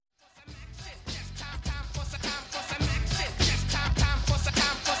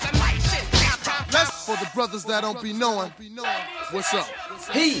brothers that don't be knowing. What's up?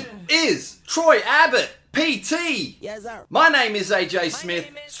 He is Troy Abbott, PT. Yes, sir. My name is AJ Smith,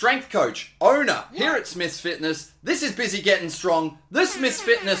 strength coach, owner here at Smith's Fitness. This is Busy Getting Strong, the Smith's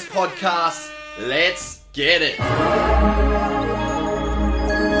Fitness podcast. Let's get it.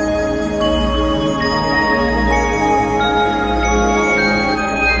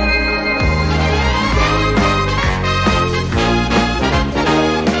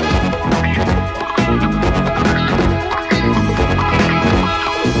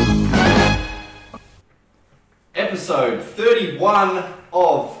 Episode 31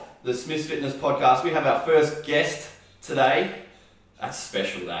 of the Smith's Fitness podcast. We have our first guest today. That's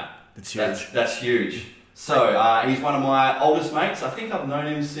special, that. It's huge. That's huge. So, he's one of my oldest mates. I think I've known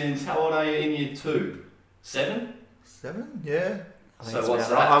him since, how old are you in year 2? 7? 7? Yeah. So what's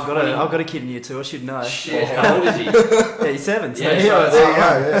that? I've got a kid in year 2. I should know. Shit, how old is he? Yeah, he's 7. So Yeah, there so, you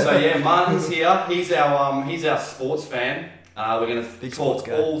go. so yeah, Martin's here. He's our sports fan. We're going to Big talk sports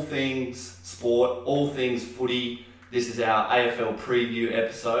guy. all things sport, all things footy. This is our AFL preview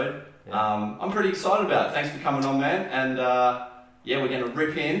episode. Yeah. I'm pretty excited about it. Thanks for coming on, man. And we're going to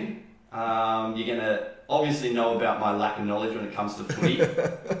rip in. You're going to obviously know about my lack of knowledge when it comes to footy,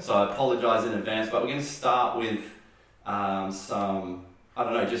 so I apologise in advance. But we're going to start with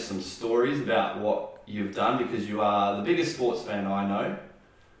just some stories about what you've done, because you are the biggest sports fan I know.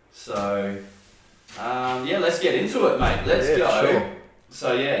 So, let's get into it, mate. Let's go. Sure.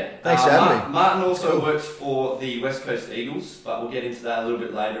 So, Thanks for having me. Martin also works for the West Coast Eagles, but we'll get into that a little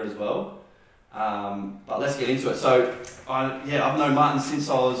bit later as well. But let's get into it. So, I've known Martin since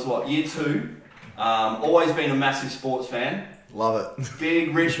I was, year 2. Always been a massive sports fan. Love it.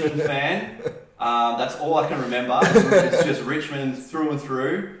 Big Richmond fan. That's all I can remember. It's just Richmond through and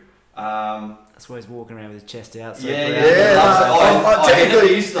through. That's why he's walking around with his chest out. So I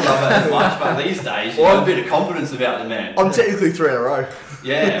technically used to love it as much, but these days you got a bit of confidence about the man. I'm technically 3 in a row.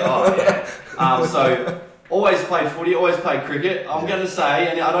 So always played footy, always played cricket. I'm going to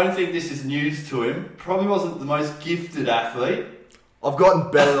say, and I don't think this is news to him, probably wasn't the most gifted athlete. I've gotten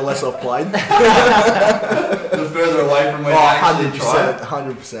better the less I've played. The further away from where I actually tried.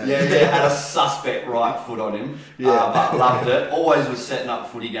 100%. Yeah, had a suspect right foot on him. But loved it. Always was setting up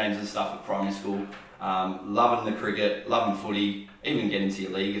footy games and stuff at primary school. Loving the cricket, loving footy. Even get into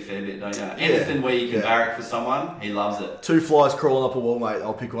your league a fair bit, don't you? Anything where you can barrack for someone, he loves it. 2 flies crawling up a wall, mate.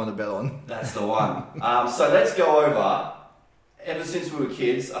 I'll pick one to bet on. That's the one. So let's go over, ever since we were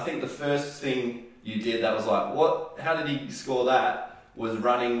kids, I think the first thing you did that was like, what? How did he score that? Was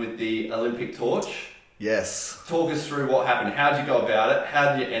running with the Olympic torch. Yes. Talk us through what happened. How did you go about it?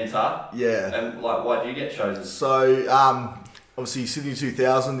 How did you enter? Yeah. And why did you get chosen? So, obviously Sydney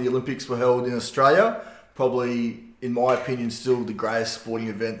 2000, the Olympics were held in Australia. Probably, in my opinion, still the greatest sporting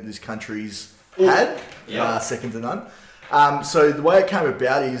event that this country's had. Second to none. So the way it came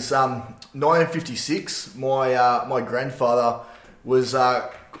about is 1956. My grandfather was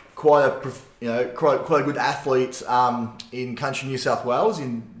quite a good athlete in country New South Wales,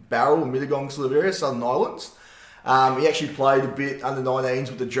 in Barrel and Mittagong sort of area, Southern Islands. He actually played a bit under 19s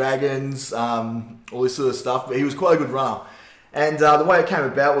with the Dragons, all this sort of stuff, but he was quite a good runner. And the way it came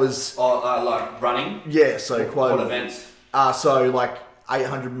about was... like running? Yeah, so what events?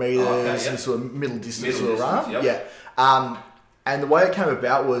 800 metres and sort of middle distance sort of runner. Yep. Yeah. And the way it came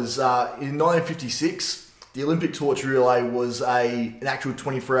about was in 1956... The Olympic torch relay was an actual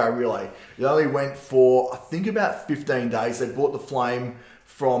 24-hour relay. It only went for, I think, about 15 days. They brought the flame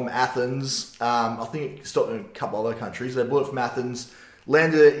from Athens. I think it stopped in a couple other countries. They brought it from Athens,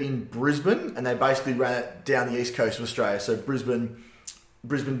 landed it in Brisbane, and they basically ran it down the east coast of Australia. So Brisbane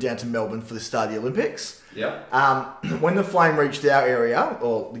down to Melbourne for the start of the Olympics. Yeah. When the flame reached our area,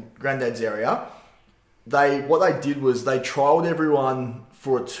 or the Granddad's area, what they did was they trialled everyone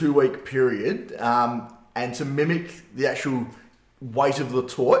for a 2-week period. And to mimic the actual weight of the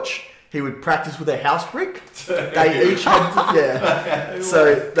torch, he would practice with a house brick. They each had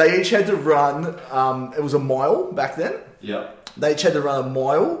So they each had to run. It was a mile back then. Yeah. They each had to run a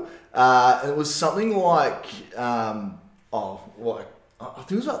mile, and it was something like I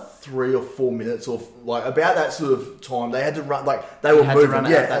think it was about 3 or 4 minutes, or about that sort of time. They had to run they were moving.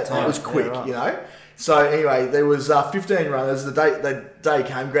 At that time. It was quick, you know. So anyway, there was 15 runners. The day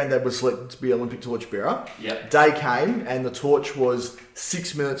came. Granddad was selected to be Olympic torch bearer. Yep. Day came, and the torch was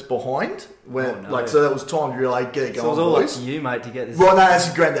 6 minutes behind. So that was time to really get it going. So it was all boys. up to you, mate, to get this. Well, no,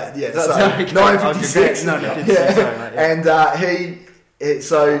 that's Granddad. Yeah, so 1956.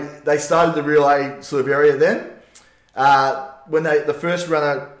 So they started the relay sort of area then. When the first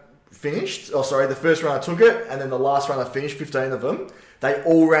runner finished, the first runner took it, and then the last runner finished, 15 of them. They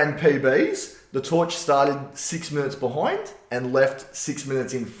all ran PBs. The torch started 6 minutes behind and left 6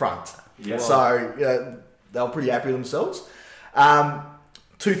 minutes in front. Yeah. So they were pretty happy with themselves.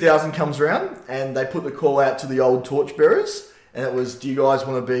 2000 comes around and they put the call out to the old torchbearers. And it was, do you guys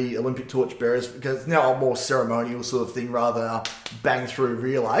want to be Olympic torchbearers? Because it's now a more ceremonial sort of thing rather than a bang through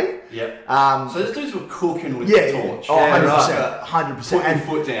relay. Yep. So these dudes were cooking with the torch. Oh, 100%. Right. 100%. Put your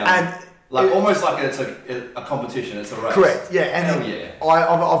foot down. And almost like it's a competition, it's a race. Correct, yeah. And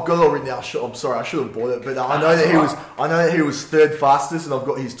I've got it all written down. I'm sorry, I should have bought it, but I know that he was third fastest, and I've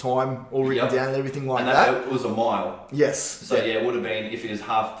got his time all written down and everything like that. It was a mile. Yes. So it would have been, if he was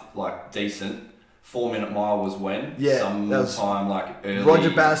half decent, 4 minute mile was when? Yeah. Sometime early. Roger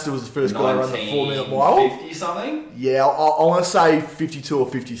Bannister was the first guy to run the 4 minute mile. 50 something? Yeah, I want to say 52 or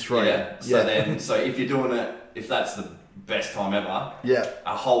 53. Yeah. So if you're doing it, if that's the best time ever,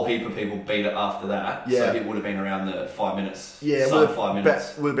 a whole heap of people beat it after that. So it would have been around the 5 minutes. Yeah, would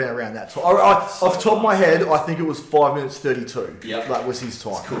have been around that time. Off the top of my head, I think it was 5 minutes 32. Yep. That was his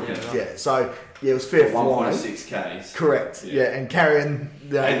time. Cool, yeah. So it was fair flying. 1.6 Ks. Correct. Yeah, and carrying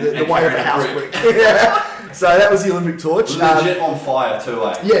the weight of a house brick. Yeah. So that was the Olympic torch. Legit on fire too,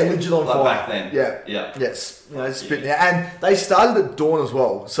 eh? Yeah, legit on fire. Back then. Yeah. Yes. Spitting out. And they started at dawn as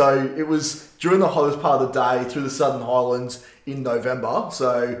well. So it was during the hottest part of the day through the Southern Highlands in November.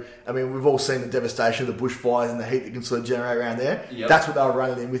 So, I mean, we've all seen the devastation of the bushfires and the heat that can sort of generate around there. Yep. That's what they were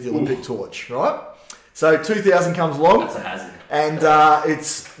running in with the Olympic torch, right? So 2000 comes along. That's a hazard. And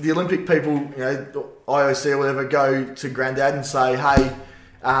it's the Olympic people, IOC or whatever, go to Grandad and say, hey,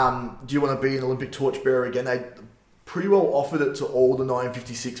 do you want to be an Olympic torchbearer again? They pretty well offered it to all the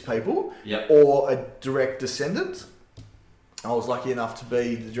 956 people or a direct descendant. I was lucky enough to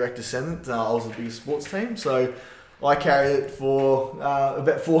be the direct descendant. I was the biggest sports team, so I carried it for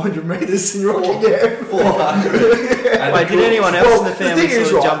about 400 metres in Rockingham. 400. Wait, did anyone else in the family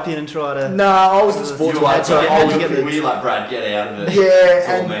jump in and try to... No, I was the sports one. Were you like, Brad, get out of it?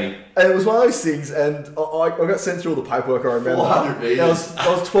 Yeah, and it was one of those things, and I got sent through all the paperwork, I remember. 400 metres. I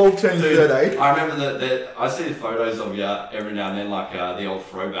was 12, turning 13. I remember that I see photos of you every now and then, like the old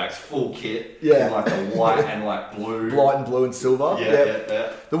throwbacks, full kit. Yeah. In like the white and blue. Light and blue and silver.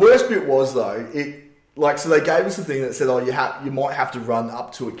 Yeah. The worst bit was, though, so they gave us a thing that said, you might have to run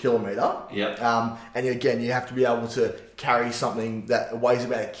up to 1 kilometre. Yep. And again, you have to be able to carry something that weighs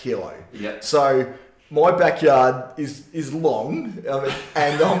about 1 kilo. Yep. So my backyard is long,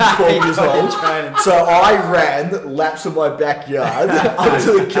 and I'm 12 years old. So I ran laps of my backyard up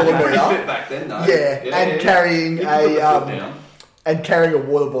to 1 kilometre. Pretty fit back then, though. Carrying a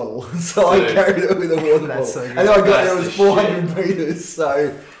water bottle. So I carried it with a water bottle. So and then I got there, it was 400 metres.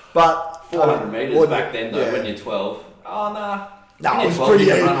 So, but 400 metres back then, though, when you're 12. Oh, nah. No, it was pretty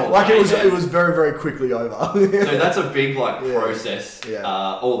easy. It was very, very quickly over. So that's a big process. Yeah.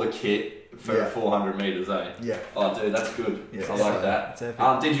 All the kit for 400 metres, eh? Yeah. Oh, dude, that's good. Yeah. I like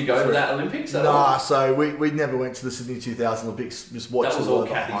that. Did you go to that Olympics? Nah, so we never went to the Sydney 2000 Olympics. Just watched. That was all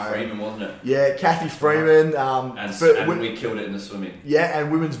Kathy Freeman, wasn't it? Yeah, Kathy Freeman. And we killed it in the swimming. Yeah,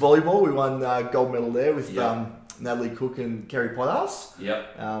 and women's volleyball, we won gold medal there with Natalie Cook and Kerry Pottas.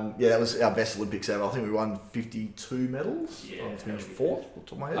 Yep. That was our best Olympics ever. I think we won 52 medals. Yeah. I finished fourth, off the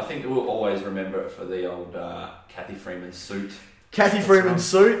top of my head. I think we'll always remember it for the old Kathy Freeman suit. Kathy Freeman's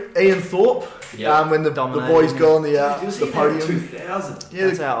suit, Ian Thorpe, when the boys go on the podium. 2000. Yeah,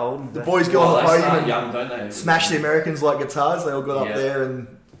 that's how old. The boys go on the podium and young, don't they? smash the Americans like guitars. They all got up there and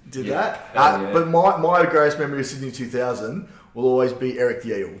did that. Yeah. But my greatest memory of Sydney 2000 will always be Eric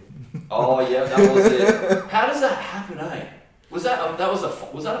the Eagle. Oh yeah, that was it. How does that happen, eh? Was that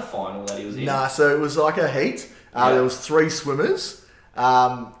a final that he was in? Nah, so it was like a heat. There was 3 swimmers.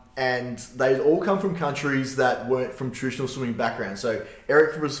 And they'd all come from countries that weren't from traditional swimming backgrounds. So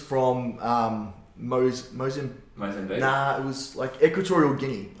Eric was from Mozambique. Nah, it was like Equatorial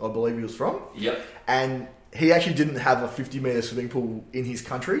Guinea, I believe he was from. Yep. And he actually didn't have a 50-metre swimming pool in his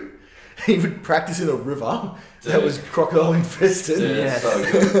country. He would practice in a river that was crocodile infested. That's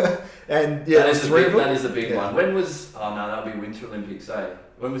so good. And that is a big one. When was... Oh no, that'll be Winter Olympics, eh?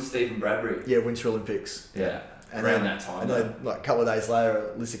 When was Stephen Bradbury? Yeah, Winter Olympics. Yeah. And around that time. And then, like a couple of days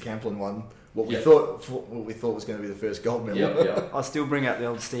later, Lisa Camplin won what we thought was going to be the first gold medal. Yep. I still bring up the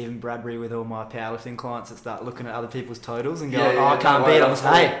old Stephen Bradbury with all my powerlifting clients that start looking at other people's totals and go, I can't beat him.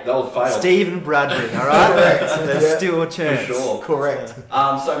 Hey, Stephen Bradbury, all right? There's still a chance. For sure. Correct.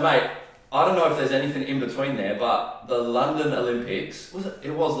 So, mate, I don't know if there's anything in between there, but the London Olympics,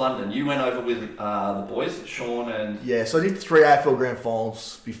 it was London. You went over with the boys, Sean and... Yeah, so I did 3 AFL Grand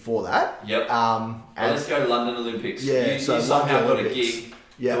Finals before that. Yep. Let's go London Olympics. Yeah, you somehow got a gig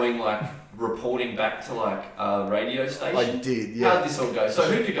doing like reporting back to like a radio station? I did, yeah. How did this all go? So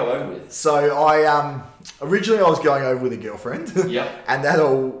who did you go over with? So I originally I was going over with a girlfriend. Yep. And that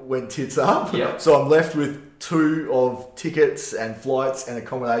all went tits up. Yep. So I'm left with 2 of tickets and flights and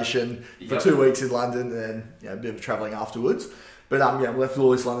accommodation for 2 weeks in London, and a bit of travelling afterwards. But I'm left with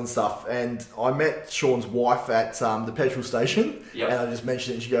all this London stuff, and I met Sean's wife at the petrol station, and I just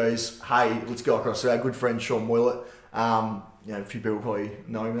mentioned it, and she goes, "Hey, let's go across." So our good friend Sean Moylett, a few people probably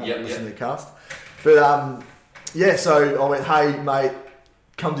know him, listen to the cast. But so I went, "Hey, mate,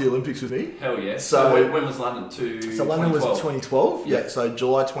 come to the Olympics with me." Hell yeah! So when was London? So London was 2012. Yeah, so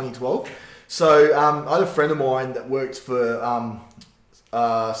July 2012. So I had a friend of mine that worked for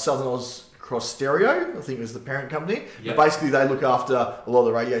Southern Oz Cross Stereo, I think was the parent company. Yep. But basically, they look after a lot of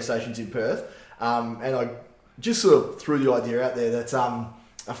the radio stations in Perth. And I just sort of threw the idea out there that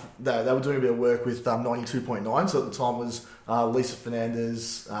they were doing a bit of work with 92.9. So at the time it was Lisa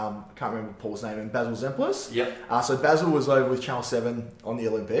Fernandez, I can't remember Paul's name, and Basil Zemplis. Yep. So Basil was over with Channel 7 on the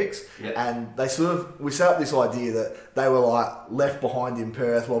Olympics. Yep. And we set up this idea that they were like left behind in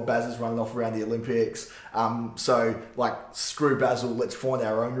Perth while Baz is running off around the Olympics. So like, screw Basil, let's find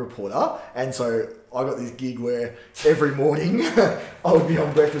our own reporter. And so I got this gig where every morning I would be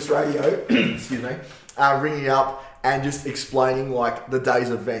on breakfast radio, excuse me, ringing up and just explaining like the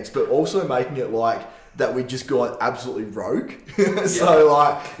day's events, but also making it like that we just got absolutely rogue. So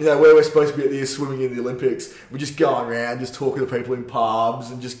like, where we're supposed to be at the swimming in the Olympics, we're just going around, just talking to people in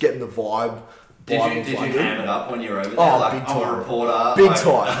pubs and just getting the vibe. Did you ham it up when you were over there? Big time. I'm a reporter. Big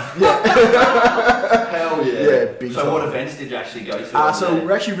time. Yeah. Hell yeah. Yeah, big time. So what events did you actually go to? So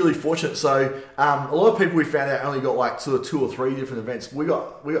we're actually really fortunate. So a lot of people we found out only got like sort of 2 or 3 different events. We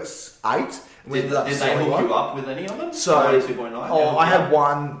got 8. Did they hook you up with any of them? So, I had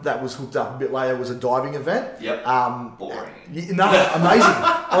one that was hooked up a bit later. It was a diving event. Yep. Boring. No, amazing.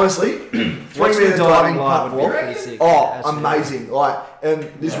 Honestly, 3-meter diving putt walk. Amazing. And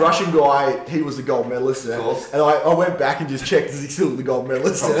this Russian guy, he was the gold medalist in it. And I went back and just checked, is he still the gold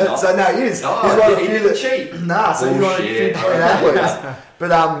medalist in it? So no, he is. No, he's one of the few that cheat. Nah, so he's one of the few athletes.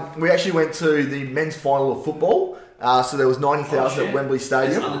 But we actually went to the men's final of football. So there was 90,000 at Wembley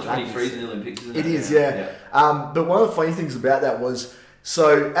Stadium. It's under 23s in the Olympics, isn't it? It is, yeah. But one of the funny things about that was,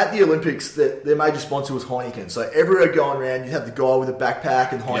 so at the Olympics, their major sponsor was Heineken. So everywhere going around, you'd have the guy with a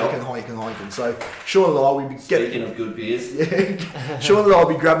backpack and Heineken. So Sean and I, we'd be Speaking of good beers. Yeah. Sean and I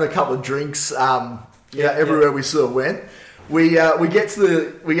would be grabbing a couple of drinks everywhere we sort of went. We get to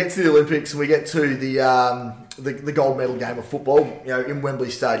the Olympics and we get to the gold medal game of football, in Wembley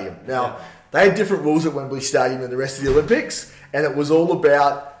Stadium. Now, they had different rules at Wembley Stadium than the rest of the Olympics, and it was all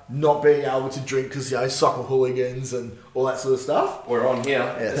about not being able to drink because, soccer hooligans and all that sort of stuff. We're on here.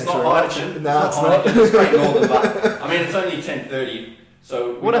 Yeah, it's not Heineken. No, it's not. It's Great Northern, but it's only 10:30.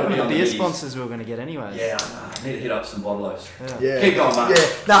 So what happened to the beer sponsors we were going to get anyways? Yeah, I need to hit up some bottle-os. Yeah. Keep going, mate.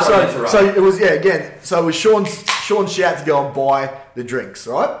 Yeah. So it was, so it was Sean's shout to go and buy the drinks,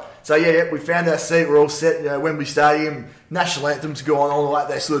 right? So we found our seat, we're all set, Wembley Stadium, national anthem's going on, all that,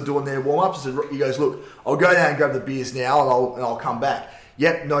 they're sort of doing their warm-ups. He goes, look, I'll go down and grab the beers now and I'll come back.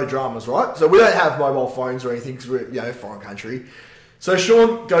 Yep, no dramas, right? So we don't have mobile phones or anything because we're, a foreign country. So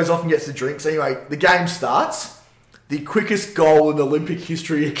Sean goes off and gets the drinks. Anyway, the game starts. The quickest goal in Olympic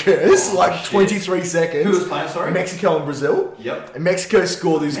history occurs, 23 seconds. Who was playing, sorry? Mexico and Brazil. Yep. And Mexico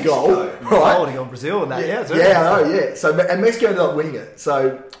scored this goal. Right? Holding on Brazil and that, I know, yeah. So, and Mexico ended up winning it.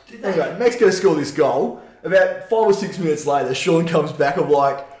 So, anyway, Mexico scored this goal. About 5 or 6 minutes later, Sean comes back. I'm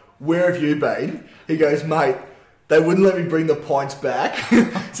like, where have you been? He goes, mate, they wouldn't let me bring the pints back.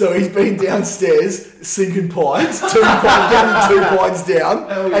 So he's been downstairs sinking pints, 2 pints down,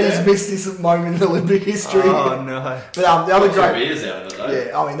 and he's missed this moment in Olympic history. Oh, no. But the other great... beers out of it,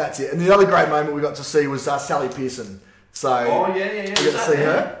 though. Yeah, that's it. And the other great moment we got to see was Sally Pearson. So, yeah. We got to see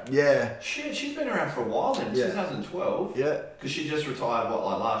her. Yeah. Shit, she's been around for a while then, 2012. Yeah. Because she just retired,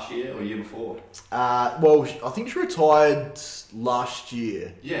 last year or year before? Well, I think she retired last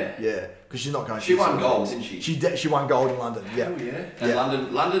year. Yeah. Yeah, because she's not going to... She won gold, didn't she? She won gold in London, yeah. Oh, yeah.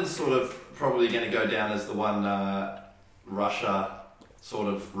 And London's sort of probably going to go down as the one Russia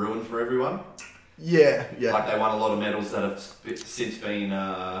sort of ruined for everyone. Yeah. Like they won a lot of medals that have since been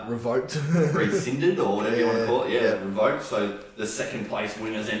revoked, rescinded, or whatever you want to call it. Yeah, revoked. So the second place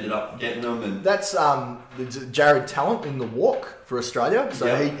winners ended up getting them, and that's Jared Talent in the walk for Australia.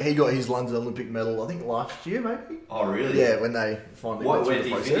 So he got his London Olympic medal, I think last year, maybe. Oh, really? Yeah, when they finally. Where did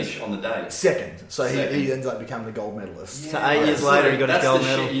he finish on the day? Second. So he ends up becoming the gold medalist. Yeah. So 8 years later, he got his gold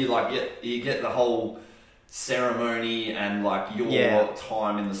medal. Shit you get the whole ceremony and your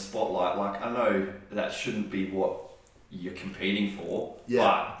time in the spotlight. I know that shouldn't be what you're competing for,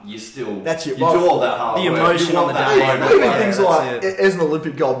 Yeah. but you still That's it. you do all that hard The work. emotion on the day. Even things like, as an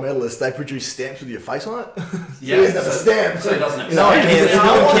Olympic gold medalist, they produce stamps with your face on it. Yeah, he doesn't have a stamp. So he doesn't have No one cares.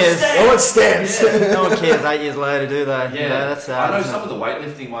 No one cares. I want stamps. No one cares 8 years later, do they? Yeah, That's sad. I know some of the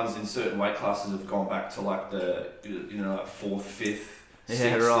weightlifting ones in certain weight classes have gone back to like the like 4th, 5th,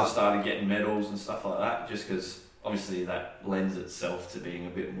 6th. right. They started getting medals and stuff like that, just because obviously that lends itself to being a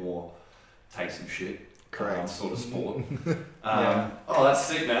bit more take some shit. Correct. Sort of sport. Oh, that's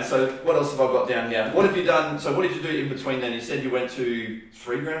sick, man. So what else have I got down here? What have you done? So what did you do in between then? You said you went to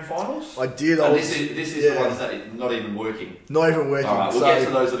 3 grand finals? I did. This is the ones that are not even working. Not even working. All right, we'll get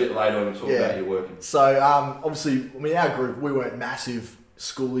to those a bit later when we talk about your working. So obviously, I mean, our group, we weren't massive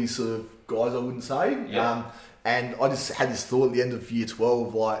schooly sort of guys, I wouldn't say. Yeah. And I just had this thought at the end of year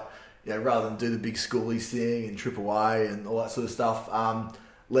 12, like, rather than do the big schoolies thing and trip away and all that sort of stuff,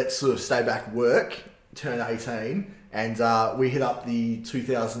 let's sort of stay back, work, turn 18, and we hit up the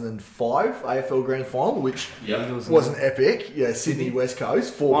 2005 AFL Grand Final, which was an epic. Yeah, Sydney West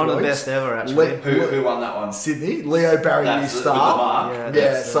Coast, 4 One points. of the best ever, actually. Who won that one? Sydney. Leo Barry, new star.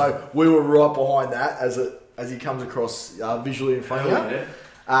 Yeah, so we were right behind that as he comes across visually in front of you.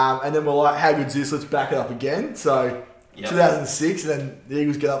 Yeah. And then we're like, how good's this? Let's back it up again. So 2006, and then the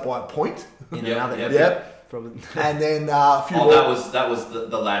Eagles get up by a point. In another Yep. Probably. And then a few more. That was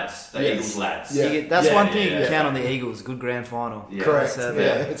the lads, the Eagles lads. Yeah. That's one thing you can count on the Eagles. Good grand final. Yeah. Correct.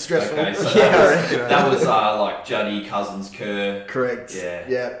 It's stressful. Okay, so Yeah. that was like Juddy, Cousins, Kerr. Correct.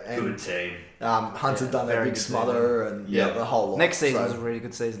 Yeah. And, good team. Hunter done that big smother and the whole lot. Next season was a really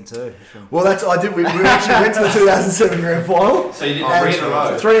good season too. Well, I did. We actually went to the 2007 grand final. So you did 3 in a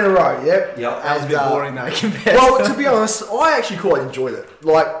row. 3 in a row. Yep. That was a bit boring though. Compared. Well, to be honest, I actually quite enjoyed it.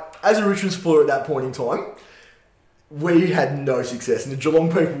 Like, as a Richmond supporter at that point in time, we had no success, and the Geelong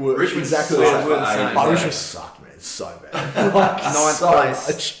people were exactly the same. Richmond sucked, man. It's so bad. Like, ninth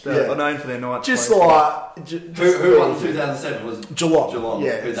place. They're known for their ninth place. Just like... Who won 2007? Was Geelong.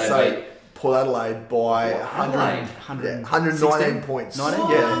 Yeah. Who they beat? Port Adelaide by 119 points. 19?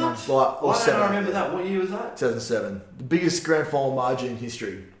 Yeah. Why don't I remember that? What year was that? 2007. The biggest grand final margin in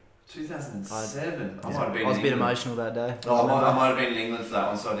history. 2007. I was a bit emotional that day. I might have been in England for that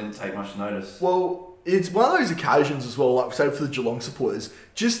one, so I didn't take much notice. Well, it's one of those occasions as well, like, say, for the Geelong supporters,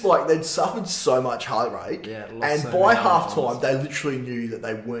 just like they'd suffered so much heartbreak, and by half time, they literally knew that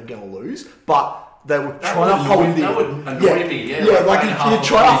they weren't going to lose, but they were trying to hold it in. That would annoy me, like you're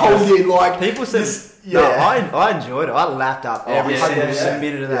trying to hold it in, like... People said... I enjoyed it. I lapped up every single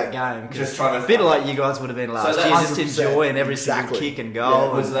minute of that game. Just trying to... A bit like you guys would have been last year, just enjoying every single kick and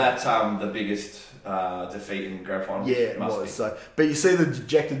goal. Was that the biggest defeat in grand final? Yeah, it was. So, but you see the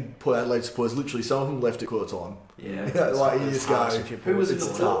dejected Port Adelaide supporters, literally some of them left at quarter time. Yeah. Like, you just go... Who was in the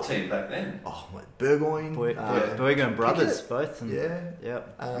Port team back then? Oh, Burgoyne. Burgoyne brothers, both. Okay.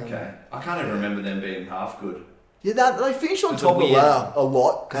 I can't even remember them being half good. Yeah, they finished on top of the ladder a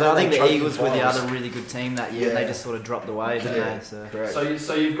lot. Because I think the Eagles were the other really good team that year. They just sort of dropped away, didn't they? So. Correct.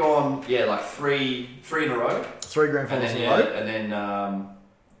 So you've gone like three in a row. 3 grand finals in a row.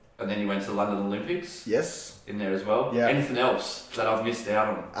 And then you went to the London Olympics. Yes. In there as well. Yeah. Anything else that I've missed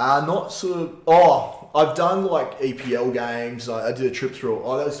out on? Not sort of. I've done like EPL games. I did a trip through.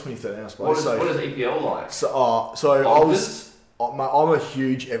 That was 2013, I suppose. What is EPL like? So I was. I'm a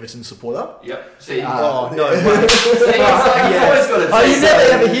huge Everton supporter. Yep. See, no. He's always got a team. You never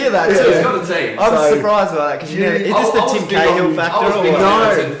ever hear that too. He's got a team. I'm surprised by that because is this the Tim Cahill factor? I was big on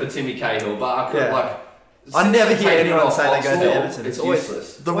Everton for Timmy Cahill, but I could I never hear anyone say they go to Everton. It's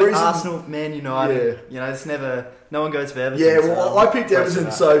useless. The reason Arsenal, Man United, it's never. No one goes for Everton. Yeah, well, I picked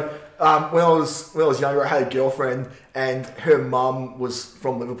Everton. So when I was younger, I had a girlfriend, and her mum was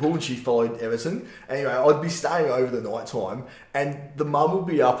from Liverpool, and she followed Everton. Anyway, I'd be staying over the night time, and the mum would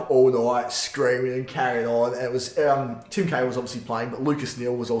be up all night screaming and carrying on. And it was Tim Cahill was obviously playing, but Lucas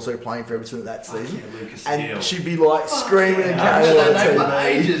Neal was also playing for Everton at that season. And she'd be like screaming and carrying on.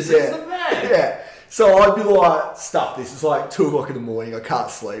 Yeah. So I'd be like, stuff this. It's like 2 o'clock in the morning. I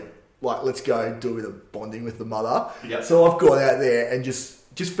can't sleep. Like, let's go do a bit of bonding with the mother. Yep. So I've gone out there and just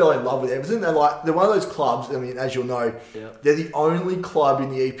fell in love with Everton. And like, they're one of those clubs, I mean, as you'll know, they're the only club in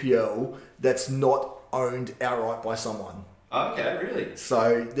the EPL that's not owned outright by someone. Okay, really?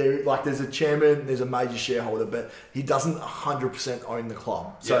 So there's a chairman, there's a major shareholder, but he doesn't 100% own the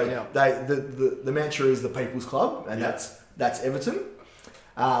club. So the mantra is the people's club, and that's Everton.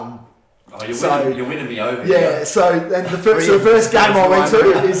 You're winning me over. Yeah, so the first game I went to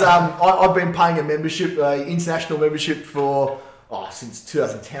is I've been paying a membership, international membership for since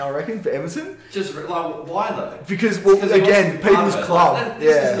 2010, I reckon, for Everton. Just like, why though? Because again, people's club.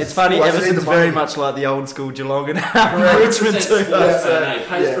 It's funny. Everton's very much like the old school Geelong and Richmond too. He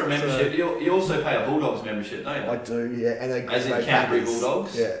pays for a membership. You also pay a Bulldogs membership, don't you? I do, yeah, and as in Canterbury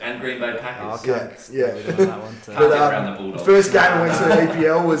Bulldogs and Green Bay Packers. But the first game I went to the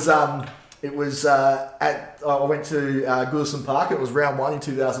EPL was it was I went to Goodison Park. It was round 1 in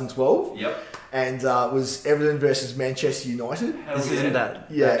 2012. Yep. And it was Everton versus Manchester United. Isn't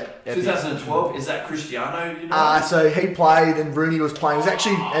that? Yeah. 2012, is that Cristiano United? So he played and Rooney was playing. It was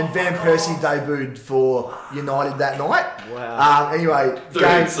actually, and Van Persie debuted for United that night. Wow. Anyway,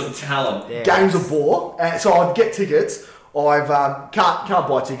 some talent. Yeah. Games are bore. So I'd get tickets. I've can't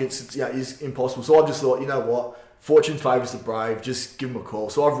buy tickets. It's impossible. So I just thought, you know what? Fortune favours the brave. Just give them a call.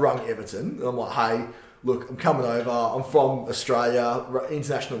 So I've rung Everton. And I'm like, hey, look, I'm coming over. I'm from Australia,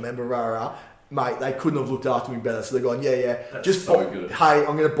 international member, Mate, they couldn't have looked after me better. So they're going, That's just so good. Hey,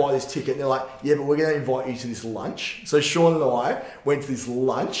 I'm going to buy this ticket. And they're like, yeah, but we're going to invite you to this lunch. So Sean and I went to this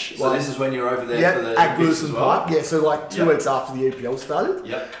lunch. So this is when you're over there for the at Goodison as well? Park. Yeah, so like 2 weeks after the EPL started.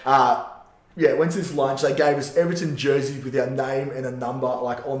 Yep. Went to this lunch. They gave us Everton jerseys with our name and a number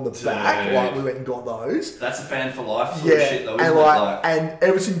like on the back. Like we went and got those. That's a fan for life sort of shit though, isn't and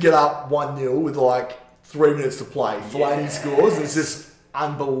Everton get up 1-0 with like 3 minutes to play. Fellaini scores. And it's just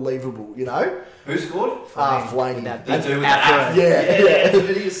unbelievable, you know. Who scored? Fellaini. They do with that.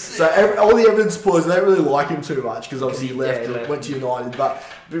 Yeah. So all the Everton supporters, they don't really like him too much because obviously he left and went to United. But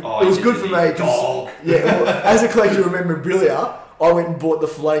it was good for me because as a collector of memorabilia, I went and bought the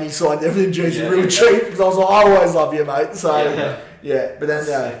Fellaini signed Everton jersey real cheap because I was like, I always love you, mate. So but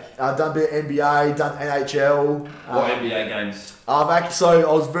then I've done a bit of NBA, done NHL. What NBA games? I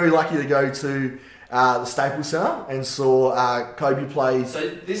was very lucky to go to the Staples Center and saw Kobe play so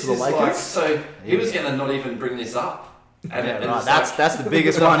this for the is Lakers. Like, so he was going to not even bring this up. And that's the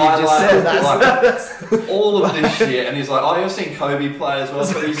biggest one you just said. All of this shit, and he's like, "Oh, you've seen Kobe play as well.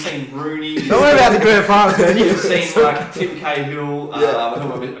 So you've seen Rooney. Don't worry about the grand finals, man. You've seen like Tim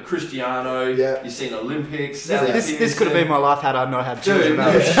Cahill, Cristiano. You've seen Olympics. This could have been my life had I not had children.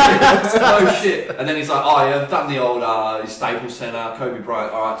 No shit. And then he's like, "Oh, yeah, I've done the old Staples Center, Kobe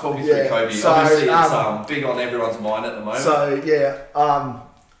Bryant. All right, talk me through Kobe. So, obviously, it's big on everyone's mind at the moment." So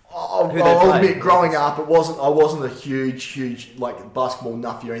I'll admit, growing up, I wasn't a huge like basketball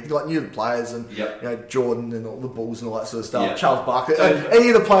nuffy or anything. Like knew the players and you know Jordan and all the Bulls and all that sort of stuff. Charles Barkley, any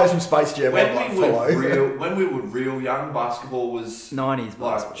of the players from Space Jam. When we were real young, basketball was 90s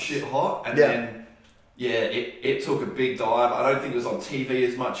like shit hot, and then it took a big dive. I don't think it was on TV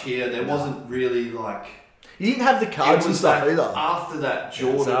as much here. There wasn't really like. You didn't have the cards and stuff either. After that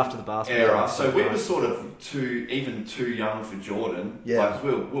Jordan after the basketball era, so we were sort of too young for Jordan. Yeah. Like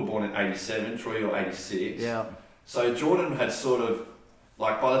we were born in '87, Troy or '86. Yeah. So Jordan had sort of,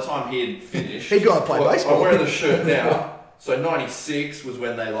 like by the time he had finished, he'd gone to play baseball. I'm wearing the shirt now. So '96 was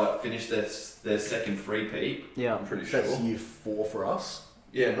when they like finished their second three-peat. Yeah. I'm pretty sure. That's year 4 for us.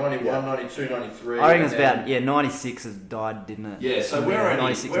 Yeah, 91, 92, 93. I reckon it's about 96 has died, didn't it? Yeah, so we're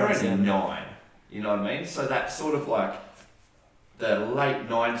only 9. You know what I mean? So that's sort of like the late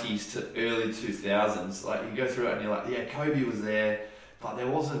 90s to early 2000s. Like you go through it and you're like, yeah, Kobe was there, but there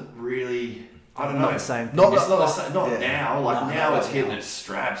wasn't really, I don't know. Not the same thing. It's not the same, not now. Like now it's hitting its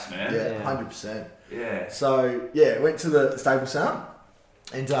straps, man. Yeah, 100%. Yeah. So went to the Staples Center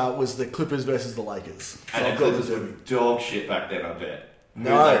and it was the Clippers versus the Lakers. And the Clippers were dog shit back then, I bet.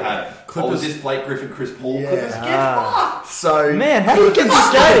 No, they had. Was this Blake Griffin, Chris Paul? Clippers get fucked. So man, how do you get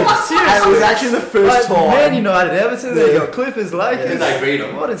skated? Seriously, it was actually the first time. Man United, Everton, they got Clippers, Lakers. Did they beat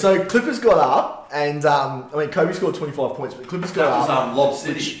them? So Clippers got up, and Kobe scored 25 points, but Clippers got up. That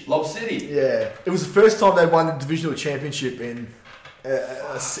was Lob City. Yeah, it was the first time they won the divisional championship in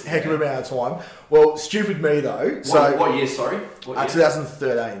a heck of an amount of time. Well, stupid me though. What year? Sorry,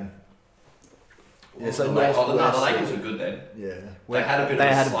 2013. Yeah, so the Lakers were good then. Yeah, they had a bit. They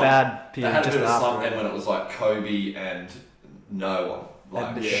of had a a bad period. They had a just bit of a slump after then when it was like Kobe and no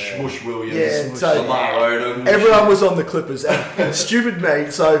one, like Smush Williams, Lamar Odom. Everyone was on the Clippers. And stupid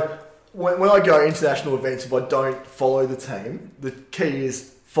me. So when I go to international events, if I don't follow the team, the key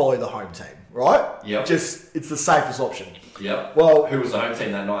is follow the home team, right? Yep. It's the safest option. Yep. Well, who was the home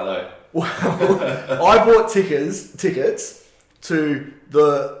team that night though? Well, I bought tickets to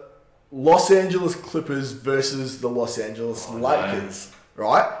the Los Angeles Clippers versus the Los Angeles Lakers,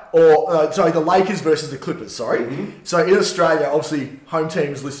 right? Or the Lakers versus the Clippers. Sorry. Mm-hmm. So in Australia, obviously, home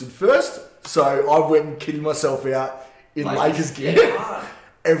team is listed first. So I went and kitted myself out in Lakers gear.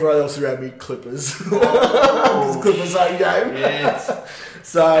 Everyone else around me, Clippers. Clippers home game. Yes.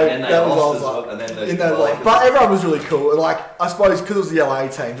 So and then that was lost what I was and then in that life. But everyone was really cool. Like I suppose because it was the LA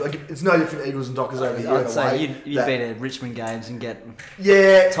teams, like it's no different Eagles and Dockers over here. I'd say you'd been at Richmond games and get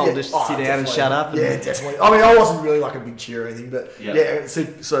told to sit down and shut up. Yeah, definitely. I mean, I wasn't really like a big cheer or anything, but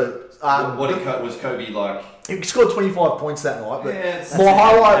was Kobe like? He scored 25 points that night. But my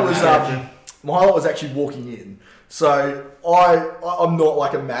highlight was actually walking in. So I'm not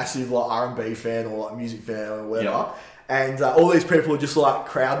like a massive like R&B fan or like music fan or whatever. Yeah. And all these people are just like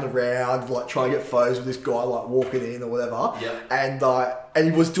crowding around, like trying to get photos with this guy like walking in or whatever. Yeah. And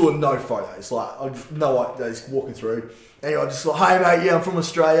he was doing no photos. Like he's walking through. And I just like, hey mate, I'm from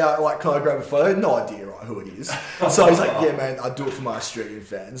Australia. Like, can I grab a photo? No idea, right, who it is. So he's like, yeah man, I do it for my Australian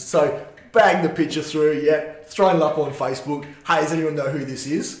fans. So bang the picture through. Yeah, throwing it up on Facebook. Hey, does anyone know who this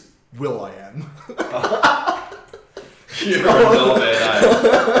is? Will I am. You're a knobhead,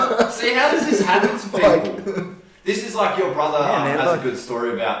 eh? See, how does this happen to people? This is like your brother has a good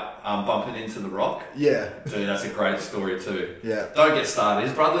story about bumping into the Rock. Yeah. Dude, that's a great story too. Yeah. Don't get started.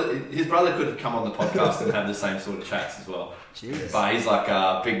 His brother could have come on the podcast and have the same sort of chats as well. Jesus. But he's like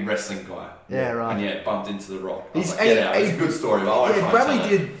a big wrestling guy. Yeah, right. And bumped into the Rock. It's a good story, but I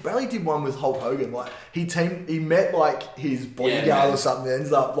Bradley did one with Hulk Hogan. Like he met like his bodyguard or something.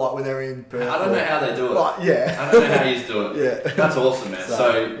 Ends up like when they're in Perth. I don't know how they do it. Like, I don't know how you do it. Yeah. That's awesome, man. You've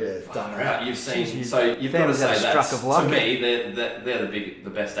got to say that to me, they're the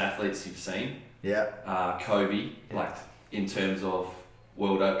best athletes you've seen. Yeah. Kobe, like in terms of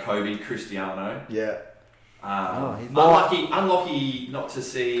Kobe, Cristiano. Yeah. Unlucky not to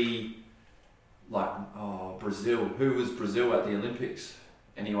see Brazil. Who was Brazil at the Olympics?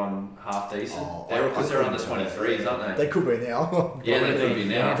 Anyone half decent? Because they're under 23s, aren't they? They could be now. Yeah, they could be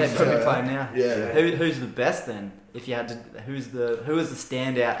now. Yeah, they could be playing now. Yeah. Who's the best then? If you had to, who is the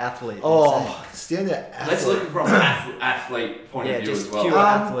standout athlete? Standout athlete. Let's look from an athlete point of view as well. Pure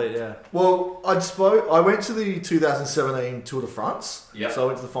athlete. Yeah. Well, I went to the 2017 Tour de France. Yeah. So I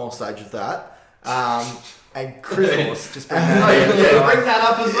went to the final stage of that. And Chris, just bring that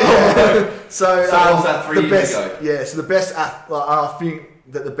up as well. So was that 3 years ago? Yeah. So the best, I think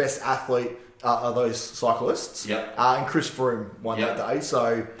that the best athlete are those cyclists. Yep. And Chris Froome won that day.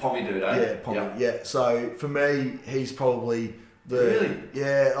 So Pommy dude, eh? Yeah, Pommy. Yep. Yeah. So for me, he's probably the. Really?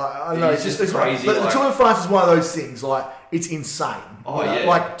 Yeah. I don't know. It's just crazy. But the Tour de France is one of those things. Like it's insane. Oh yeah.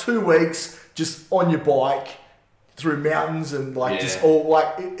 Like 2 weeks just on your bike through mountains and just all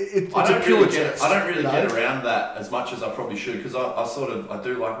like it's I a pure test. I don't really get around that as much as I probably should because I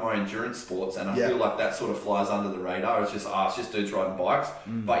do like my endurance sports and I feel like that sort of flies under the radar. It's just dudes riding bikes,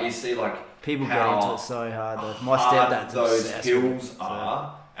 but you see like people get into it so hard. Though. My hard stepdad's those obsessed hills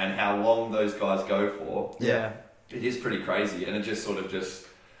are and how long those guys go for. Yeah, it is pretty crazy, and it just sort of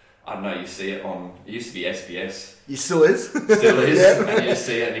I don't know, you see it on, it used to be SBS. It still is. Still is. Yeah. And you just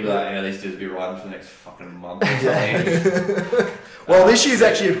see it and you're like, these dudes will be riding for the next fucking month or something. Well, this year's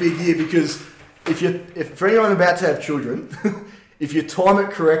actually a big year because if for anyone about to have children, if you time it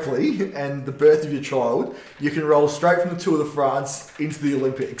correctly and the birth of your child, you can roll straight from the Tour de France into the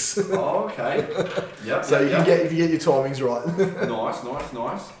Olympics. Oh, okay. Yep. So you can get if you get your timings right.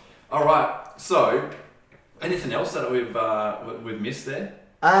 Nice. All right. So, anything else that we've missed there?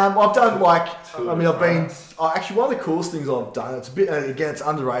 I've done actually one of the coolest things I've done, it's a bit, again, it's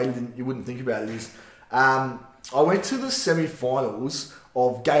underrated and you wouldn't think about it, is I went to the semi-finals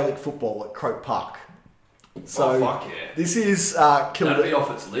of Gaelic football at Croke Park. So fuck yeah. This is Kildare. That'd be off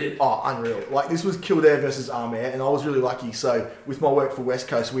its lid. Oh, unreal. Like this was Kildare versus Armagh and I was really lucky. So with my work for West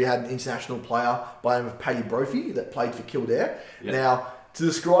Coast, we had an international player by the name of Paddy Brophy that played for Kildare. Yep. Now, to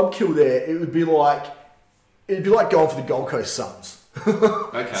describe Kildare, it would be like going for the Gold Coast Suns.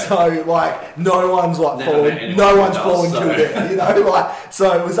 Okay. So no one's following Kildare,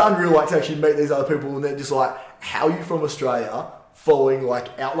 so it was unreal to actually meet these other people and they're just like, how are you from Australia following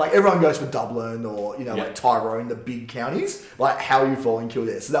everyone goes for Dublin or Tyrone, the big counties, how are you following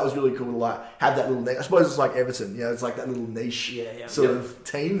Kildare? So that was really cool to have that little, I suppose it's like Everton, it's like that little niche of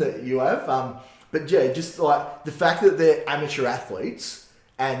team that you have, but yeah, just the fact that they're amateur athletes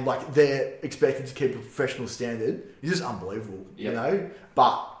and they're expected to keep a professional standard is just unbelievable,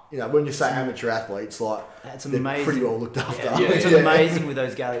 But when you say amateur athletes, that's they're amazing. Pretty well looked after. It's amazing with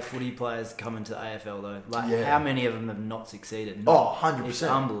those Gaelic footy players coming to the AFL though. How many of them have not succeeded? 100%. It's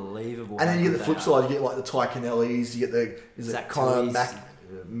unbelievable. And then you get the flip side. You get the Ty Kennellys. You get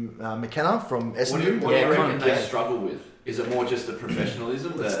McKenna from Essendon. What do you reckon they struggle with? Is it more just the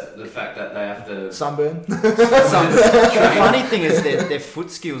professionalism, the fact that they have to sunburn? The funny thing is their foot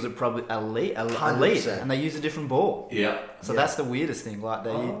skills are probably elite, and they use a different ball. Yeah. So that's the weirdest thing.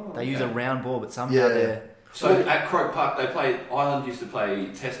 They use a round ball, but somehow So at Croke Park, Ireland used to play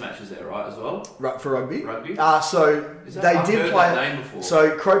test matches there, right, as well? For rugby? Rugby? So they did play. That name before.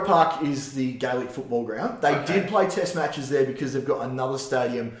 So Croke Park is the Gaelic football ground. They did play test matches there because they've got another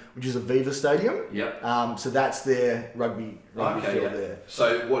stadium, which is a Viva Stadium. Yep. So that's their rugby field there.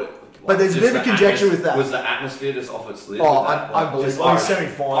 So what? But there's a bit of conjecture with that. Was the atmosphere just off its lid? Unbelievable.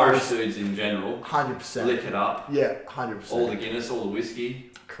 Semi-finals. Irish dudes in general. 100%. Lick it up. Yeah, 100%. All the Guinness, all the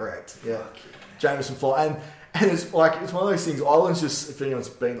whiskey. Correct. Yeah. Jameson Fly, and it's like it's one of those things. Ireland's just, if anyone's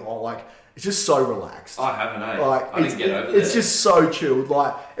been on, like it's just so relaxed. I haven't, Like I didn't get over there. It's just so chilled.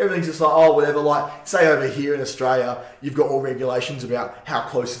 Like everything's just like whatever. Like say over here in Australia, you've got all regulations about how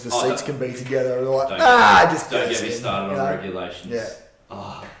close the seats can be together, and they're like don't get me started on regulations.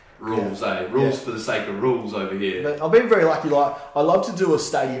 Yeah. Rules, Rules for the sake of rules over here. But I've been very lucky. Like I love to do a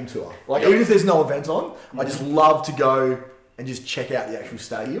stadium tour. Like even if there's no event on, I just love to go and just check out the actual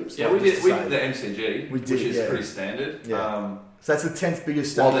stadiums. Yeah, we did the MCG, which is pretty standard. Yeah. So that's the 10th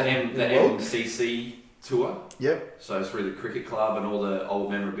biggest stadium in the world. MCC tour. Yep. So it's really the cricket club and all the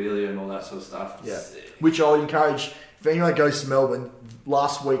old memorabilia and all that sort of stuff. Yeah. Which I'll encourage, if anyone goes to Melbourne,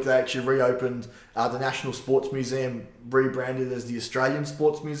 last week they actually reopened the National Sports Museum, rebranded as the Australian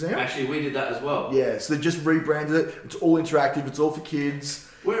Sports Museum. Actually, we did that as well. Yeah, so they just rebranded it. It's all interactive. It's all for kids.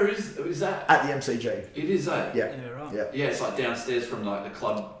 Where is that? At the MCG. It is, Yeah. Yeah, right. Yeah. Yeah, it's like downstairs from like the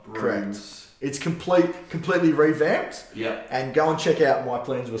club rooms. Correct. It's completely revamped. Yeah. And go and check out My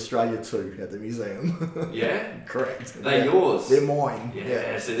Plans of Australia too at the museum. Yeah? Correct. They're yours? They're mine.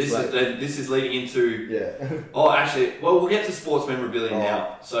 Yeah. So this is leading into... Yeah. We'll get to sports memorabilia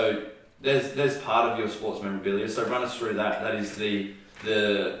now. So there's part of your sports memorabilia. So run us through that. That is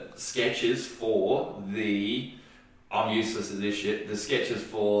the sketches for the... I'm useless at this shit. The sketches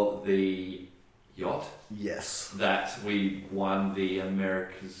for the yacht. Yes. That we won the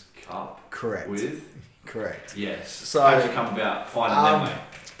America's Cup. Correct. With. Correct. Yes. So how'd you come about finding them, mate?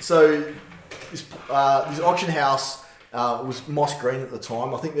 So this auction house was Moss Green at the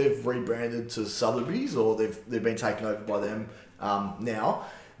time. I think they've rebranded to Sotheby's, or they've been taken over by them now.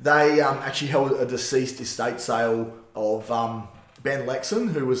 They actually held a deceased estate sale of Ben Lexon,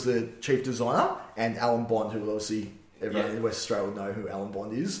 who was the chief designer, and Alan Bond, who obviously everyone in West Australia would know who Alan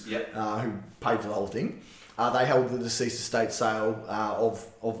Bond is, who paid for the whole thing. They held the deceased estate sale of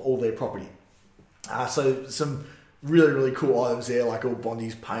all their property. So some really, really cool items there, like all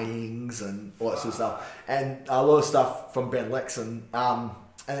Bondi's paintings and all that sort of stuff. And a lot of stuff from Ben Lexon. And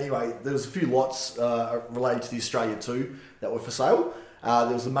anyway, there was a few lots related to the Australia 2 that were for sale.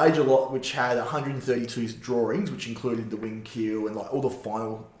 There was a major lot which had 132 drawings, which included the wing keel and like all the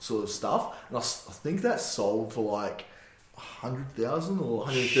final sort of stuff. And I think that sold for like 100,000 or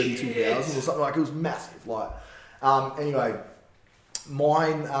 132,000 or something. Like it was massive. Like anyway,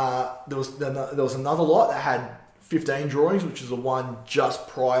 mine there was another lot that had 15 drawings, which is the one just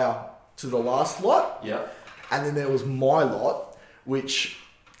prior to the last lot. Yeah. And then there was my lot, which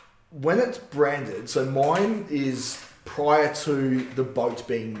when it's branded, so mine is prior to the boat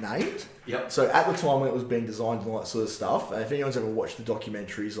being named. Yep. So at the time when it was being designed and all that sort of stuff, and if anyone's ever watched the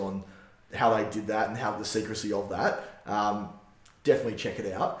documentaries on how they did that and how the secrecy of that, definitely check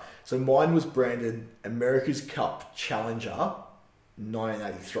it out. So mine was branded America's Cup Challenger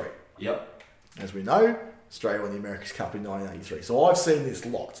 1983. Yep. As we know, Australia won the America's Cup in 1983. So I've seen this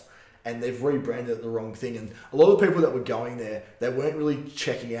lot, and they've rebranded it the wrong thing. And a lot of the people that were going there, they weren't really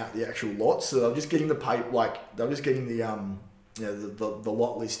checking out the actual lots. So they're just getting the they're just getting the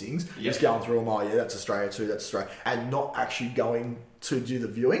lot listings, just going through them. Oh yeah, that's Australia 2, that's Australia, and not actually going to do the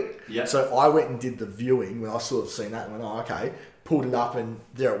viewing. Yep. So I went and did the viewing when I sort of seen that and went, oh okay, pulled it up, and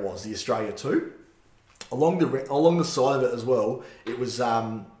there it was, the Australia 2. Along the side of it as well, it was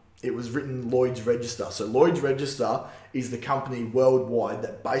written Lloyd's Register. So Lloyd's Register is the company worldwide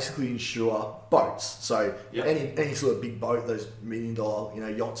that basically insure boats. So any sort of big boat, those $1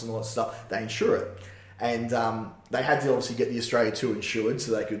 million yachts and all that stuff, they insure it. And they had to obviously get the Australia 2 insured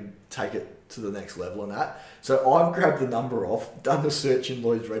so they could take it to the next level and that. So I've grabbed the number off, done the search in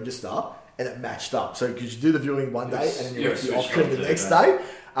Lloyd's Register, and it matched up. So because you do the viewing one day and then you get the auction the next day.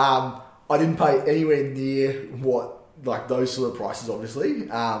 I didn't pay anywhere near what like those sort of prices, obviously,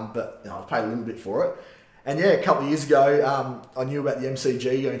 but I paid a little bit for it. And yeah, a couple of years ago, I knew about the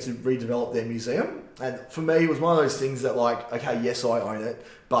MCG going to redevelop their museum, and for me, it was one of those things that like, okay, yes, I own it,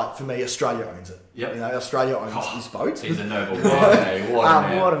 but for me, Australia owns it. Yep. Australia owns this boat. He's a noble man.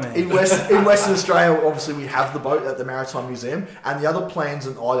 What a man. In Western Australia, obviously, we have the boat at the Maritime Museum, and the other plans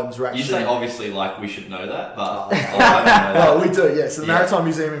and items are actually... You say obviously like we should know that, but... I don't know that. Well, we do, yeah. So the Maritime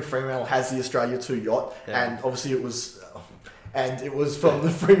Museum in Fremantle has the Australia 2 yacht, and obviously it was and it was from the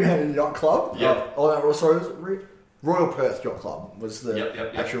Fremantle Yacht Club. Yep. Sorry, it was Royal Perth Yacht Club was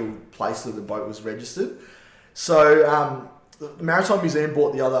the actual place that the boat was registered. So the Maritime Museum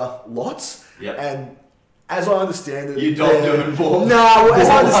bought the other lots, and as I understand it, you don't do it for. No, as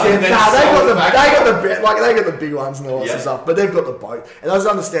I understand, they got the big ones and all that stuff, but they've got the boat. And as I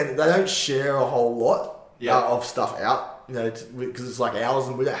understand it, they don't share a whole lot of stuff out, because it's like ours,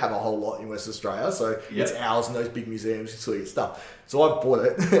 and we don't have a whole lot in West Australia, so it's ours, and those big museums, you sort of get stuff. So I bought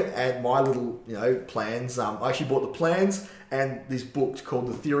it, and my little, plans. I actually bought the plans and this book called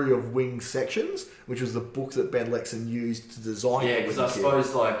The Theory of Wing Sections, which was the book that Ben Lexon used to design. Yeah, because I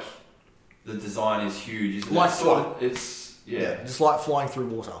suppose the design is huge, isn't like it? It's just like flying through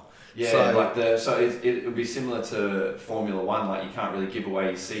water. Yeah, so it would be similar to Formula One. Like, you can't really give away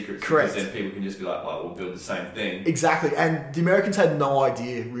your secrets. Correct. Because then people can just be like, "Well, we'll build the same thing." Exactly, and the Americans had no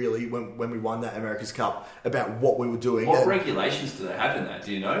idea really when we won that America's Cup about what we were doing. What regulations do they have in that?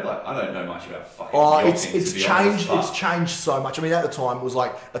 Do you know? Like, I don't know much about fucking. It's changed. It's changed so much. I mean, at the time it was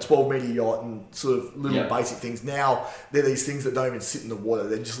like a 12-meter yacht and sort of little basic things. Now they're these things that don't even sit in the water.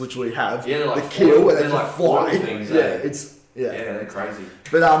 They just literally have the keel and they just fly. Things, Yeah, they're crazy.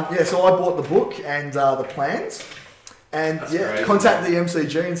 But so I bought the book and the plans, and contacted the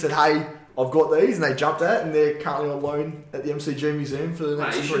MCG and said, "Hey, I've got these," and they jumped at it, and they're currently on loan at the MCG Museum for the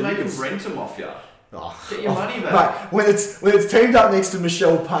next 3 years. You should make them rent them off you. Get your money back. Mate, when it's teamed up next to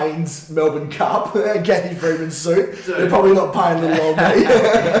Michelle Payne's Melbourne Cup and Gary Freeman's suit, they're probably not paying little old me.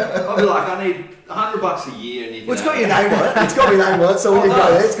 I'll be like, I need $100 a year, and it's got your name on it. It's got your name on it. So when you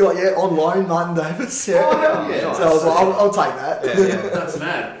go there, it's got on loan, Martin Davis. Yeah. Oh, yeah. So I was like, I'll take that. Yeah. That's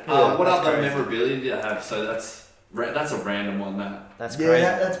mad. What other memorabilia do you have? So that's a random one. That's crazy.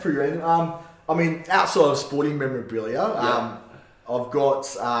 Yeah, that's pretty random. I mean, outside of sporting memorabilia, I've got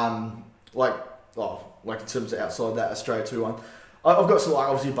like in terms of outside that Australia 2-1, I've got some,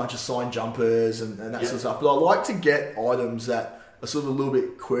 obviously a bunch of signed jumpers and that sort of stuff. But I like to get items that are sort of a little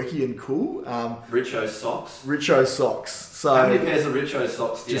bit quirky and cool. Richo socks. Richo socks. So how many pairs of Richo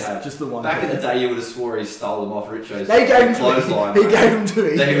socks do you have? Just the one. Back in the day, you would have swore he stole them off Richo's clothesline. He gave them to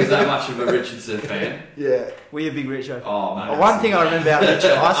me. He was that much of a Richardson fan. Yeah. Were you a big Richo? Oh, man. One thing I remember about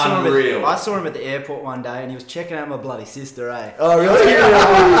Richo, I saw him at the airport one day, and he was checking out my bloody sister, eh? Oh, really?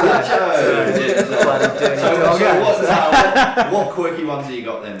 What quirky ones have you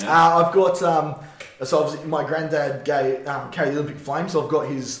got then, man? I've got... So obviously my granddad carried the Olympic flame, so I've got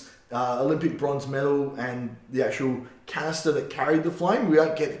his Olympic bronze medal and the actual canister that carried the flame. We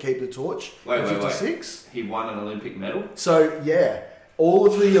don't get to keep the torch. Wait. 56. He won an Olympic medal? So all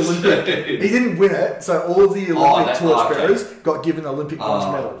of the Olympic... he didn't win it, so all of the Olympic torchbearers got given an Olympic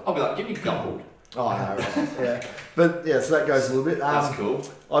bronze medal. I'll be like, give me gold. Oh, no, right. Yeah. But so that goes a little bit. That's cool.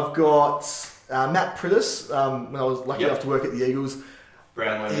 I've got Matt Prittis, when I was lucky enough to work at the Eagles.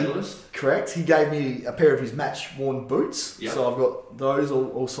 Brownlow medalist. Correct. He gave me a pair of his match-worn boots, so I've got those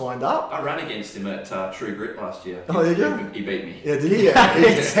all signed up. I ran against him at True Grit last year. Oh, did you? He beat me. Yeah, did he? Yeah.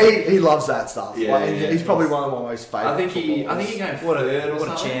 he loves that stuff. Yeah, he's probably one of my most favourite. I think he came third or something. What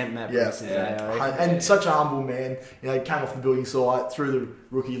a champ, Matt. And such a humble man. He came off the building site, through the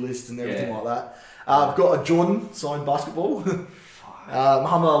rookie list and everything like that. I've got a Jordan signed basketball,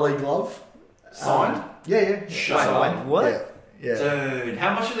 Muhammad Ali glove. Signed? Yeah. Shut up. What? Yeah. Dude,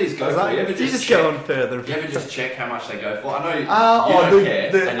 how much do these go for? You just go on further. You ever just check how much they go for? I know you don't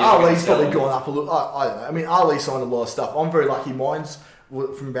care. Ali's probably gone up a little. I don't know. I mean, Ali signed a lot of stuff. I'm very lucky. Mine's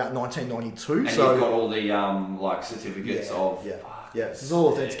from about 1992. And so you've got all the certificates of... Yeah, so it's all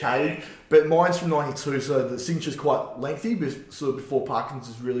authenticated. But mine's from 92, so the signature's quite lengthy, sort of before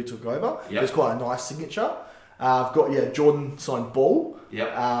Parkinson's really took over. Yep. It's quite a nice signature. I've got Jordan signed ball.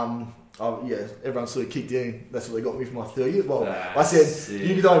 Yep. Everyone sort of kicked in. That's what they got me for my 30th. Well, I said,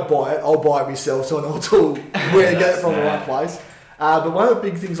 you don't buy it, I'll buy it myself, so I know where to get it from the right place. But one of the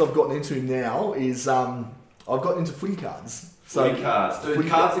big things I've gotten into now is I've gotten into footy cards. Footy cards. Dude,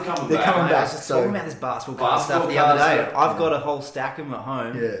 cards are coming back. They're coming back. I was just talking about this basketball card stuff the other day. I've got a whole stack of them at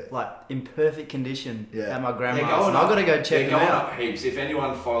home, like in perfect condition at my grandma's. And I've got to go check them out. They're going up heaps. If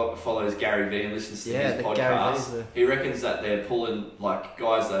anyone follows Gary Vee and listens to his podcast, he reckons that they're pulling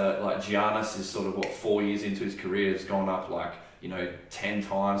guys that like Giannis is sort of 4 years into his career has gone up 10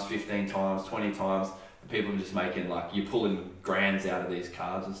 times, 15 times, 20 times. People are just making you're pulling grands out of these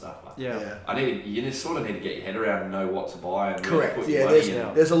cards and stuff you just sort of need to get your head around and know what to buy and correct. Put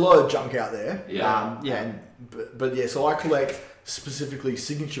there's a lot of junk out there. So I collect specifically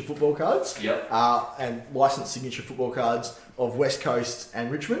signature football cards. And licensed signature football cards of West Coast and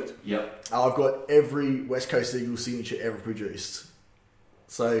Richmond. I've got every West Coast Eagles signature ever produced.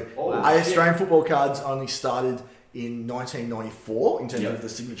 So Australian football cards only started in 1994 in terms of the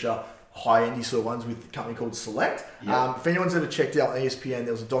signature high-endy sort of ones with a company called Select. If anyone's ever checked out on ESPN,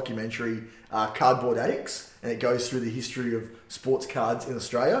 there was a documentary, Cardboard Addicts, and it goes through the history of sports cards in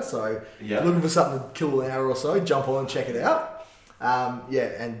Australia. So if you're looking for something to kill an hour or so, jump on and check it out.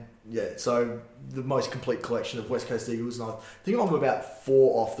 So the most complete collection of West Coast Eagles, and I think I'm about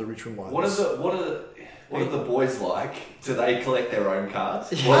 4 off the Richmond ones. What are the boys like? Do they collect their own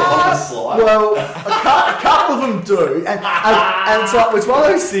cards? What on the slide? Well, a couple of them do, and it's like it's one of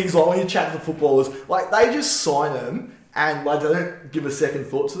those things like when you chat to the footballers, like they just sign them and like they don't give a second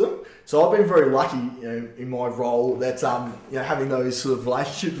thought to them. So I've been very lucky, in my role that having those sort of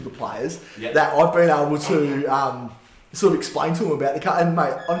relationships with the players that I've been able to sort of explain to them about the card. And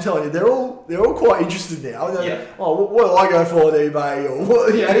mate, I'm telling you, they're all quite interested now. Oh, what do I go for on eBay or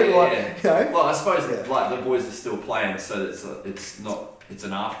what? Well, I suppose like the boys are still playing, so it's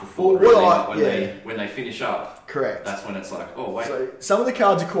an afterthought when they finish up. Correct. That's when it's like, oh wait. So some of the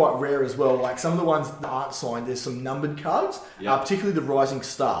cards are quite rare as well. Like some of the ones that aren't signed, there's some numbered cards, particularly the Rising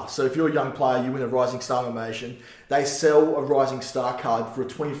Star. So if you're a young player, you win a Rising Star nomination. They sell a Rising Star card for a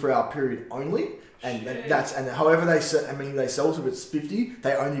 24-hour period only. And however they sell, they sell to, if it's 50,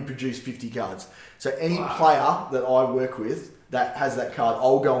 they only produce 50 cards. So any player that I work with that has that card,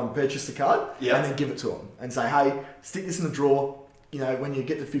 I'll go and purchase the card and then give it to them and say, hey, stick this in the drawer. When you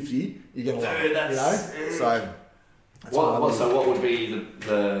get to 50, you're gonna love it. So. What would be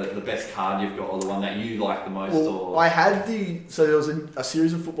the best card you've got, or the one that you like the most? Well, I had there was a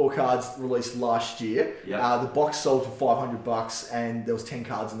series of football cards released last year. The box sold for $500, and there was 10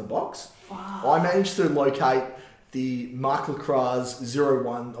 cards in the box. Wow. I managed to locate the Mark Lacroix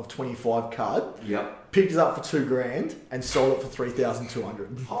 01 of 25 card. Picked it up for $2,000 and sold it for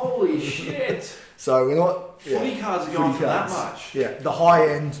 $3,200. Holy shit! So we're not. Footy cards are going for that much. Yeah, the high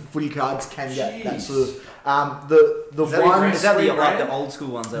end footy cards can get that sort of. The ones. Is that the old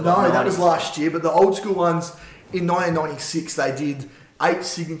school ones? No, that was last year. But the old school ones in 1996, they did 8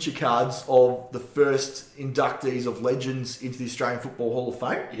 signature cards of the first inductees of legends into the Australian Football Hall of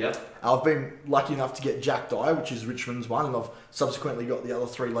Fame. I've been lucky enough to get Jack Dyer, which is Richmond's one, and I've subsequently got the other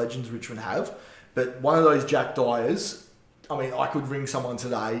 3 legends Richmond have. But one of those Jack Dyers, I could ring someone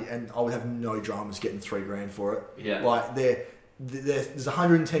today and I would have no dramas getting $3,000 for it. Like there's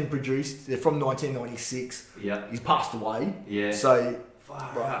 110 produced. They're from 1996. He's passed away. So.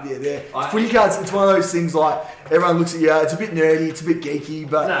 Footy cards, it's one of those things like everyone looks at you, it's a bit nerdy, it's a bit geeky,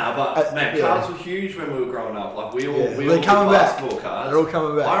 but cards were huge when we were growing up. Like we all they're coming back. Cards. They're all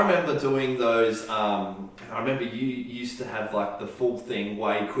coming back. I remember doing those. I remember you used to have like the full thing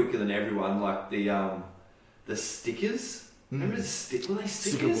way quicker than everyone, like the stickers. Remember were they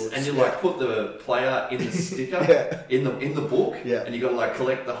stickers? And you put the player in the sticker in the book, and you got to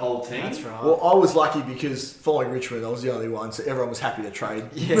collect the whole team. That's right. Well, I was lucky because following Richmond, I was the only one, so everyone was happy to trade.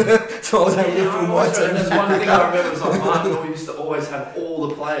 So I was able to fill my team. And there's one thing I remember was Martin used to always have all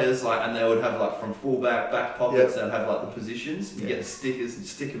the players, and they would have from fullback, back pockets, they'd have the positions. You get the stickers and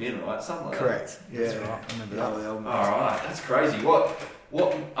stick them in, right? Something like Correct. that. Correct. Yeah. Right. I remember that. All right, that's crazy.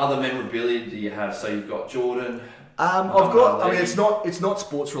 What other memorabilia do you have? So you've got Jordan. I've got. It's not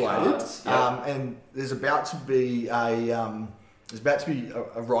sports related. And there's about to be a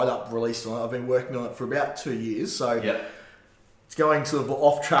write up released on it. I've been working on it for about 2 years, so it's going sort of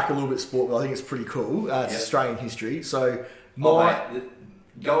off track a little bit sport, but I think it's pretty cool. It's Australian history, so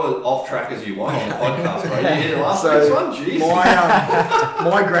go off track as you want on the podcast, bro. You hit the last one, jeez.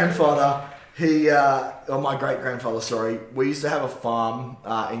 My grandfather. My great-grandfather, sorry, we used to have a farm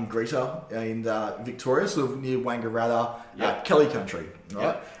in Greta in Victoria, sort of near Wangaratta, Kelly country,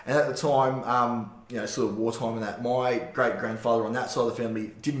 right? And at the time, sort of wartime and that, my great-grandfather on that side of the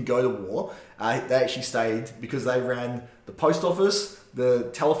family didn't go to war. They actually stayed because they ran the post office,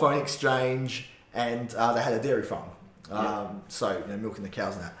 the telephone exchange, and they had a dairy farm. So, milking the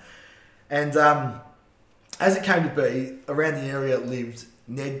cows and that. And as it came to be, around the area lived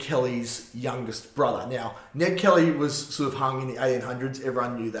Ned Kelly's youngest brother. Now, Ned Kelly was sort of hung in the 1800s,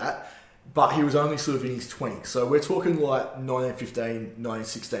 everyone knew that, but he was only sort of in his 20s. So we're talking 1915,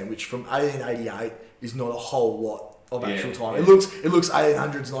 1916, which from 1888 is not a whole lot of actual time. It looks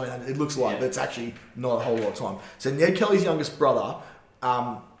 1800s, 1900s, it looks like, but it's actually not a whole lot of time. So Ned Kelly's youngest brother,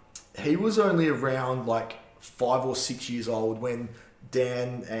 he was only around 5 or 6 years old when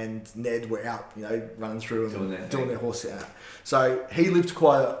Dan and Ned were out, running through and doing their horse out. So he lived to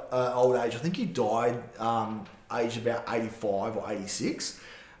quite an old age. I think he died aged about 85 or 86.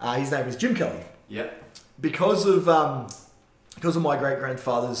 His name was Jim Kelly. Yep. Because of because of my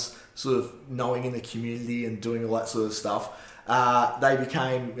great-grandfather's sort of knowing in the community and doing all that sort of stuff, they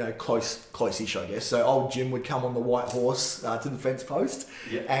became close-ish, I guess. So old Jim would come on the white horse to the fence post,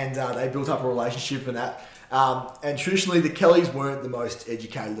 and they built up a relationship and that. And traditionally, the Kellys weren't the most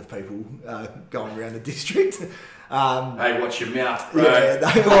educated of people going around the district. Hey, watch your mouth, bro. Yeah,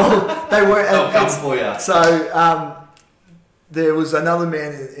 they weren't. They'll come for you. So there was another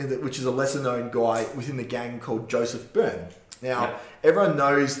man, which is a lesser-known guy within the gang called Joseph Byrne. Now, everyone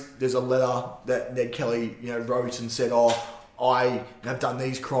knows there's a letter that Ned Kelly, wrote and said, I have done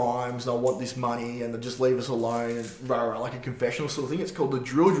these crimes and I want this money and just leave us alone, and like a confessional sort of thing. It's called the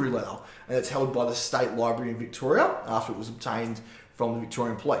Drillery Letter, and it's held by the State Library in Victoria after it was obtained from the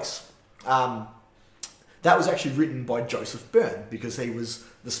Victorian Police. That was actually written by Joseph Byrne because he was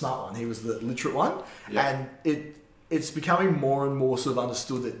the smart one, he was the literate one, and it's becoming more and more sort of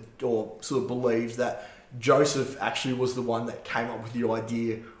understood that, or sort of believed that Joseph actually was the one that came up with the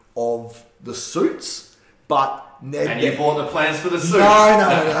idea of the suits, but Ned... And you bought the plans for the suits?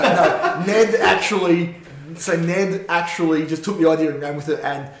 No. Ned actually just took the idea and ran with it,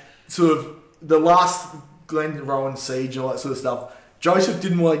 and sort of the last Glen Rowan siege and all that sort of stuff, Joseph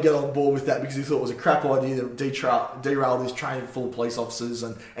didn't want to get on board with that because he thought it was a crap idea that derail this train full of police officers,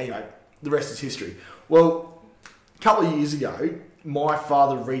 and anyway, the rest is history. Well, a couple of years ago, my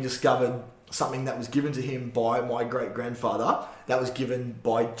father rediscovered something that was given to him by my great-grandfather that was given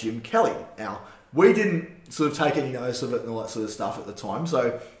by Jim Kelly. Now, we didn't sort of take any notice of it and all that sort of stuff at the time.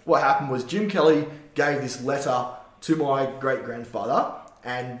 So what happened was Jim Kelly gave this letter to my great-grandfather,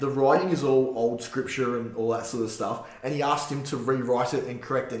 and the writing is all old scripture and all that sort of stuff, and he asked him to rewrite it and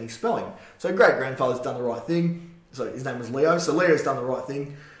correct any spelling. So great-grandfather's done the right thing. So his name was Leo. So Leo's done the right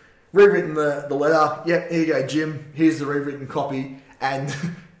thing, rewritten the letter. Yep, here you go, Jim. Here's the rewritten copy, and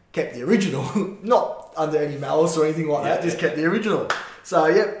kept the original. Not under any malice or anything like that, just kept the original.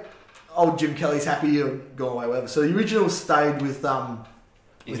 So, old Jim Kelly's happy and gone away, whatever. So the original stayed with Leo,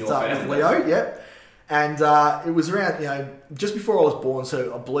 and it was around, just before I was born.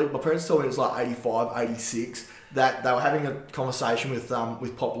 So I believe my parents told me it was like 85, 86, that they were having a conversation with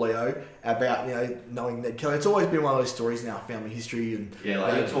Pop Leo about knowing Ned Kelly. It's always been one of those stories in our family history, and they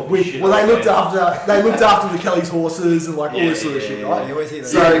looked after the Kelly's horses and like all this sort of shit, right? You always hear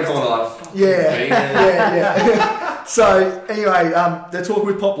that. Yeah. So anyway, they're talking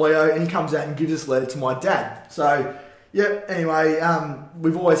with Pop Leo, and he comes out and gives this letter to my dad. So anyway,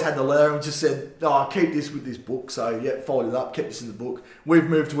 we've always had the letter, and we just said, keep this with this book. So folded it up, kept this in the book. We've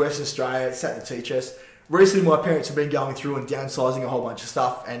moved to Western Australia, it sat in the tea chest. Recently, my parents have been going through and downsizing a whole bunch of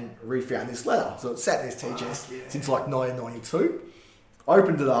stuff and refound this letter. So it sat in this tea chest since like 1992.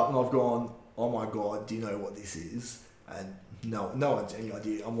 Opened it up and I've gone, oh my God, do you know what this is? And no one's any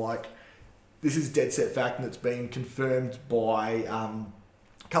idea. I'm like, this is dead set fact, and it's been confirmed by a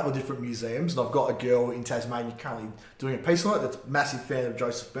couple of different museums. And I've got a girl in Tasmania currently doing a piece on it that's a massive fan of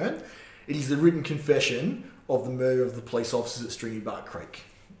Joseph Byrne. It is the written confession of the murder of the police officers at Stringy Bark Creek.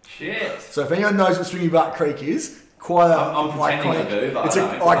 Shit. So if anyone knows what Stringy Bark Creek is, quite I'm iconic. I do, but it's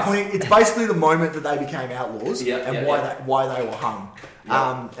iconic. It's basically the moment that they became outlaws why they were hung.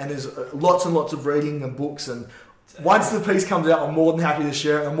 And there's lots and lots of reading and books, and once the piece comes out, I'm more than happy to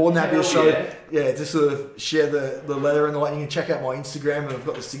share it. I'm more than happy to show, to sort of share the letter, and like you can check out my Instagram, and I've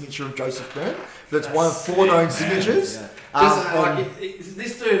got the signature of Joseph Byrne. That's one of 4 known signatures.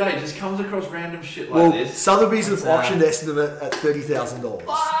 This dude, just comes across random shit like this. Sotheby's have auctioned estimate at $30,000.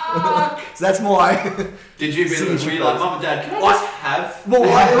 So that's my. Did you be like, Mum and Dad? Can I just have? Well,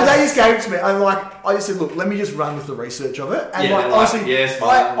 they just gave it to me. I just said, look, let me just run with the research of it. And honestly,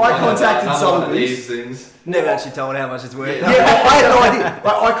 I contacted Sotheby's. Never actually told how much it's worth. I had no idea.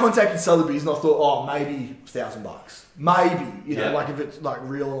 I contacted Sotheby's and I thought, maybe $1,000. Maybe, like if it's like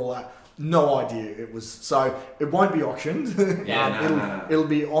real and all that. No idea it was. So it won't be auctioned. It'll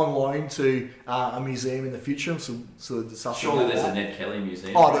be on loan to a museum in the future. Surely there's a Ned Kelly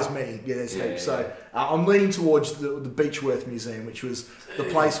museum. There's many. Yeah, there's heaps. So I'm leaning towards the Beechworth Museum, which was the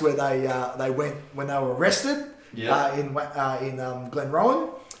place where they went when they were arrested in Glenrowan.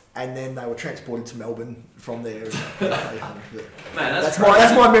 And then they were transported to Melbourne from there. That's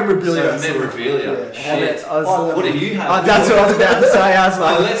my memorabilia. So memorabilia. Shit. What do you have? That's what I was about to say. I was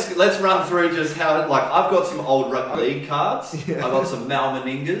like, let's run through just how. I've got some old rugby league cards. I've got some Mal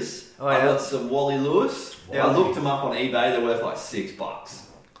Meningas. I've got some Wally Lewis. I looked them up on eBay. They're worth like $6.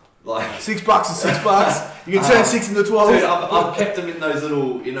 Like $6 is $6. You can turn 6 into 12. Dude, I've kept them in those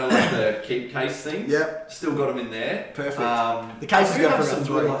little, like the keep case things. Yep. Still got them in there. Perfect. The cases go for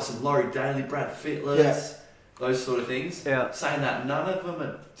some Laurie Daly, Brad Fittlers. those sort of things. Yeah. Saying that, none of them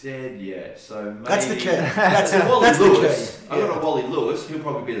are dead yet. So maybe That's the key. That's Wally Lewis. the key. I've got a Wally Lewis. He'll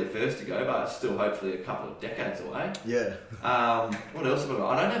probably be the first to go, but still hopefully a couple of decades away. Yeah. What else have I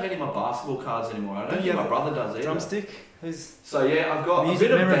got? I don't have any of my basketball cards anymore. I don't think my brother does either. Drumstick. So yeah, I've got Music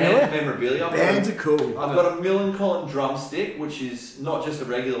a bit of memorabilia? band memorabilia. Bands are cool. I've got a Millencolin drumstick, which is not just a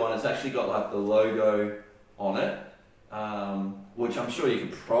regular one. It's actually got like the logo on it, which I'm sure you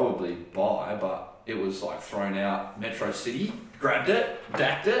could probably buy, but it was like thrown out. Metro City grabbed it,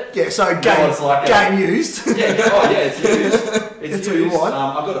 dacked it. Yeah, so game used. It's used. It's That's what you used. want.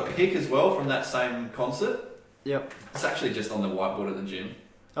 I've got a pick as well from that same concert. Yep. It's actually just on the whiteboard at the gym.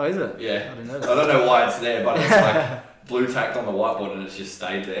 Oh, is it? Yeah. I didn't know that. I don't know why it's there, but it's like blue tacked on the whiteboard and it's just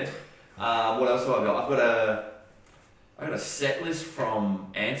stayed there. What else have I got? I've got a set list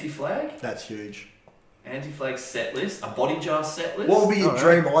from Anti-Flag. That's huge. Anti-Flag set list, a body jar set list. What would be your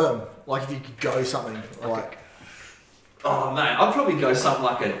dream item? Like if you could go something like... Oh man, I'd probably go something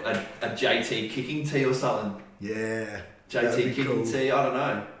like a JT kicking tee or something. Yeah. JT kicking tee, I don't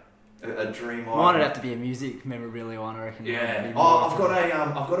know. A dream item. Mine would have to be a music memorabilia one, I reckon. Yeah. Oh, I've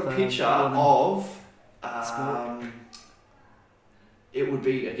got a picture of it would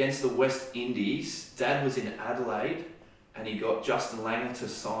be against the West Indies. Dad was in Adelaide and he got Justin Langer to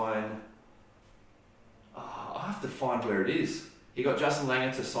sign. Oh, I have to find where it is. He got Justin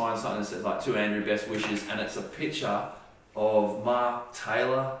Langer to sign something that says like, "To Andrew, best wishes," and it's a picture of Mark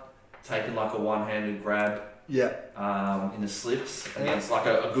Taylor taking like a one-handed grab. Yeah. In the slips against like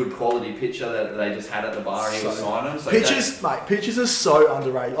a good quality picture that they just had at the bar and he was signing them. So pictures are so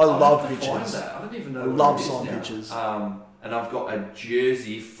underrated. I love pictures. I don't even know. I love signed pictures. And I've got a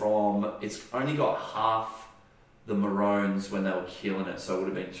jersey from. It's only got half the Maroons when they were killing it, so it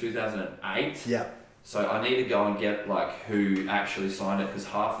would have been 2008. Yeah. So I need to go and get like who actually signed it because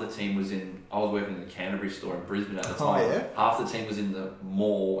half the team was in. I was working in the Canterbury store in Brisbane at the time. Oh, yeah? Half the team was in the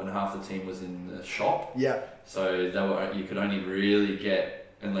mall and half the team was in the shop. Yeah. So you could only really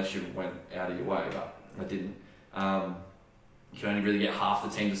get, unless you went out of your way, but I didn't. You could only really get half the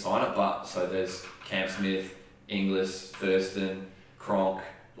team to sign it. But so there's Cam Smith, Inglis, Thurston, Cronk,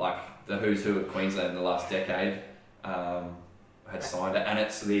 like the who's who of Queensland in the last decade had signed it, and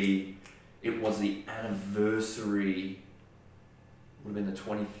it was the anniversary. Would have been the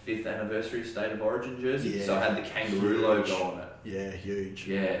 25th anniversary State of Origin jersey, Yeah. So it had the kangaroo logo on it. Yeah, huge.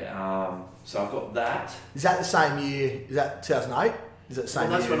 Yeah, so I've got that. Is that the same year? Is that 2008? Is that the same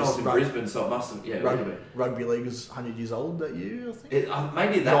year? That's when I was in Brisbane, so it must have. Yeah, it would have been. Rugby league was 100 years old that year, I think.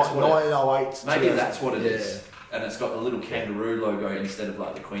 Maybe that's what. 1908. Maybe that's what it is. And it's got the little kangaroo logo instead of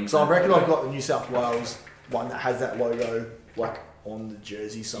like the Queensland. So I reckon logo. I've got the New South Wales one that has that logo like on the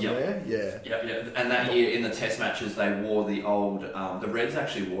jersey somewhere. Yep. Yeah. And that year in the Test matches, they wore the old. The Reds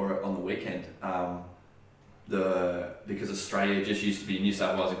actually wore it on the weekend. Because Australia just used to be New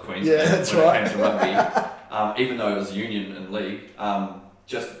South Wales and Queensland when it came to rugby. Even though it was union and league,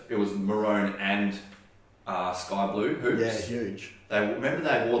 it was maroon and sky blue hoops. Yeah, huge. They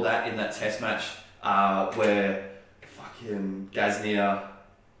wore that in that Test match where fucking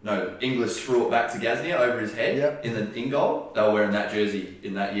Inglis threw it back to Gaznia over his head in goal. They were wearing that jersey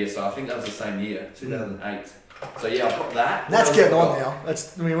in that year, so I think that was the same year, 2008. So yeah, I've got that. That's getting on now.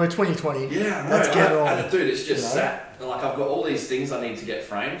 We're 2020. Yeah, that's getting on. And dude, it's just sat. Like I've got all these things I need to get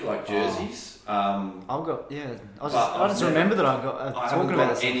framed, like jerseys. I've got I just remember that I got. I haven't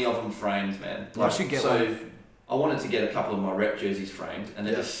got any of them framed, man. I should get one. I wanted to get a couple of my rep jerseys framed, and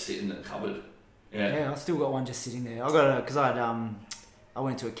they're just sitting in the cupboard. Yeah, I still got one just sitting there. I got it because I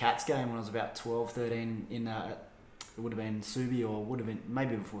went to a Cats game when I was about 12, 13 in it would have been Subi or would have been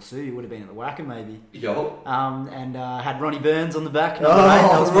maybe before Subi, would have been at the Wacker maybe. Yo. And had Ronnie Burns on the back.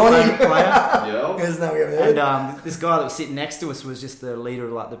 That was my favourite player. Yo. There's no way over there. And this guy that was sitting next to us was just the leader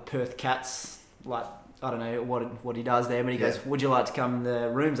of like the Perth Cats. Like I don't know what he does there, but he goes, "Would you like to come in the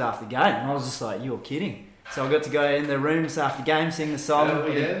rooms after the game?" And I was just like, "You're kidding." So I got to go in the rooms after the game, sing the song,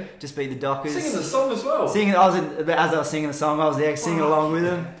 just beat the Dockers. Singing the song as well. As I was singing the song, I was there singing along with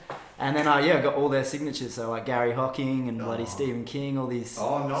them. And then I got all their signatures, so like Gary Hocking and bloody Stephen King, all these.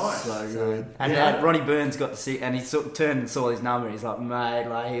 Oh, nice. So good. And Ronnie Burns got to see, and he sort of turned and saw his number. He's like,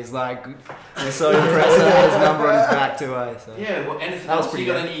 mate, he's like, we're so impressed to have his number on his back too. So. Yeah, well, anything else? You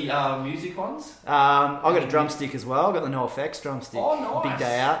got any music ones? I got a drumstick as well. I got the NoFX drumstick. Oh, nice. Big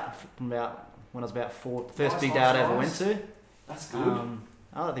day out from about when I was about 4. First big day out I ever went to. That's good.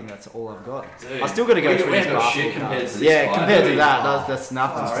 I don't think that's all I've got. Dude, I still got to go through his basketball cards. Compared to that, that's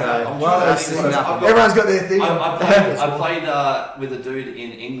nothing. That's just nothing. Everyone's got their thing. I played with a dude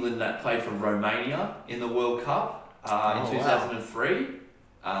in England that played for Romania in the World Cup in 2003. He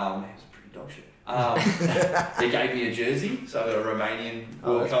was pretty dog shit. They gave me a jersey, so I got a Romanian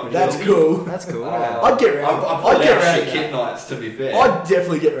World Cup jersey. That's cool. That's cool. I'd get around. I'd get around kit nights, to be fair. I'd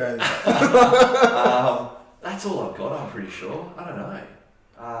definitely get around that. That's all I've got, I'm pretty sure. I don't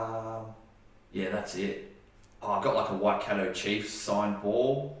know. Yeah, that's it. Oh, I got like a Waikato Chiefs signed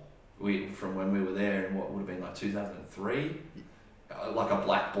ball from when we were there in what would have been like 2003. Like a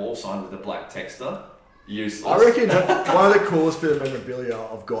black ball signed with a black texter. Useless. I reckon one of the coolest bit of memorabilia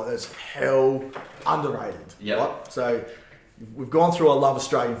I've got that's hell underrated. Yep. Right? So we've gone through I love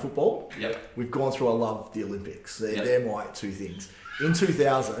Australian football. Yep. We've gone through I love the Olympics. They're my two things. In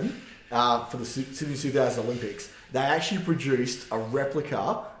 2000, for the Sydney 2000 Olympics, they actually produced a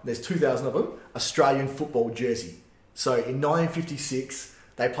replica, there's 2,000 of them, Australian football jersey. So in 1956,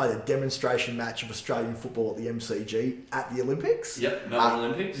 they played a demonstration match of Australian football at the MCG at the Olympics. Yep, Melbourne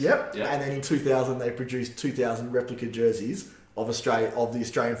Olympics. Yep. And then in 2000, they produced 2,000 replica jerseys of the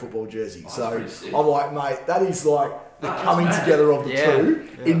Australian football jersey. So I'm like, mate, that is like the coming together of the two.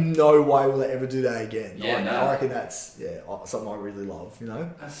 Yeah. In no way will they ever do that again. I reckon that's something I really love. You know.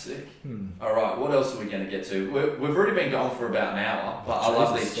 That's sick. All right, what else are we going to get to? We've already been going for about an hour, but I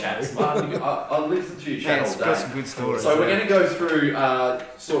love these chats. Martin, I listen to your chat all day. Got some good stories. So we're going to go through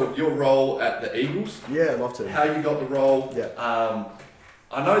sort of your role at the Eagles. Yeah, I'd love to. How you got the role. Yeah.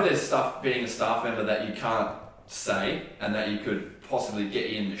 I know there's stuff being a staff member that you can't say and that you could possibly get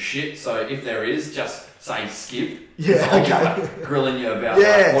you in the shit. So if there is, just say skip. Yeah, okay. Like grilling you about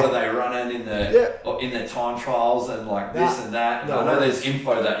like, what are they running in their time trials and like this and that. And I know there's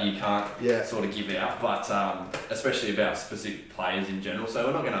info that you can't sort of give out, but especially about specific players in general. So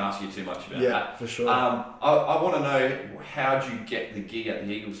we're not going to ask you too much about that. Yeah, for sure. I want to know, how'd you get the gig at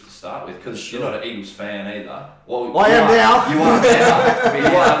the Eagles to start with? Because you're not an Eagles fan either. Well, I am now. You are now. You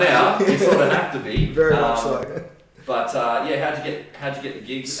are now. You sort of have to be. Very much so. But how'd you get the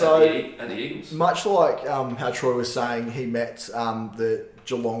gigs at the Eagles? Much like how Troy was saying, he met the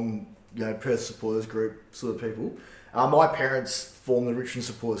Geelong, Perth supporters group sort of people. My parents formed the Richmond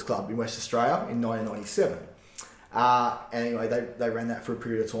Supporters Club in West Australia in 1997. Anyway, they ran that for a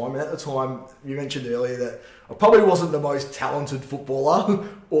period of time. And at the time, you mentioned earlier that I probably wasn't the most talented footballer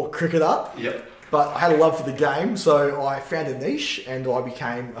or cricketer. Yep. But I had a love for the game, so I found a niche and I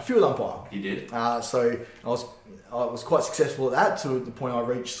became a field umpire. You did? So I was quite successful at that to the point I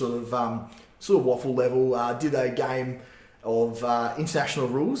reached sort of waffle level. Did a game of international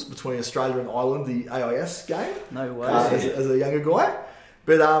rules between Australia and Ireland, the AIS game. No way. As a younger guy.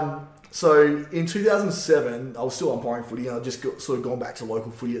 But so in 2007, I was still umpiring footy and I just sort of gone back to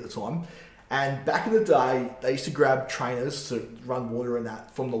local footy at the time. And back in the day, they used to grab trainers to run water and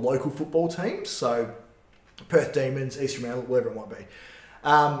that from the local football teams. So Perth Demons, East Fremantle, whatever it might be.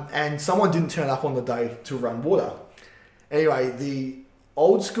 And someone didn't turn up on the day to run water. Anyway, the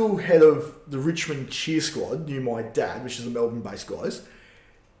old school head of the Richmond cheer squad knew my dad, which is the Melbourne-based guys.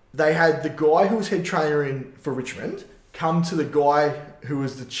 They had the guy who was head trainer in for Richmond come to the guy who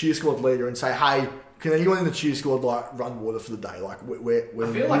was the cheer squad leader and say, hey, can anyone in the cheer squad run water for the day? Like we're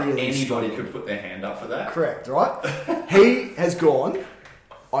I feel like really anybody struggling. could put their hand up for that. Correct, right? He has gone,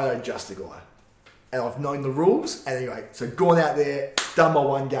 I know just the guy. And I've known the rules. And anyway, so gone out there, done my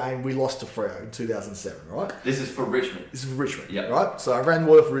one game. We lost to Freo in 2007, right? This is for Richmond. This is for Richmond, yep. Right? So I ran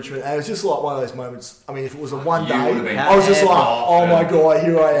water for Richmond. And it was just like one of those moments. I mean, if it was a one day, I was just like, oh my God,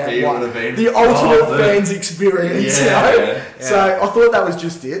 here I am. The ultimate fans experience. So I thought that was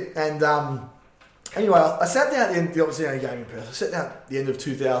just it. And anyway, I sat down at the end, obviously only game in Perth. I sat down at the end of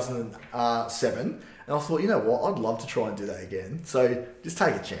 2007. And I thought, you know what, I'd love to try and do that again. So just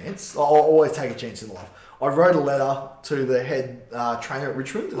take a chance. I always take a chance in life. I wrote a letter to the head trainer at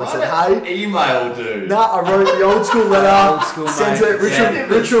Richmond. And I said, hey. Email, dude. Nah, I wrote the old school letter. Sent it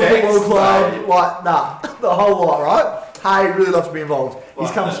Richmond Football Club. The whole lot, right? Hey, really love to be involved.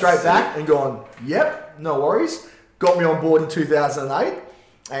 He's come straight back and gone, yep, no worries. Got me on board in 2008.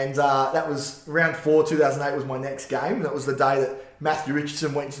 And that was round 4, 2008 was my next game. And that was the day that Matthew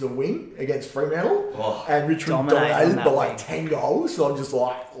Richardson went to the wing against Fremantle. And Richmond dominated by like 10 goals. So I'm just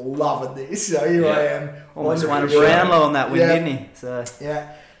like loving this. So here I am. Almost won a Brownlow on that win, didn't he? So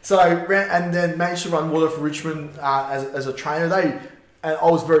So and then managed to run water for Richmond as a trainer. And I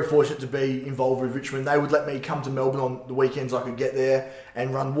was very fortunate to be involved with Richmond. They would let me come to Melbourne on the weekends I could get there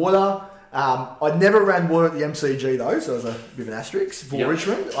and run water. I'd never ran water at the MCG though, so it was a bit of an asterisk for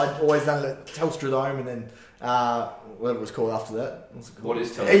Richmond. I'd always done it at Telstra Dome and then whatever it was called after that. What's it called? What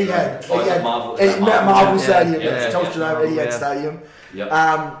is Telstra Dome? Marvel Stadium. Telstra Dome, Etihad Stadium.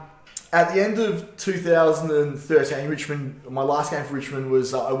 at the end of 2013, Richmond. My last game for Richmond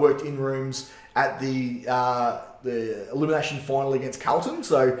was I worked in rooms at the elimination final against Carlton.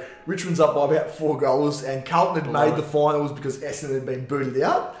 So Richmond's up by about 4 goals, and Carlton had made the finals because Essendon had been booted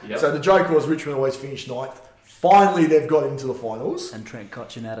out. Yep. So the joke was Richmond always finished 9th. Finally, they've got into the finals. And Trent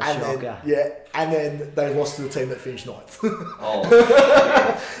Cotchin had a shocker. And then they lost to the team that finished 9th.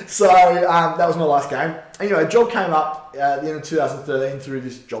 Yeah. So that was my last game. Anyway, a job came up at the end of 2013 through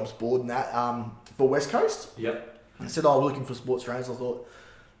this jobs board and that for West Coast. Yep. I said, we're looking for sports trainers. I thought,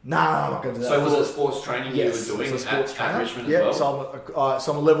 nah, I'm not going to do that. So was it sports training you were doing at Richmond as well?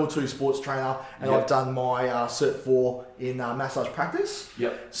 So I'm a level 2 sports trainer, and Yep. I've done my Cert 4 in massage practice.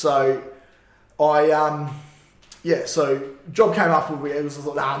 Yep. So so job came up with I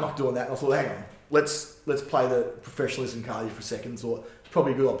thought, I'm not doing that. And I thought, hang on, let's play the professionalism card here for a second. Thought it's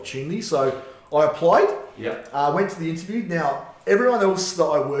probably a good opportunity. So I applied. Yep. Went to the interview. Now, everyone else that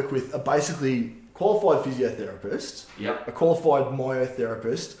I work with are basically qualified physiotherapists, Yep. a qualified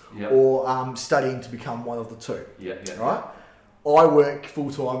myotherapist, Yep. or studying to become one of the two. Yep. Yep. Right? I work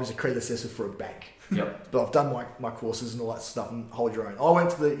full-time as a credit assessor for a bank. Yep. But I've done my courses and all that stuff and hold your own. I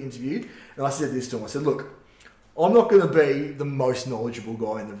went to the interview and I said this to him. I said, look, I'm not going to be the most knowledgeable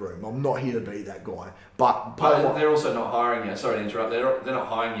guy in the room. I'm not here to be that guy. But they're also not hiring you. Sorry to interrupt. They're not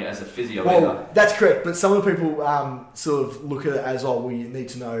hiring you as a physio well, either. that's correct. But some of the people sort of look at it as, you need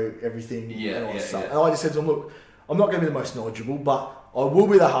to know everything and all that stuff. And I just said to them, look, I'm not going to be the most knowledgeable, but I will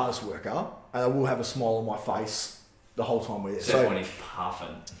be the hardest worker and I will have a smile on my face the whole time we're there. Except when he's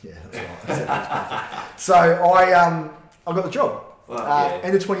puffing. Yeah, that's right. So I got the job. Well,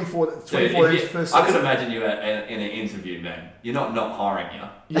 End of 2014 first I season. could imagine you in an interview, man. You're not hiring you.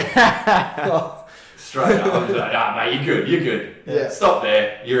 Straight up. I'm just like, mate, you're good. Yeah. Stop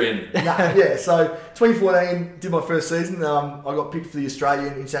there. You're in. So 2014, did my first season. I got picked for the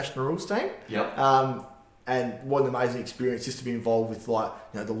Australian international rules team. Yep. And what an amazing experience just to be involved with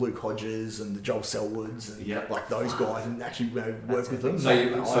the Luke Hodges and the Joel Selwoods and those guys and actually work with them.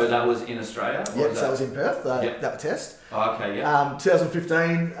 So that was in Australia? Yeah, so that was in Perth, that test. Oh, okay, yeah.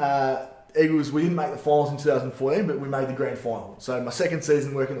 2015, Eagles, we didn't make the finals in 2014, but we made the grand final. So my second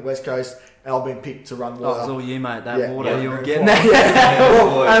season working at West Coast, and I've been picked to run water. Oh, it was all you, mate. That water you were getting.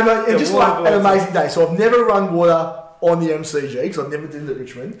 Just an amazing day. So I've never run water on the MCG because I've never did it at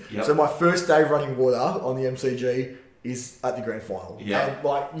Richmond. Yep. So my first day running water on the MCG is at the grand final. Yeah. And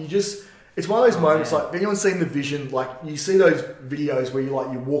it's one of those moments. Man. Like, anyone seen the vision? Like, you see those videos where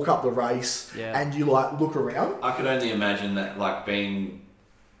you walk up the race and you look around. I could only imagine that being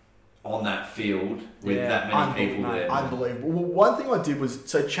on that field with that many people there. Unbelievable. Well, one thing I did was,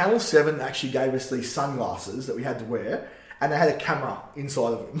 Channel 7 actually gave us these sunglasses that we had to wear, and they had a camera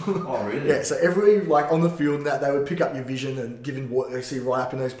inside of them. Oh, really? Yeah, so every, on the field, that they would pick up your vision and give what they see right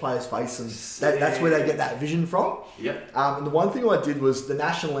up in those players' faces, and that's where they get that vision from. Yep. And the one thing I did was the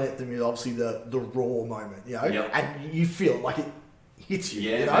national anthem is obviously the raw moment, and you feel it, it hits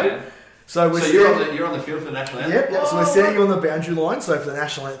you, Man. So you're on the field for the national anthem? Yep. So we're standing on the boundary line, so for the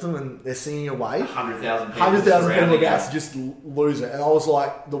national anthem, and they're singing away. 100,000 people about to just lose it. And I was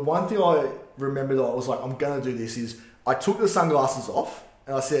like, the one thing I remembered, I was like, I'm going to do this is, I took the sunglasses off,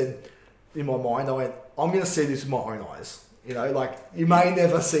 and I said, in my mind, I went, I'm going to see this with my own eyes. You may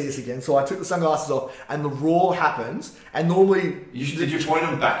never see this again. So I took the sunglasses off, and the roar happens. And normally, did you point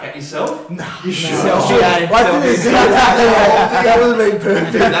them back at yourself? No, you should. I didn't do that. That would have been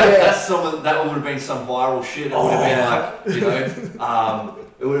perfect. That would have been some viral shit. It would have been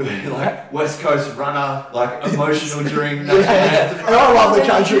it would have been like West Coast runner, emotional during that. And I love the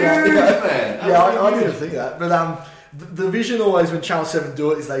country. Huge, man. I didn't think that, but the vision always when Channel 7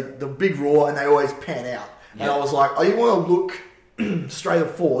 do it is the big roar, and they always pan out. And I was like, you want to look straight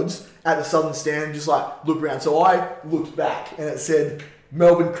forwards at the southern stand and just look around. So I looked back and it said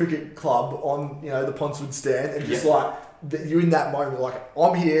Melbourne Cricket Club on the Ponswood stand, and just you're in that moment,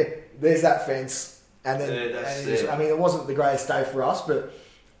 I'm here, there's that fence, and then it wasn't the greatest day for us, but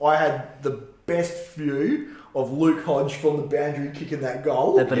I had the best view of Luke Hodge from the boundary kicking that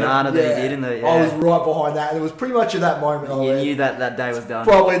goal. The banana that he did in the... Yeah. I was right behind that, and it was pretty much at that moment. You knew that day was done.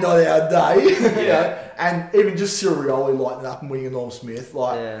 Probably not our day. And even just Cyril Rioli lighting up and winning a Norm Smith,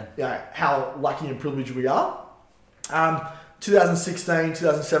 how lucky and privileged we are. 2016,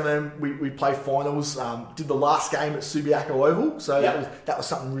 2017, we played finals. Did the last game at Subiaco Oval, so that was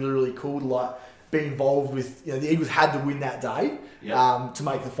something really, really cool to be involved with. The Eagles had to win that day to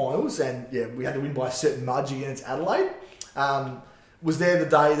make the finals, and we had to win by a certain margin against Adelaide. Was there the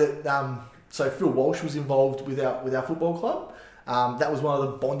day that so Phil Walsh was involved with our football club. That was one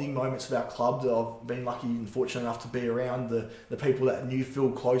of the bonding moments of our club that I've been lucky and fortunate enough to be around the people that knew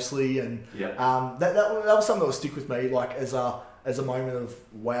Phil closely, and that was something that will stick with me, like as a moment of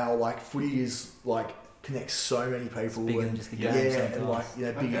wow, like footy is like connects so many people, and just the game, and like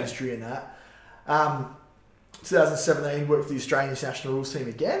big history in that. 2017 worked for the Australian international rules team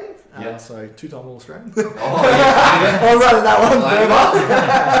again. So 2-time All-Australian. I'm running that one forever.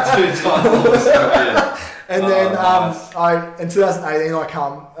 2-time All-Australian. And then in 2018 I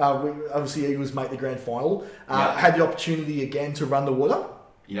come. Obviously Eagles make the grand final. Had the opportunity again to run the water.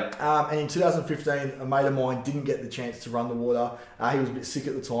 And in 2015, a mate of mine didn't get the chance to run the water. He was a bit sick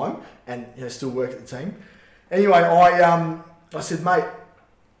at the time, and still worked at the team. Anyway, I said, mate,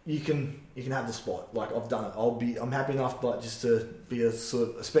 you can have the spot. Like, I've done it. I'm happy enough, but just to be a sort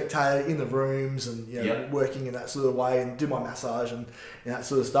of a spectator in the rooms and working in that sort of way and do my massage and that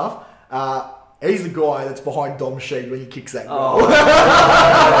sort of stuff. He's the guy that's behind Dom Sheed when he kicks that goal. Shows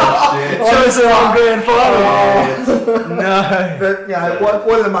her on grand final. No. But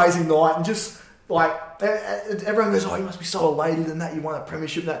what an amazing night, and just like everyone goes, you must be so elated and that you won a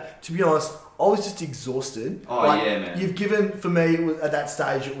premiership. And that, to be honest, I was just exhausted. Man. You've given, for me, at that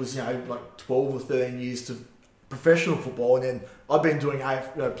stage, it was like 12 or 13 years to professional football, and then I've been doing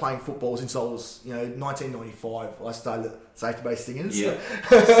playing football since I was 1995. I started at Safety Base Stingers.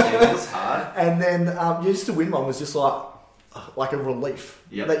 It's hard. And then just to win one was just like a relief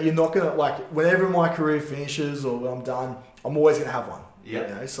that you're not gonna, like, whenever my career finishes or when I'm done, I'm always gonna have one.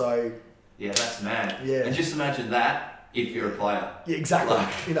 So that's mad. And just imagine that. If you're a player. Yeah, exactly.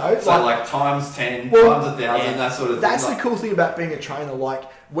 Like times 10, times 1,000, that sort of thing. That's the cool thing about being a trainer. Like,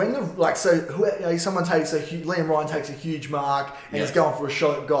 when someone takes Liam Ryan takes a huge mark and he's going for a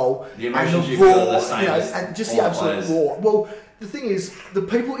shot at goal. The emotions you feel are the same and just the absolute raw. Well, the thing is, the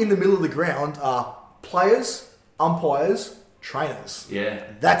people in the middle of the ground are players, umpires, trainers.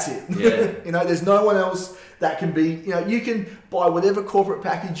 That's it. There's no one else that can be, you can buy whatever corporate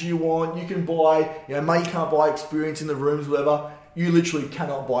package you want. You can buy, mate, you can't buy experience in the rooms, whatever. You literally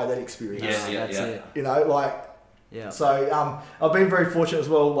cannot buy that experience. That's it. So I've been very fortunate as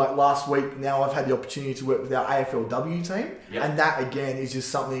well. Like last week, now I've had the opportunity to work with our AFLW team, and that again is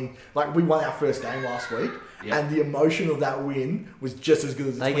just something, like, we won our first game last week, and the emotion of that win was just as good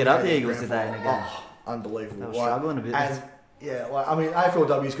as they get up the Eagles today and again. Unbelievable. They were struggling a bit.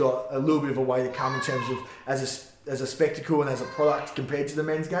 AFLW's got a little bit of a way to come in terms of as a spectacle and as a product compared to the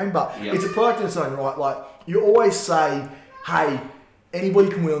men's game, but it's a product in its own right. Like, you always say, hey, anybody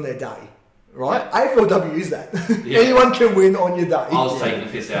can win on their day, right? AFLW is that. Anyone can win on your day. I was taking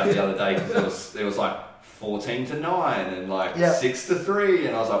the piss out the other day because there was like 14-9 and like 6-3,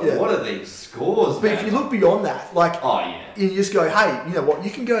 and I was like, what are these scores? But if you look beyond that, like, you just go, hey, you know what? You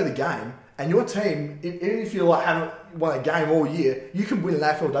can go to the game. And your team, even if you haven't won a game all year, you can win an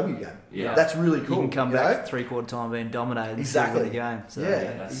AFLW game. That's really cool. You can come back 3/4 time being dominated. Exactly. The game. So,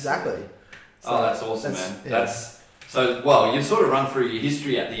 exactly. So that's awesome, man. So, you've sort of run through your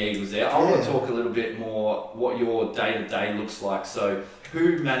history at the Eagles there. I want to talk a little bit more what your day-to-day looks like. So,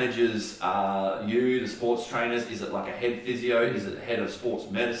 who manages you, the sports trainers? Is it like a head physio? Is it head of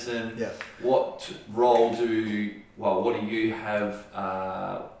sports medicine? What role what do you have?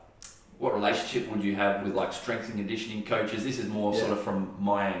 What relationship would you have with like strength and conditioning coaches? This is more sort of from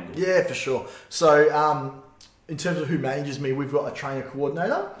my angle. Yeah, for sure. So in terms of who manages me, we've got a trainer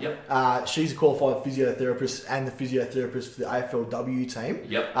coordinator. She's a qualified physiotherapist and the physiotherapist for the AFLW team.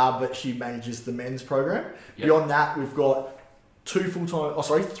 But she manages the men's program. Beyond that, we've got three full-time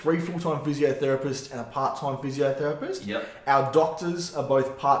physiotherapists and a part-time physiotherapist. Our doctors are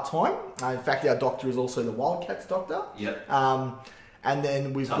both part-time. In fact, our doctor is also the Wildcats doctor. And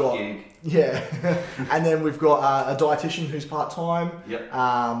then we've got and then we've got a dietitian who's part time.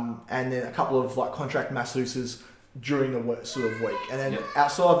 And then a couple of like contract masseuses during the week. And then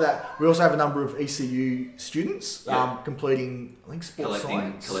outside of that, we also have a number of ECU students completing, I think, sports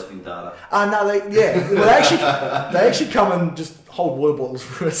science, collecting data. No, they actually come and just hold water bottles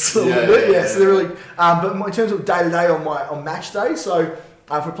for us a little bit. So they're really. But in terms of day to day on match day, so.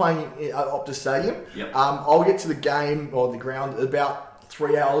 If we're playing at Optus Stadium, I'll get to the game or the ground about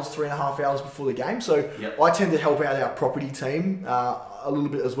 3.5 hours before the game. So I tend to help out our property team a little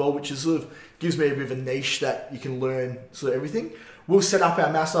bit as well, which is sort of gives me a bit of a niche that you can learn sort of everything. We'll set up our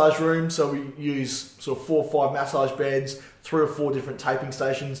massage room, so we use sort of 4 or 5 massage beds, 3 or 4 different taping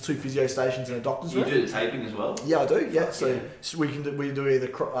stations, 2 physio stations, and a doctor's room. You do the taping as well? Yeah, I do. So we do either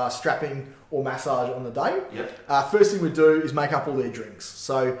strapping or massage on the day. First thing we do is make up all their drinks.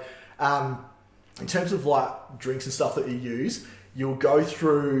 So in terms of like drinks and stuff that you use, you'll go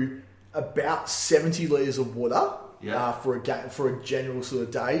through about 70 litres of water for a general sort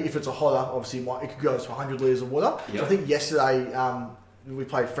of day. If it's a hotter, obviously it could go to 100 litres of water. Yep. So I think yesterday we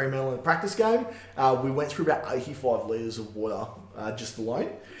played Fremantle in a practice game. We went through about 85 litres of water just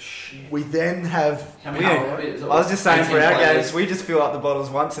alone. Shit. We then have... How many? I was just saying for our games, we just fill up the bottles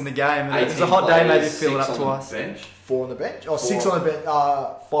once in the game. And if it's a hot day, maybe fill it up twice. 4 on the bench. Oh, 6 on the bench.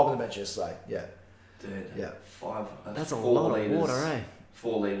 5 on the bench yesterday. Yeah. Dude. Yeah. 5. That's a lot of water, eh?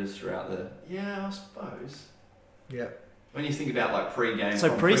 4 litres throughout the... Yeah, I suppose. Yeah. When you think about like pre-game...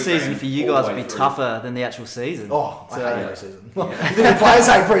 So pre-season for you guys would be tougher than the actual season. Oh, so, I hate pre-season. The players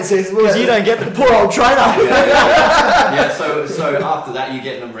hate pre-season. Because you don't get the poor old trainer. Yeah, so after that you're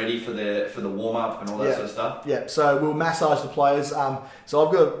getting them ready for the warm-up and all that sort of stuff? Yeah, so we'll massage the players. So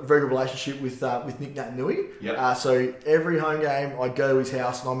I've got a very good relationship with Nick Nat Nui. Yep. So every home game I go to his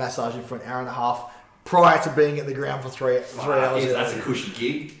house and I massage him for an hour and a half prior to being at the ground for 3 hours. That's a cushy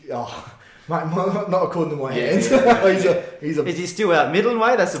gig. Oh, mate, not according to my hands. He's a Is he still out Midland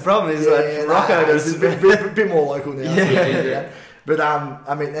way? That's the problem. He's Rocco. He's a bit more local now. Yeah. But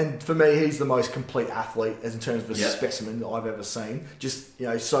I mean, and for me, he's the most complete athlete as in terms of a specimen that I've ever seen. Just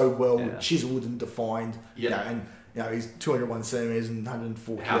so well chiseled and defined. Yeah. And he's 201 centimeters and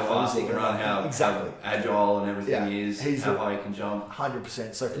 104 kilos. How fast he can run, how agile and everything he is, how high he can jump.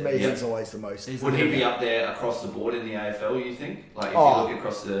 100%. So for me, he's always the most. Would he be up there across the board in the AFL, you think? Like if you look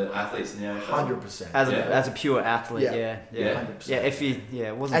across the athletes in the AFL? 100%. As a pure athlete, 100%. Yeah, if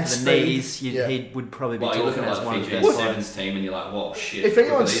it wasn't And for the speed, knees, he would probably be you're talking looking as at one like of the the Fiji best Sevens team and you're like, whoa, shit. If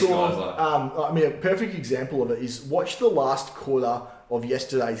anyone these guys, saw, a perfect example of it is watch the last quarter of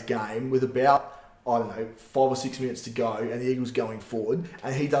yesterday's game with about 5 or 6 minutes to go, and the Eagles going forward,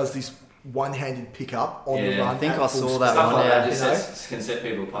 and he does this one-handed pickup on the run. I think I saw that stuff one. Like that just can set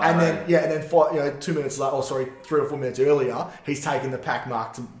people apart. And then 2 minutes later, 3 or 4 minutes earlier, he's taken the pack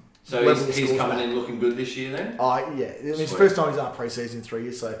mark to. So he's coming in looking good this year then? It's the first time he's done a pre-season in 3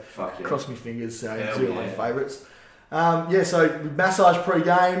 years, so cross my fingers. So he's one of my favourites. So we massage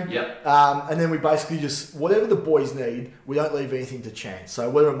pre-game. Yep. And then we basically just whatever the boys need, we don't leave anything to chance.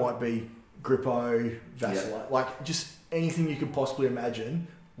 So whether it might be Grippo, Vassalite, like just anything you could possibly imagine,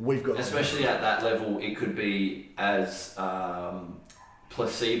 we've got. Especially at that level, it could be as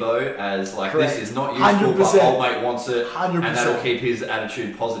placebo as like Correct. this is not useful, 100%. but old mate wants it, 100%. and that'll keep his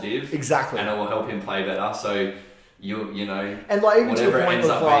attitude positive. Exactly. And it will help him play better. So you know, and like even whatever to it the point ends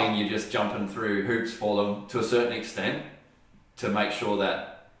up of, being, you're just jumping through hoops for them to a certain extent to make sure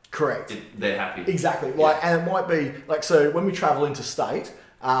that correct they're happy. Exactly. And it might be like so when we travel interstate.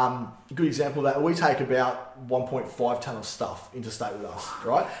 A good example of that, we take about 1.5 tonne of stuff interstate with us,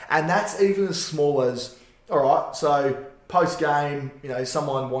 right? And that's even as small as, all right, so post-game,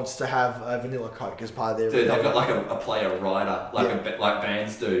 someone wants to have a vanilla Coke as part of their... Dude, they've got like a player rider, like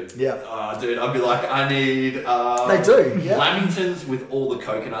bands do. Yeah. Dude, I'd be like, I need... they do, yeah. Lamingtons with all the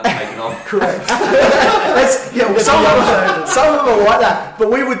coconuts taken off. Correct. Some of them are like that, but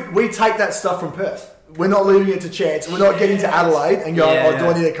we take that stuff from Perth. We're not leaving it to chance. We're not getting to Adelaide and going, do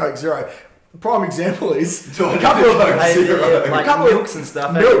I need a Coke Zero? Prime example is a couple of milks and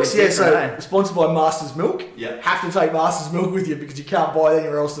stuff. Milks, so sponsored by Masters Milk. Yeah. Have to take Masters Milk with you because you can't buy it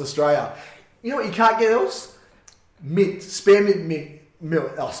anywhere else in Australia. You know what you can't get else? Spearmint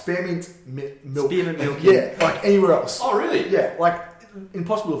milk. Spearmint milk. Spearmint milk. Yeah, like anywhere else. Oh, really? Yeah, like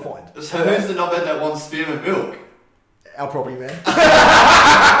impossible to find. So who's the knobhead that wants spearmint milk? Our property man. It's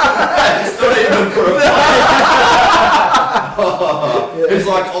not even for a It's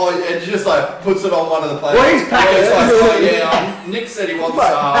like, and just like puts it on one of the players. Well, he's packing it's like, Nick said he wants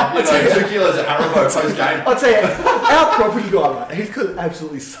 2 kilos of Haribo post game. I'll tell you, our property guy, mate, he's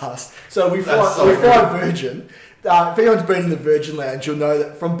absolutely sussed. So we fly Virgin. If anyone's been in the Virgin Lounge, you'll know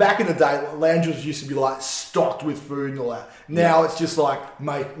that from back in the day, lounges used to be like stocked with food and all that. Now it's just like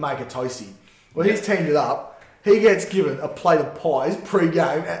make a toasty. Well, he's teamed it up. He gets given a plate of pies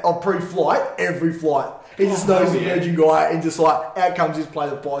pre-game or pre-flight every flight. He just knows the Virgin guy and just like out comes his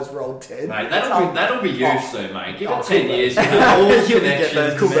plate of pies for old Ted. Mate, that'll be used soon, mate. Give it 10 years. You have all the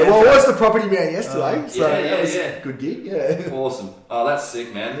connections. Cool. Well, I was the property man yesterday, so that was a good gig. Yeah. Awesome. Oh, that's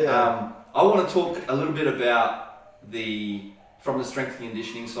sick, man. Yeah. I want to talk a little bit about from the strength and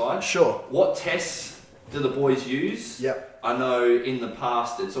conditioning side. Sure. What tests do the boys use? Yep. I know in the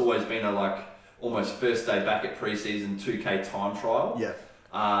past it's always been almost first day back at pre-season 2K time trial. Yeah.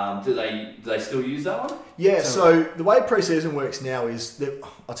 Do they still use that one? Yeah, so the way pre-season works now is that,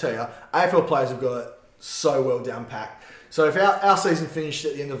 I'll tell you, AFL players have got it so well down packed. So if our season finished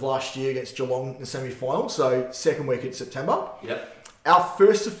at the end of last year against Geelong in the semi-final, so second week in September, Yep. our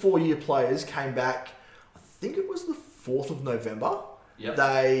first to 4 year players came back, I think it was the 4th of November.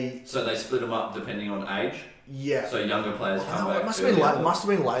 Yep. So they split them up depending on age. Yeah. So younger players come back. It must have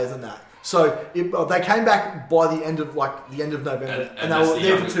been later than that. So they came back by the end of November, and they were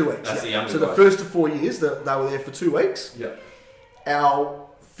there for 2 weeks. That's the younger So the guys. first to 4 years, they were there for 2 weeks. Yep. Our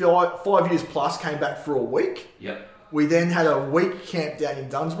 5 years plus came back for a week. Yep. We then had a week camp down in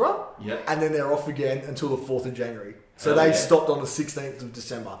Dunsborough. Yep. And then they're off again until the 4th of January. So they stopped on the 16th of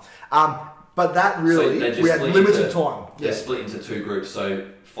December. But that really, we had limited time. They're split into 2 groups, so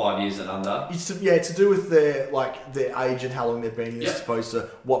 5 years and under. It's to do with their age and how long they've been in, as opposed to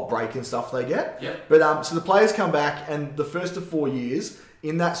what break and stuff they get. Yep. But so the players come back, and the first of 4 years,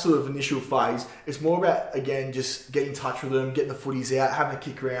 in that sort of initial phase, it's more about, again, just getting in touch with them, getting the footies out, having a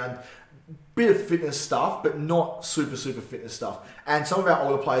kick around, bit of fitness stuff, but not super fitness stuff. And some of our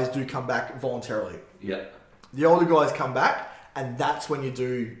older players do come back voluntarily. Yeah. The older guys come back, and that's when you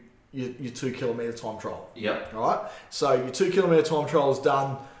do your 2 kilometre time trial. Yep. All right. So your 2 kilometre time trial is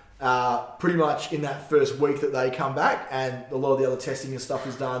done pretty much in that first week that they come back, and a lot of the other testing and stuff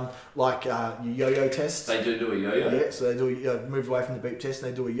is done, like your yo-yo tests. They do a yo-yo. Yeah. So they do move away from the beep test,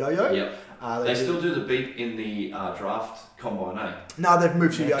 and they do a yo-yo. Yep. They still do the beep in the draft combine, eh? No, they've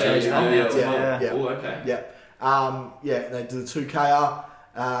moved to yo-yos now. Yeah. Oh, okay. Yeah. They do the 2K'er,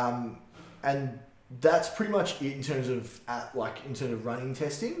 and that's pretty much it in terms of running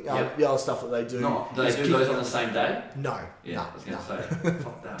testing. The other stuff that they do. Do they do those on the same day? No. Yeah, I was going to say.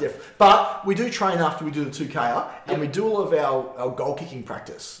 Fuck that. But we do train after we do the 2K'er, and we do all of our goal kicking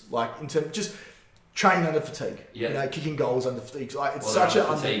practice, like in terms of just training under fatigue. Yeah. Kicking goals under fatigue. Like it's such a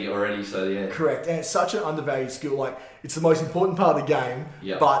fatigue already. So yeah. Correct, and it's such an undervalued skill. Like it's the most important part of the game.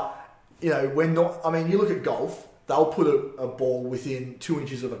 Yeah. But we're not. I mean, you look at golf. They'll put a ball within 2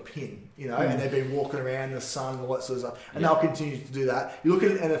 inches of a pin, and they've been walking around in the sun and all that sort of stuff, and they'll continue to do that. You look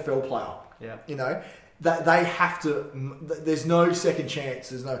at an NFL player, that they have to. There's no second chance.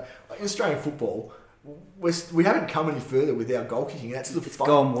 There's no in Australian football. We haven't come any further with our goal kicking. That's it's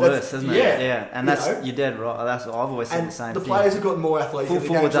gone worse, hasn't it? Yeah, and you're dead right. That's what I've always said the same thing. The players have gotten more athletic. Full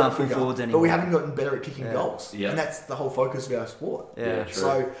forwards aren't full forwards anymore. But we haven't gotten better at kicking goals, and that's the whole focus of our sport. Yeah, true.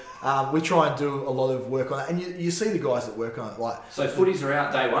 So we try and do a lot of work on that, and you see the guys that work on it. So footies are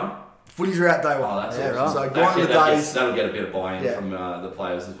out day one. Footies are out day one. Oh, that's awesome. Right. So one of the days that'll get a bit of buy-in from the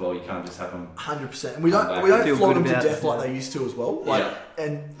players as well. You can't just have them 100%. And we don't flog them to death like they used to as well.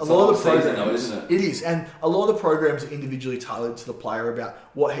 And a lot of the programs, though, isn't it is, and a lot of the programs are individually tailored to the player about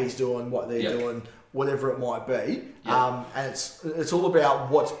what he's doing, what they're doing, whatever it might be. And it's all about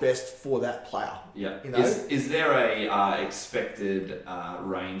what's best for that player. Yeah. Is there a expected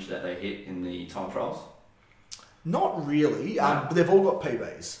range that they hit in the time trials? Not really, but they've all got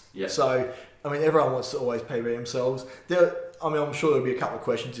PBs. Yeah. So, I mean, everyone wants to always PB themselves. I'm sure there'll be a couple of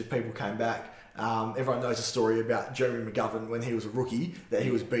questions if people came back. Everyone knows a story about Jeremy McGovern when he was a rookie, that he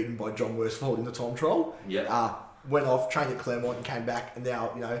was beaten by John Worsfold in the time trial. Yeah. Went off, trained at Claremont and came back, and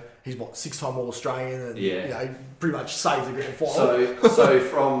now, he's 6-time All-Australian and, pretty much saved the grand final. So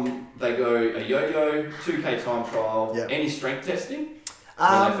from, they go a yo-yo, 2K time trial, any strength testing?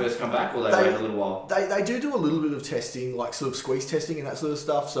 When they first come back, or they wait a little while? They do a little bit of testing, like sort of squeeze testing and that sort of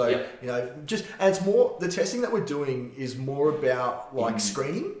stuff. So, and it's more, the testing that we're doing is more about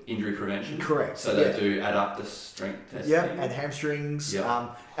screening. Injury prevention. Correct. So they do add up the strength testing. Yeah, and hamstrings.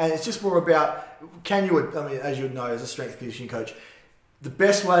 Yep. And it's just more about, as you would know as a strength conditioning coach, the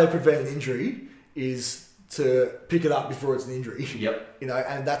best way to prevent an injury is to pick it up before it's an injury. Yep.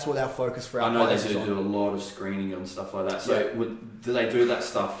 And that's what our focus for our I know players they is do a lot of screening and stuff like that. So do they do that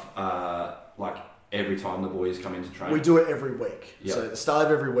stuff every time the boys come into training? We do it every week. Yep. So at the start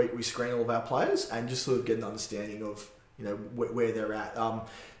of every week we screen all of our players and just sort of get an understanding of where they're at.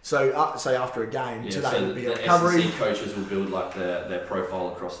 So say after a game, today would be a recovery. SEC coaches will build their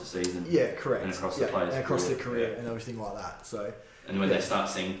profile across the season. Yeah, correct. And across the players' and across their career and everything like that. So. And when they start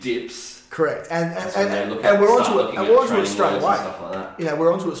seeing dips, correct, and we're onto it straight away. Stuff like that.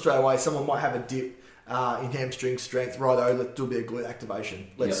 We're onto it straight away. Someone might have a dip in hamstring strength. Righto, let's do a bit of glute activation.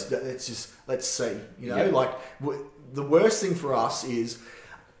 Let's see. The worst thing for us is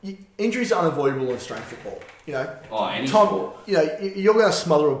injuries are unavoidable in Australian football. Any sport. You're going to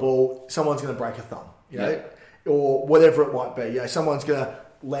smother a ball. Someone's going to break a thumb. Or whatever it might be. Someone's going to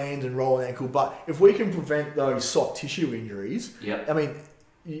land and roll an ankle, but if we can prevent those soft tissue injuries, I mean,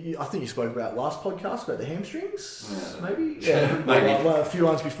 I think you spoke about last podcast about the hamstrings, maybe, maybe a few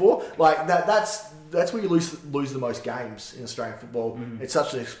ones before, like that. that's where you lose the most games in Australian football. It's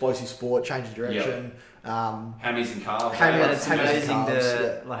such an explosive sport, changing direction. Hammies and calves. It's amazing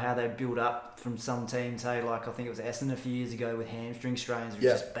how they build up from some teams. Hey, like I think it was Essendon a few years ago with hamstring strains.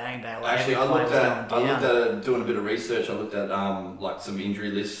 Just bang bang. Like actually, I looked at doing a bit of research. I looked at like some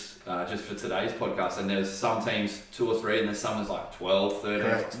injury lists just for today's podcast, and there's some teams 2 or 3, and there's some that's like 12, 13.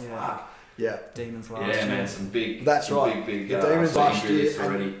 Correct. Yeah. Demons last year. Yeah, man, some big. That's some right. Big the Demons last year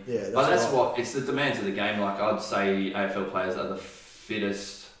already. But that's what it's the demands of the game. Like I'd say, AFL players are the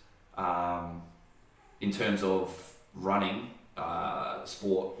fittest in terms of running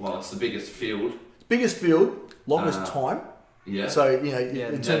sport. Well, it's the biggest field. Longest time. Yeah. So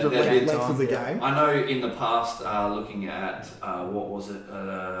in terms of length of the game. I know in the past, looking at what was it,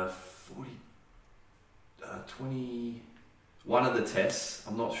 20. One of the tests,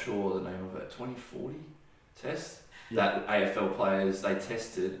 I'm not sure the name of it, 2040 test that AFL players they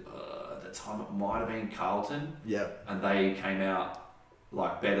tested. At the time it might have been Carlton. Yeah. And they came out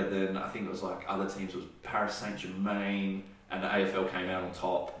like better than I think it was like other teams. It was Paris Saint-Germain. And the AFL came out on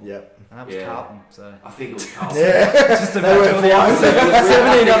top. Yep. And that was Carlton, so... I think it was Carlton. It's just a matter of the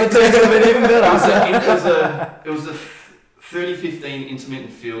 17 other teams would have been even better. It was a 30-15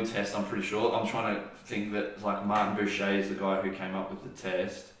 intermittent field test, I'm pretty sure. I'm trying to think of it like Martin Boucher is the guy who came up with the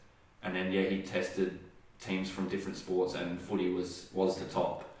test. And then, he tested teams from different sports and footy was the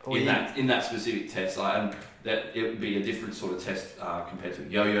top. In that specific test. And that it would be a different sort of test compared to a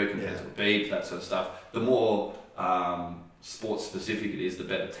yo-yo, compared to a beep, that sort of stuff. The more... sports specific it is, the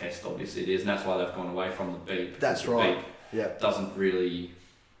better test obviously it is, and that's why they've gone away from the beep. That's right. Beep doesn't really,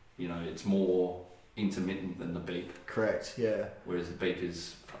 it's more intermittent than the beep. Correct. Yeah. Whereas the beep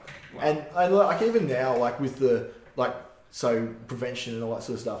is. And like even now, like with the prevention and all that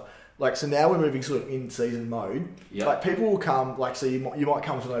sort of stuff. Like so now we're moving sort of in season mode. Yep. Like people will come, like so you might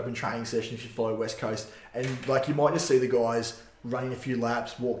come to an open training session if you follow West Coast, and like you might just see the guys running a few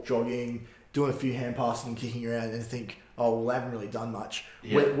laps, jogging, doing a few hand passing and kicking around, and think, oh, well, they haven't really done much.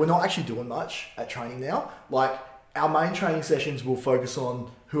 Yeah. We're not actually doing much at training now. Like, our main training sessions will focus on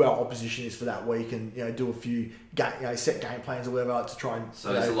who our opposition is for that week and, do a few set game plans or whatever to try and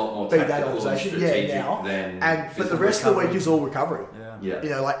so there's a lot more tactical and strategic than but the rest of the week is all recovery.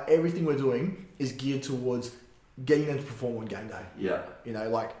 Yeah. Like everything we're doing is geared towards getting them to perform on game day. Yeah.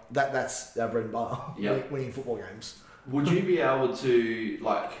 Like that's our bread and butter, winning football games. Would you be able to,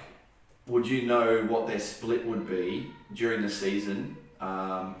 would you know what their split would be during the season?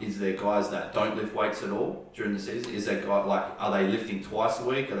 Is there guys that don't lift weights at all during the season? Is there are they lifting twice a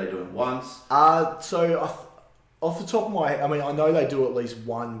week? Are they doing once? So off the top of my head, I know they do at least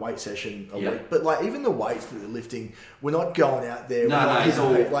one weight session a week, but even the weights that they're lifting, we're not going out there. It's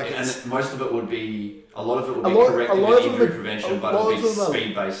all and most of it would be. A lot of it would be corrective injury prevention, but it would be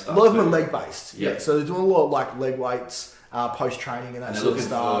speed-based stuff. A lot of them are leg-based. Yeah. So they're doing a lot of leg weights. Post-training and that sort of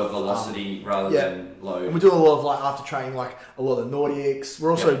stuff. For velocity rather than load. And we do a lot of after training, a lot of Nordics.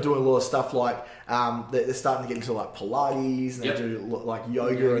 We're also doing a lot of stuff they're starting to get into Pilates and they do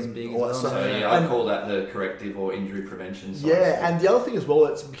yoga and all that stuff. So I call that the corrective or injury prevention side. And the other thing as well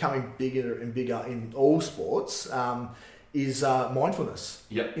that's becoming bigger and bigger in all sports is mindfulness.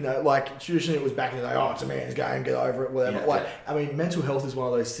 Traditionally it was back in the day, it's a man's game, get over it, whatever. Mental health is one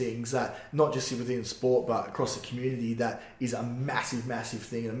of those things that not just within sport but across the community that is a massive, massive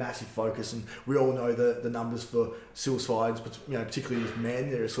thing and a massive focus. And we all know the numbers for suicides, particularly with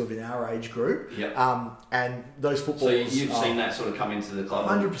men, they're sort of in our age group. And those footballers. So you've seen that sort of come into the club?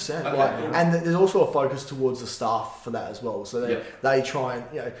 100%. Okay, cool. And there's also a focus towards the staff for that as well. So they try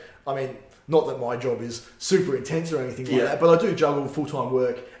and, not that my job is super intense or anything like that, but I do juggle full-time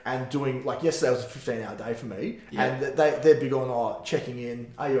work and doing, yesterday was a 15-hour day for me, and they're big on checking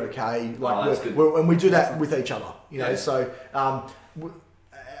in, are you okay? And we do that with each other, so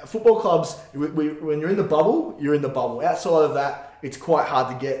football clubs, when you're in the bubble, you're in the bubble. Outside of that, it's quite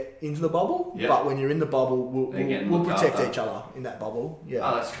hard to get into the bubble, but when you're in the bubble, we'll protect each other in that bubble. Yeah.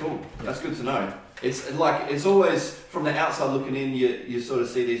 Oh, that's cool. That's good to know. It's always from the outside looking in. You sort of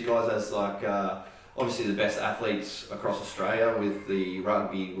see these guys as obviously the best athletes across Australia with the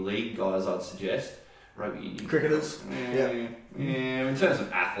rugby league guys. I'd suggest rugby union cricketers. In terms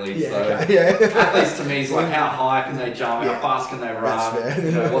of athletes, athletes athletes to me is how high can they jump, how fast can they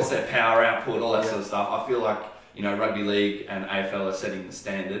run, what's their power output, all that sort of stuff. I feel like rugby league and AFL are setting the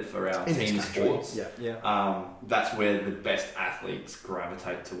standard for our team sports. That's where the best athletes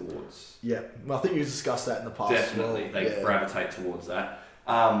gravitate towards. Yeah, well, I think you discussed that in the past. Definitely, they gravitate towards that.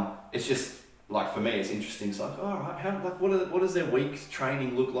 It's just like for me, it's interesting. It's like, all right, what does their week's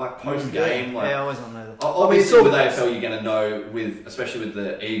training look like post game? Like, I always want to know that. Obviously, with AFL, you're going to know especially with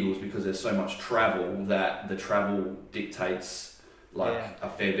the Eagles, because there's so much travel that the travel dictates a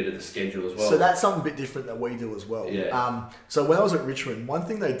fair bit of the schedule as well. So that's something a bit different that we do as well. Yeah. So when I was at Richmond, one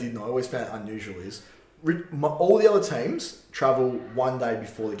thing they did, and I always found it unusual, is all the other teams travel one day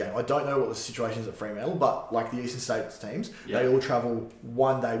before the game. I don't know what the situation is at Fremantle, but like the Eastern States teams, they all travel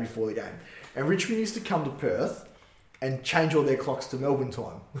one day before the game. And Richmond used to come to Perth and change all their clocks to Melbourne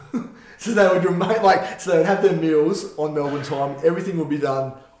time. So they would so they would have their meals on Melbourne time. Everything would be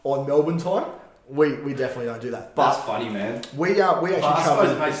done on Melbourne time. We definitely don't do that. But that's funny, man. We actually travel. I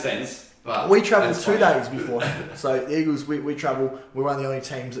suppose it makes sense. But we travel 2 days before. So the Eagles, we travel. We're one of the only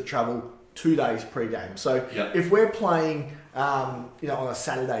teams that travel 2 days pre-game. So if we're playing, on a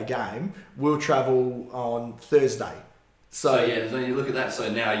Saturday game, we'll travel on Thursday. So when you look at that, so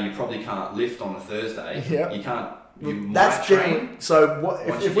now you probably can't lift on a Thursday. Yeah. You can't. That's generally. So what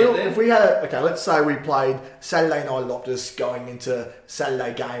if we had let's say we played Saturday night at Optus going into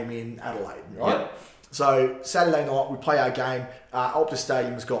Saturday game in Adelaide, right? Yep. So Saturday night we play our game. Optus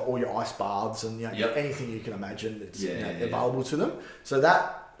Stadium's got all your ice baths and anything you can imagine that's available to them. So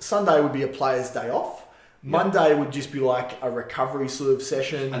that Sunday would be a player's day off. Monday would just be like a recovery sort of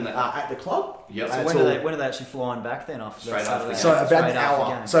session at the club. Yep. So when are they actually flying back then off? Straight after the game. So about an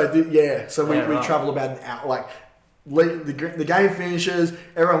hour. So we travel about an hour. Like the game finishes,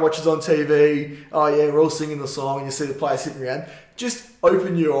 everyone watches on TV. Oh yeah, we're all singing the song, and you see the players sitting around. Just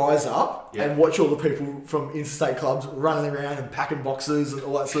open your eyes up and watch all the people from interstate clubs running around and packing boxes and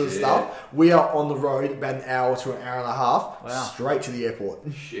all that sort of stuff. We are on the road about an hour to an hour and a half, straight to the airport.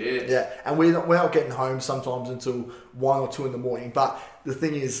 Shit. Yeah, and we're not getting home sometimes until 1 or 2 in the morning. But the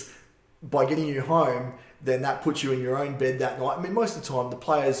thing is, by getting you home, then that puts you in your own bed that night. I mean, most of the time the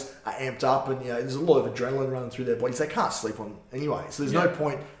players are amped up and there's a lot of adrenaline running through their bodies. They can't sleep on anyway, so there's no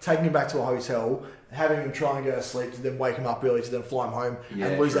point taking them back to a hotel, having them try and go to sleep, to then wake them up early, to then fly them home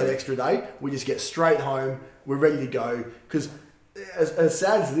and lose that extra day. We just get straight home. We're ready to go because as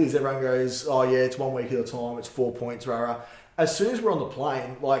sad as it is, everyone goes, "Oh yeah, it's 1 week at a time. It's 4 points, rah." As soon as we're on the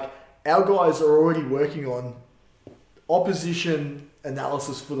plane, like our guys are already working on opposition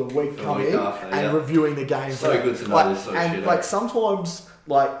analysis for the week coming and reviewing the game. So good to know this sort of shit. And sometimes,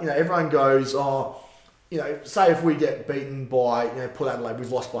 everyone goes, say if we get beaten by, Port Adelaide,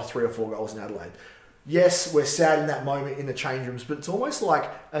 we've lost by 3 or 4 goals in Adelaide. Yes, we're sad in that moment in the change rooms, but it's almost like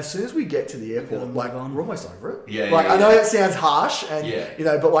as soon as we get to the airport, we're almost over it. I know that sounds harsh, and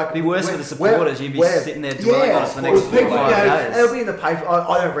but it'd be worse for the supporters. You'd be sitting there dwelling on it for the next 4 or 5 days. It'll be in the paper.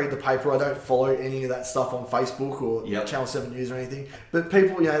 I don't read the paper. I don't follow any of that stuff on Facebook or Channel 7 News or anything. But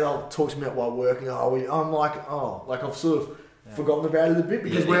people, they'll talk to me about while working. I'm like, I've sort of forgotten about it a bit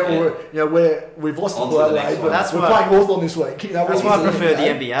because we've lost the Port Adelaide, but we're playing Hawthorn this week. That's why I prefer the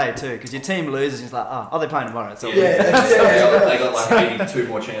NBA too, because your team loses, and it's like, they're playing tomorrow. It's all they got like 82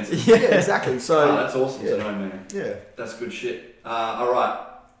 more chances. Yeah, exactly. So that's awesome to know, man. Yeah, that's good shit. All right,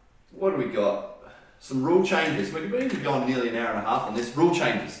 what do we got? Some rule changes. We've been going nearly an hour and a half on this. Rule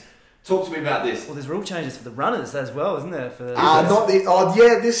changes. Talk to me about this. Well, there's rule changes for the runners as well, isn't there?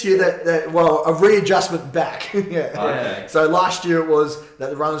 This year a readjustment back. Okay. So last year it was that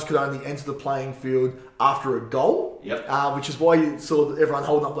the runners could only enter the playing field after a goal. Yep. Which is why you saw everyone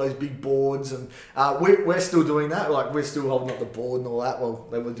holding up those big boards, and we're still doing that. Like we're still holding up the board and all that. Well,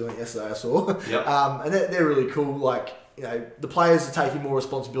 they were doing it yesterday, I saw. Yep. And they're really cool. Like. The players are taking more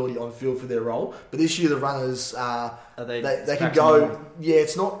responsibility on field for their role, but this year the runners they can go. Yeah,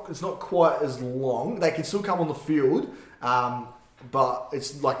 it's not quite as long. They can still come on the field, but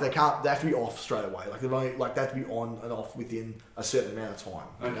it's like they have to be off straight away. Like they have to be on and off within a certain amount of time.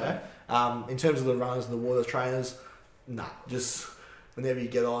 Okay. In terms of the runners and the water trainers, just whenever you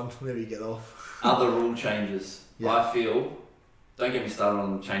get on, whenever you get off. Other rule changes. I feel. Don't get me started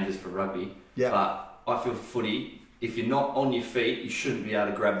on changes for rugby. Yeah. But I feel footy. If you're not on your feet, you shouldn't be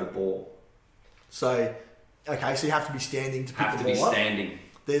able to grab the ball. So you have to be standing to pick the ball up. Have to be standing.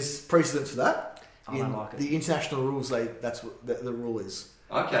 There's precedence for that. I don't like it. The international rules, that's what the rule is.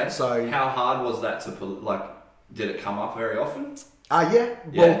 Okay. So how hard was that to did it come up very often? Yeah.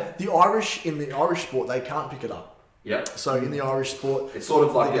 Well, the Irish sport, they can't pick it up. Yep. So in the Irish sport, it's sort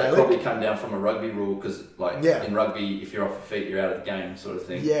of like it probably come down from a rugby rule because in rugby, if you're off your feet, you're out of the game, sort of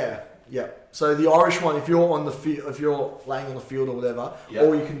thing. Yeah. Yeah. So the Irish one, if you're laying on the field or whatever,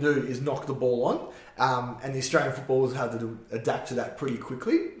 all you can do is knock the ball on. And the Australian footballers had to adapt to that pretty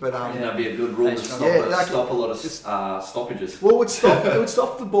quickly. But that'd be a good rule to stop a lot of stoppages. Well, it would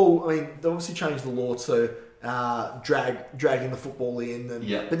stop the ball. I mean, they obviously changed the law to dragging the football in.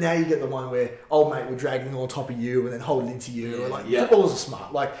 Yeah. But now you get the one where old mate will drag it on top of you and then hold it into you. Yeah. Footballers are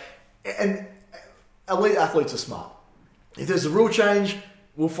smart. And elite athletes are smart. If there's a rule change,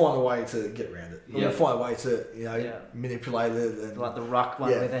 we'll find a way to get around it. We'll find a way to manipulate it. And, like the ruck one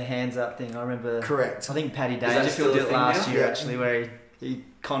with the hands up thing. I remember. Correct. I think Paddy Dangerfield did it last year actually, where he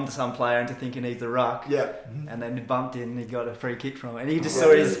conned some player into thinking he's the ruck. Yeah. And then he bumped in and he got a free kick from it. And you just saw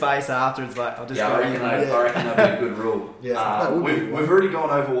his face afterwards, like, I'll just I reckon that'd be a good rule. We've already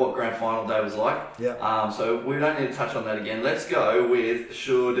gone over what grand final day was like. Yeah. So we don't need to touch on that again. Let's go with,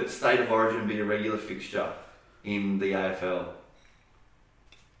 should State of Origin be a regular fixture in the AFL?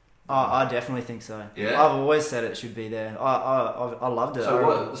 I definitely think so. Yeah. I've always said it should be there. I loved it. So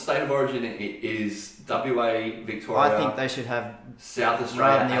what the State of Origin is WA, Victoria. I think they should have South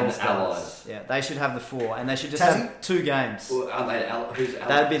Australia the and All-Stars. Allies. Yeah, they should have the 4, and they should just Tassie? have 2 games. Well, are they who's Allies?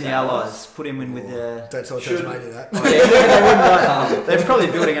 That'd be the Allies. Put him in with the. Don't tell Should- Tasmania that. Yeah, they wouldn't like. They're probably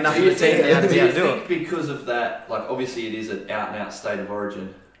building enough of a team now to be able to do it. Because of that, like obviously it is an out and out State of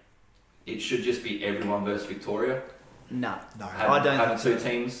Origin. It should just be everyone versus Victoria. No, I don't have 2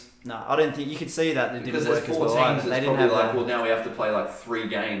 teams. No, I don't think you could see that it Because didn't there's work 4 as well. teams. They It's didn't probably have like, well, now we have to play like 3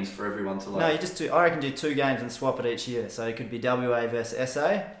 games for everyone to like. No, you just do. I reckon do 2 games and swap it each year. So it could be WA versus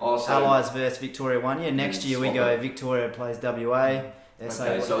SA, Also, Allies versus Victoria one year. Next year we swap go it. Victoria plays WA. SA.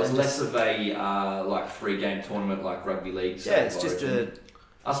 Okay, so it's and less of a like 3-game tournament like rugby league. yeah, it's just Origin.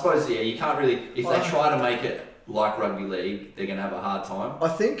 I suppose you can't really. If they try to make it like rugby league, they're gonna have a hard time. I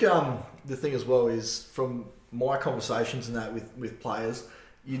think the thing as well is from my conversations and that with players,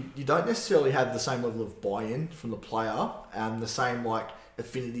 you don't necessarily have the same level of buy-in from the player and the same like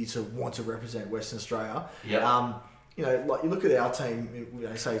affinity to want to represent Western Australia. Yeah. Like you look at our team,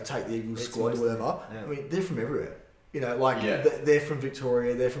 say take the Eagles squad or whatever. Yeah. I mean, they're from everywhere. They're from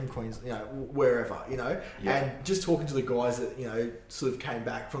Victoria, they're from Queensland, wherever, and just talking to the guys that, sort of came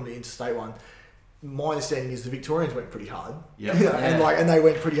back from the interstate one, my understanding is the Victorians went pretty hard. Yeah. And they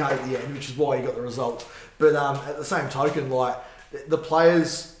went pretty hard at the end, which is why you got the result. But at the same token, like the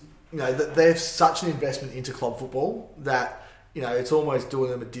players, they've such an investment into club football that, it's almost doing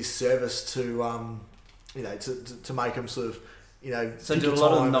them a disservice to make them sort of, so do a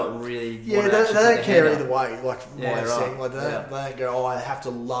lot of them not really? Yeah, they don't care either way. Like my understanding, right. They don't go, I have to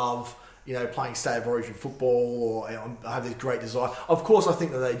love playing State of Origin football, or I have this great desire. Of course, I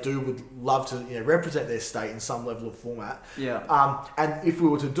think that they would love to represent their state in some level of format. Yeah. And if we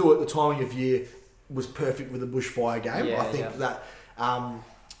were to do it, the timing of year was perfect with the bushfire game. Yeah, I think that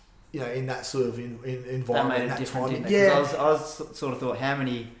in that sort of environment, that made it that different. timing. Didn't it? 'Cause I was sort of thought how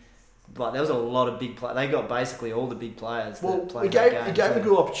many. Like there was a lot of big players. They got basically all the big players. That played it gave a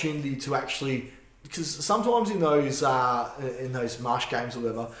good opportunity to actually, because sometimes in those marsh games or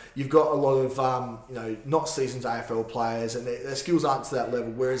whatever, you've got a lot of not seasoned AFL players, and their skills aren't to that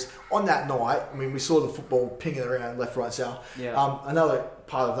level. Whereas on that night, I mean, we saw the football pinging around left, right, south. Yeah. Another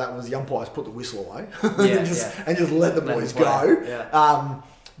part of that was the umpires put the whistle away Yeah, and just let the boys them play. go. Yeah.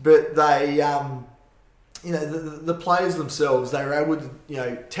 But they. The players themselves, they were able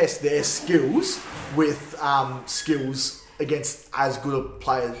to, test their skills with skills against as good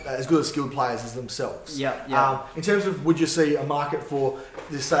as skilled players as themselves. Yeah. In terms of, would you see a market for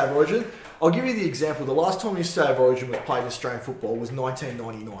this State of Origin? I'll give you the example. The last time this State of Origin was played in Australian football was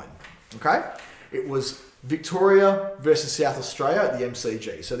 1999. Okay, it was Victoria versus South Australia at the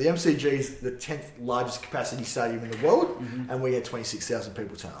MCG. So the MCG is the 10th largest capacity stadium in the world, and we had 26,000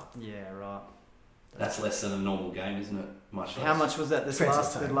 people turn up. Yeah, right. That's less than a normal game, isn't it? Much less. How much was that?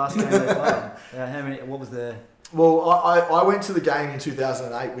 The last game they played. How many? What was the? Well, I went to the game in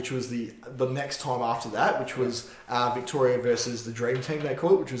 2008, which was the next time after that, which was Victoria versus the Dream Team, they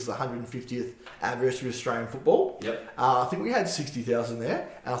call it, which was the 150th anniversary of Australian football. Yep. I think we had 60,000 there,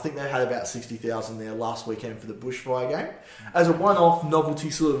 and I think they had about 60,000 there last weekend for the bushfire game. As a one-off novelty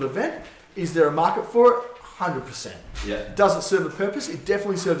sort of event, is there a market for it? 100%. Yeah. Does it serve a purpose? It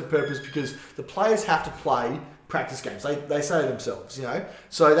definitely serves a purpose because the players have to play practice games. They say themselves,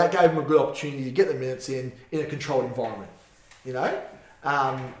 So that gave them a good opportunity to get the minutes in a controlled environment,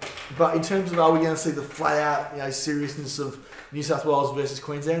 But in terms of are we going to see the flat out, seriousness of New South Wales versus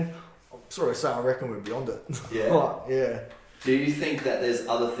Queensland? I'm sorry to say, I reckon we're beyond it. Yeah. Yeah. Do you think that there's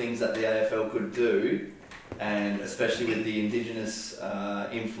other things that the AFL could do, and especially with the Indigenous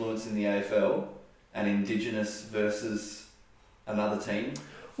influence in the AFL, and Indigenous versus another team?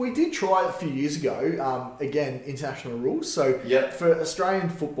 We did try it a few years ago. Again, international rules. So Yep. for Australian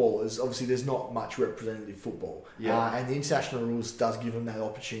footballers, obviously there's not much representative football. Yeah. And the international rules does give them that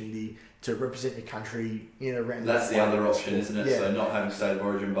opportunity to represent your country in a random. That's the other option, isn't it? Yeah. So not having State of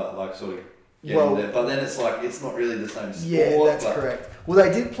Origin, but like sort of getting there. But then it's like, it's not really the same sport. Yeah, that's correct. Well,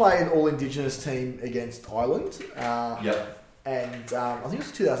 they did play an all-Indigenous team against Ireland. And I think it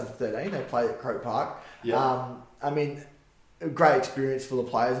was 2013. They played at Croke Park. I mean, a great experience for the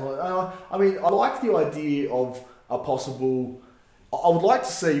players. I mean, I like the idea of a possible... I would like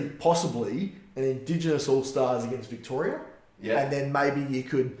to see possibly an Indigenous All-Stars against Victoria. And then maybe you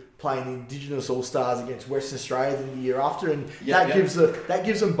could play an Indigenous All-Stars against Western Australia the year after, and that gives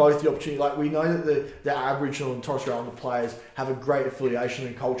them both the opportunity. Like, we know that the Aboriginal and Torres Strait Islander players have a great affiliation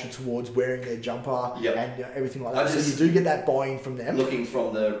and culture towards wearing their jumper and everything like that. So you do get that buy-in from them. Looking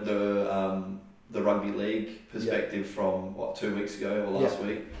from the rugby league perspective from 2 weeks ago or last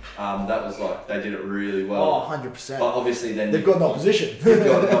week, that was like, they did it really well. 100%. But obviously then they've got an opposition. They've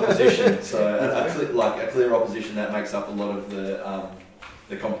got an opposition, so a clear opposition that makes up a lot of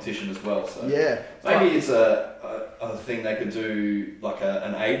the competition as well. So maybe it's a thing they could do, like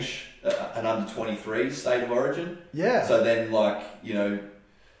an under 23 state of origin. So then, like, you know.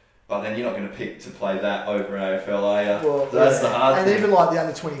 But then you're not going to pick to play that over an AFL, are you? Well, that's the hard thing. And even like the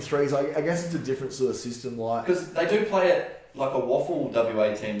under-23s, I guess it's a different sort of system. Because they do play it like a waffle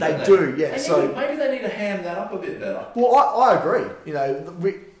WA team, They do, yeah. So maybe they need to ham that up a bit better. Well, I agree. You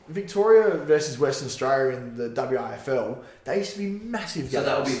know, Victoria versus Western Australia in the WAFL, they used to be massive games. So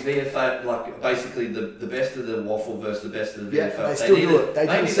that would be VFA, like basically the best of the waffle versus the best of the VFL. They still do it. They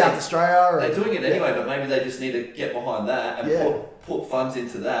do it in South Australia. They're doing it anyway, but maybe they just need to get behind that and put funds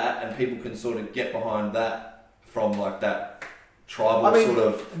into that, and people can sort of get behind that from like that tribal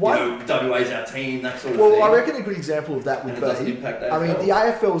WA's our team, that sort of thing. Well, I reckon a good example of that would be, I mean, the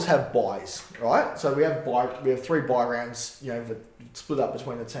AFLs have buys, right? So we have 3 buy rounds, you know, split up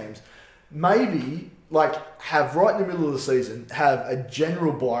between the teams. Maybe, like, have right in the middle of the season, have a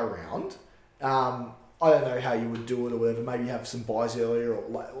general buy round. I don't know how you would do it or whatever. Maybe have some buys earlier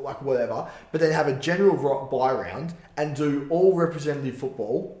or like whatever. But then have a general buy round and do all representative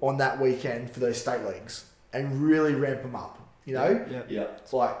football on that weekend for those state leagues and really ramp them up. You know?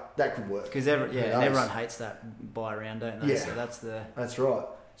 It's like, that could work. Because everyone hates that buy round, don't they? So that's right.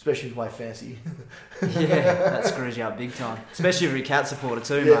 Especially if you play fancy. That screws you up big time. Especially if you're a Cat supporter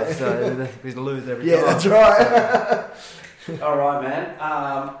too, mate. So you lose every time. Yeah, that's right. All right,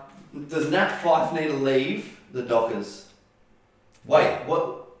 man. Does Nat Fyfe need to leave the Dockers? Wait,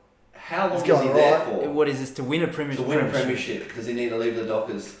 what? How long is he there for? What is this, to win a premiership? To win a premiership. Does he need to leave the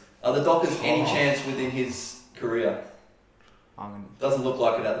Dockers? Are the Dockers any chance within his career? Doesn't look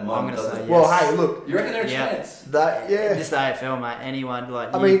like it at the moment, does it? Yes. Well, hey, look. You reckon there's a chance? This AFL, mate, anyone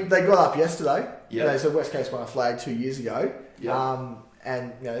like... I mean, they got up yesterday. You know, so West Coast won a flag 2 years ago.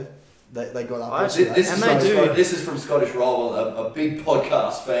 And, you know, they got up yesterday. This is from Scottish Roll, a big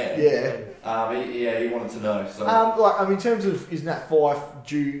podcast fan. He wanted to know. So. In terms of, is Nat Fyfe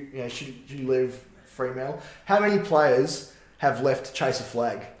due, you know, should you leave Fremantle? How many players have left to chase a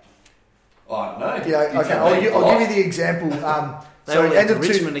flag? I don't know. You know, okay, I'll give you the example. So end of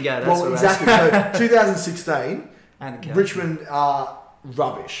Richmond to go. That's exactly. So 2016, Richmond are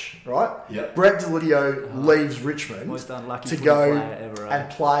rubbish, right? Yep. Brett Delidio leaves Richmond to go and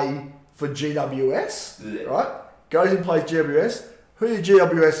play for GWS, right? Goes and plays GWS. Who did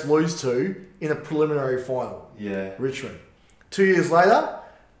GWS lose to in a preliminary final? Richmond. 2 years later,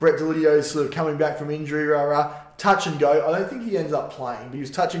 Brett Delidio's sort of coming back from injury, touch and go. I don't think he ends up playing, but he was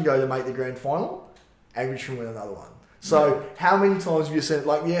touch and go to make the grand final, and Richmond win another one. So how many times have you seen,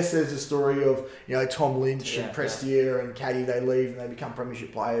 like, yes, there's a story of, you know, Tom Lynch and Prestier and Caddy, they leave and they become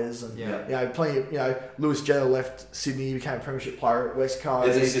premiership players, and you know, plenty of, you know, Lewis Jenner left Sydney, became a premiership player at West Coast.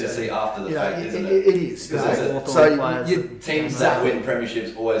 It's easy to see after the fact, isn't it? It is. So teams that win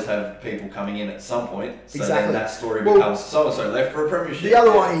premierships always have people coming in at some point. So then that story becomes so-and-so left for a premiership. The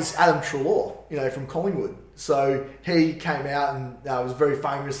other one is Adam Treloar, you know, from Collingwood. So he came out and was very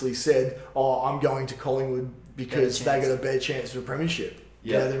famously said, I'm going to Collingwood because they got a better chance for a premiership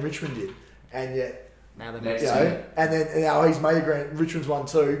than Richmond did. And yet, now and then now he's made Richmond's won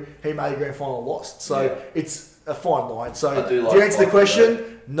 2, he made a grand final, lost. So it's a fine line. So do you answer the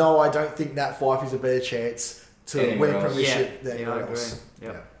question? No, I don't think Nat Fyfe is a better chance to win a premiership than anyone else. Stay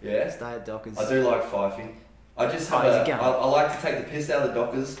at Dockers. I do like Fyfey. I just have I like to take the piss out of the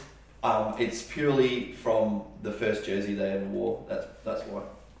Dockers. It's purely from the first jersey they ever wore. That's why.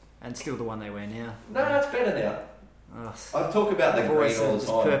 And still the one they wear now. No, it's better now. Oh, I talk about the green all the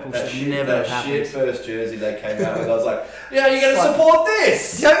time. Purple that shit first jersey they came out with. I was like, you're going to support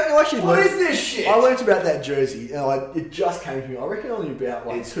this? What is this shit? I learnt about that jersey, and it just came to me. I reckon only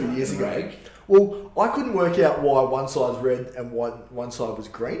about 2 years ago. Well, I couldn't work out why one side's red and one side was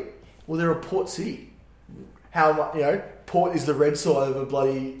green. Well, they're a Port City. How much, you know, port is the red side of a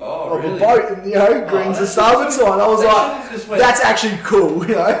bloody Oh, of really? a boat, and green's the starboard side. I was like, that's actually cool,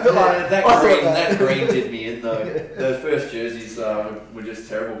 Yeah, Like, that green did me in though. The first jerseys were just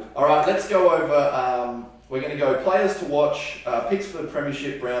terrible. All right, let's go over. We're going to go players to watch, picks for the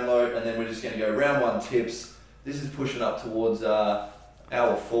Premiership, Brownlow, and then we're just going to go round one tips. This is pushing up towards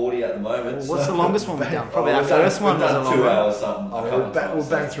hour 40 at the moment. Well, what's the longest one we've done? Probably we've our first one we've was a done long 2 one. hours something. We'll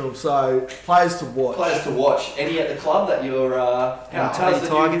bang through them. So, players to watch. Players to watch. Any at the club that you're... how's the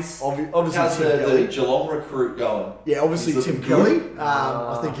Tigers. Obviously, how's Tim the Kelly. Geelong recruit going? Yeah, obviously He's Tim looking Kelly. good.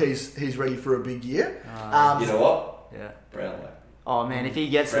 I think he's ready for a big year. You know what? Yeah. Brownlow. Oh man, if he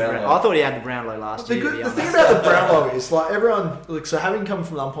gets Brownlow. the Brownlow, I thought he had the Brownlow last year. The thing about the Brownlow is, like, everyone, like, so having come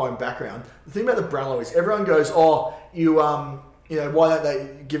from an umpiring background, the thing about the Brownlow is everyone goes, oh, why don't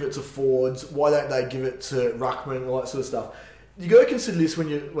they give it to forwards? Why don't they give it to ruckman? All that sort of stuff. You got to consider this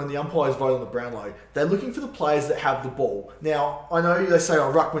when the umpires vote on the Brownlow. They're looking for the players that have the ball. Now, I know they say,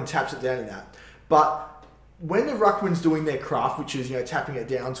 oh, ruckman taps it down in that, but when the ruckman's doing their craft, which is tapping it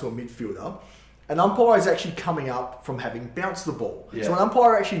down to a midfielder, an umpire is actually coming up from having bounced the ball. Yeah. So an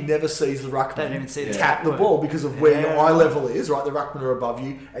umpire actually never sees the Don't ruckman even see the tap the ball because of where your eye level is, right? The ruckman are above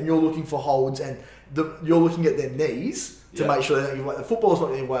you, and you're looking for holds, and you're looking at their knees to make sure they don't give away. The football's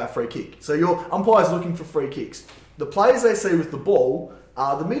not giving away a free kick. So your umpire's looking for free kicks. The players they see with the ball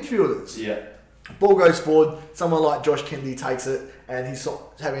are the midfielders. Yeah. Ball goes forward, someone like Josh Kennedy takes it, and he's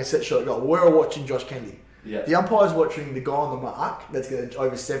having a set shot at goal. We're all watching Josh Kennedy. Yeah. The umpire's watching the guy on the mark that's going to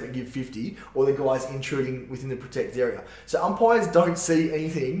overstep and give 50, or the guy's intruding within the protected area. So umpires don't see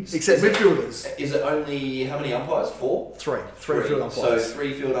anything except midfielders. Is it only, how many umpires? 4? Three field umpires. So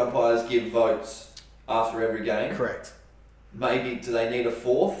 3 field umpires give votes after every game. Correct. Maybe do they need a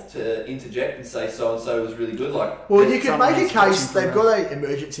 4th to interject and say so and so was really good? Well, you can make a case. They've got an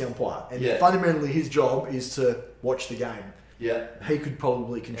emergency umpire, and Yeah. fundamentally his job is to watch the game. Yeah. He could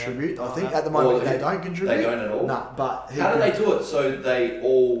probably contribute. I think at the moment they don't contribute. They don't at all. Nah, but how do they do it? So they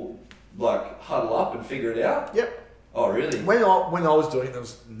all huddle up and figure it out? Yep. Oh, really? When I was doing it, there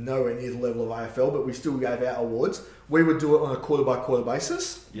was nowhere near the level of AFL, but we still gave out awards. We would do it on a quarter by quarter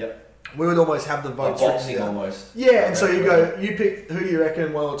basis. Yep. We would almost have the votes. Like boxing almost. Yeah, and so you pick who you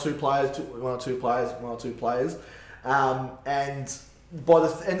reckon, one or two players, and by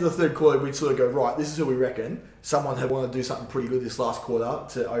the end of the third quarter, we'd sort of go, right, this is who we reckon. Someone had wanted to do something pretty good this last quarter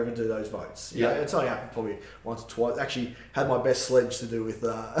to overdo those votes. Yeah. It's only happened probably once or twice. Actually, had my best sledge to do with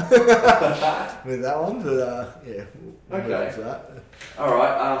with that one, but we'll move on for that. All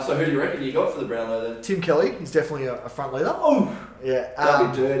right. So who do you reckon you got for the Brownlow then? Tim Kelly, he's definitely a front leader. Oh, yeah. That'll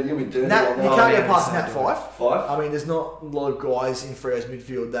be dirty. You'll be dirty. You can't get past Nat Fife. I mean, there's not a lot of guys in Freo's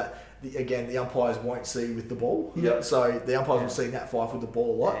midfield that, the umpires won't see with the ball. Yep. So the umpires will see Nat Fife with the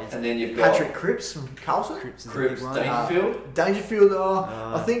ball a lot. Yeah, and then you've got Patrick Cripps from Carlton. Cripps, Dangerfield. Dangerfield,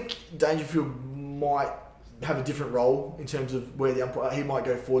 I think Dangerfield might have a different role in terms of where the umpire, he might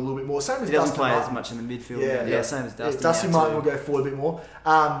go forward a little bit more. Same as he doesn't Dustin play Martin. as much in the midfield. Yeah, same as Dustin. Dustin Martin will go forward a bit more.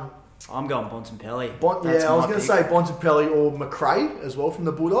 I'm going Bontempelli. I was going to say Bontempelli or McRae as well from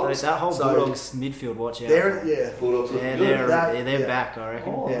the Bulldogs. That whole Bulldogs midfield, watch out. Bulldogs look Yeah, good. they're back, I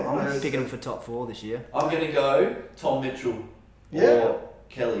reckon. Oh, I'm nice. picking them for top 4 this year. I'm going to go Tom Mitchell Yeah. or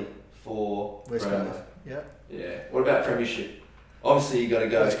Kelly for West Brownlow. Coast. Yeah. Yeah. What about Premiership? Obviously, you got to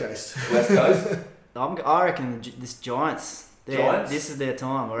go West Coast. West Coast. I reckon this Giants. This is their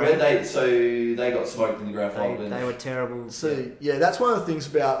time. Where they got smoked in the grand final. They were terrible. So yeah, that's one of the things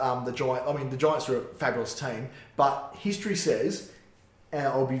about the Giants. I mean, the Giants are a fabulous team, but history says, and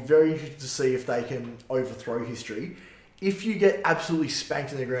I'll be very interested to see if they can overthrow history. If you get absolutely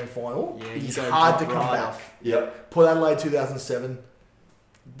spanked in the grand final, it's hard to come back. Yep. Port Adelaide 2007.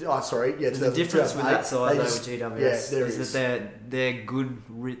 The difference with that side though with GWS is that they're good.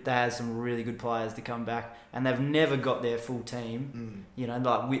 They have some really good players to come back, and they've never got their full team.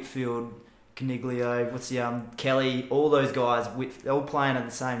 Like Whitfield, Caniglio, Kelly, all those guys, they're all playing at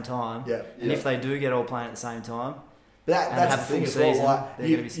the same time. Yeah. And if they do get all playing at the same time, that's the thing as well. Like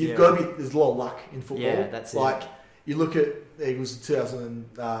you've got to be. There's a lot of luck in football. Yeah, that's like you look at Eagles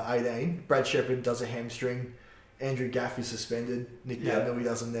 2018. Brad Shepherd does a hamstring. Andrew Gaff is suspended. Nick Nat-Nui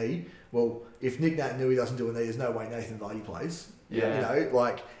does a knee. Well, if Nick Nat-Nui doesn't do a knee, there's no way Nathan Vardy plays. Yeah. that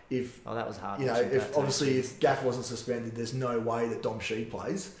was hard. If Gaff wasn't suspended, there's no way that Dom Sheed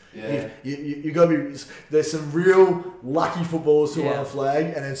plays. Yeah. You got to be. There's some real lucky footballers who won a flag,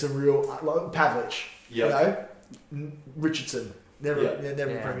 and then some real like Pavlich. Richardson, never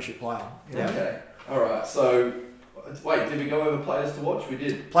a premiership player. Okay. All right. So. Wait, did we go over players to watch? We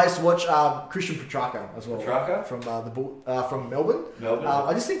did. Players to watch, Christian Petrarca as well. Petrarca? From from Melbourne. Melbourne.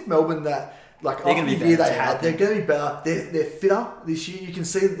 I just think Melbourne that like They're after gonna be the year better. they had, they're going to be better. They're fitter this year. You can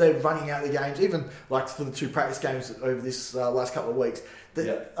see that they're running out the games, even like for the 2 practice games over this last couple of weeks. I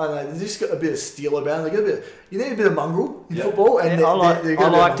don't know, they just got a bit of steel about them. They got a bit. You need a bit of mongrel in football. And I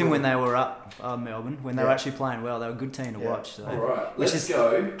liked them him when they were up Melbourne, when they were actually playing well. They were a good team to watch. So. All right, let's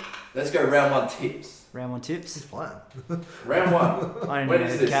go round 1 tips. Round 1 tips. He's playing. Round 1. When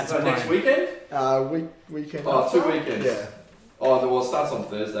is this? Next weekend? Weekend. 2 weekends. Yeah. Oh, well, it starts on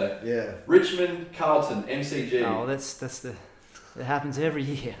Thursday. Yeah. Richmond, Carlton, MCG. Oh, it happens every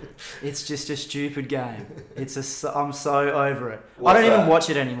year. It's just a stupid game. I'm so over it. I don't even watch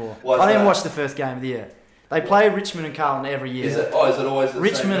it anymore. I don't even watch the first game of the year. They play Richmond and Carlton every year. Is it always the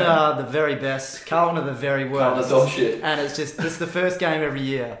Richmond same are the very best. Carlton are the very worst. Carlton are dog shit. And it's the first game every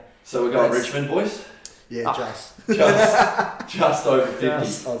year. So we're going Richmond, boys? Yeah, just over 50. I'd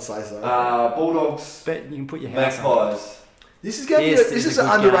say so. Bulldogs, Bet you can put your house on. Magpies. This is an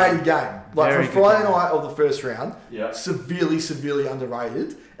underrated game. Like Very for Friday good night of the first round, Yeah. severely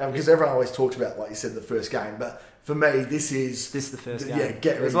underrated. Because everyone always talks about, like you said, the first game. But for me, this is the first game.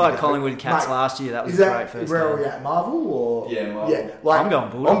 Yeah, it was like Collingwood Cats last year. That was a great first where game. are we at? Marvel or Marvel. Yeah, like I'm going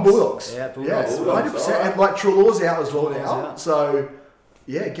Bulldogs. I'm Bulldogs. Yeah, Bulldogs. 100%. Right. And like Trelaw's out as well Trelaw's now. out. So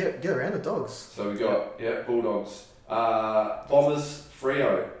yeah, get around the Dogs. So we got Bulldogs, Bombers,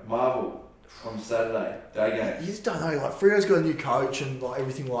 Freo, Marvel on Saturday day game. You just don't know. Like Freo's got a new coach and like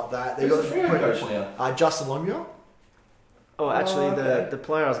everything like that. They Who's got the Freo coach now? Justin Longmuir. Oh, actually, okay. the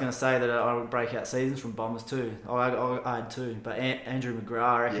player I was going to say that I would break out seasons from Bombers too. I had 2, but Andrew McGrath,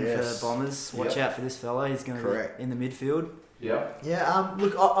 I reckon, for Bombers. Watch out for this fella. He's going to be in the midfield. Yeah. Yeah.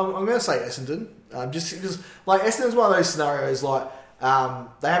 Look, I'm going to say Essendon. Just because, like, Essendon's one of those scenarios. Like, they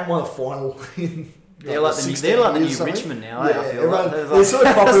haven't won a final in. They're like the new Richmond now. Yeah, I feel like. They're sort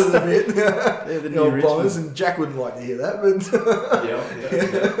of popular a bit. They're the new Bombers, Richmond. and Jack wouldn't like to hear that, but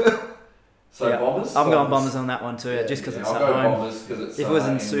Yeah. So Bombers. I'm going Bombers on that one too, just because it's I'll at go home. Bombers because it's If it was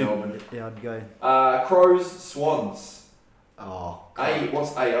in Melbourne. I'd go. Crows, Swans. oh,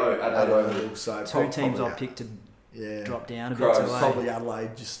 What's AO? Adelaide Oval. So 2 teams probably I picked to Yeah. drop down a Crows, bit to Probably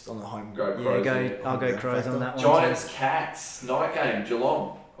Adelaide, just on the home. Go Yeah, Crows. I'll go Crows on that one. Giants, Cats, night game,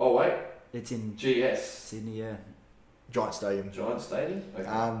 Geelong. Oh wait, It's in GS. Sydney, yeah. Giant Stadium. Giant Stadium. Okay.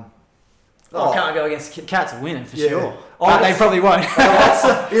 I can't go against Cats winning for Yeah. sure. They probably won't.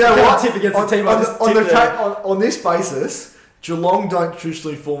 You know Can't what? tip against a team. On this basis, Geelong don't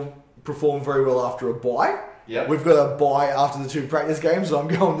traditionally perform very well after a bye. Yep. We've got a bye after the 2 practice games, so I'm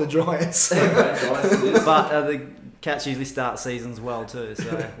going the Giants. Okay, Giants it is. But the Cats usually start seasons well too,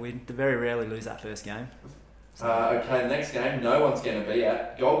 so we very rarely lose that first game. Okay, next game, no one's going to be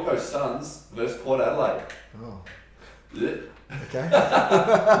at Gold Coast Suns versus Port Adelaide. Oh, Yuck. okay.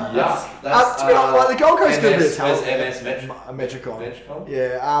 Yuck. To be honest, the Gold Coast could be a MS, talent. where's MS Metro? Metricon. Metricon?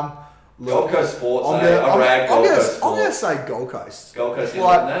 Yeah. Gold Coast Sports, I'm Gold Coast going to Sports. say Gold Coast. Gold Coast, you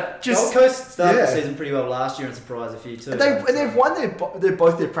Like, like that? Gold Coast started yeah. the season pretty well last year and surprised a few too. And they've won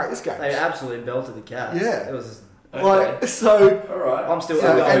both their practice games. They absolutely belted the Cats. Yeah. It was. Okay. Like, so Alright. I'm still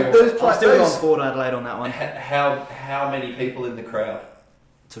Yeah, going. and those I'm still those- going Port Adelaide on that one. How many people in the crowd?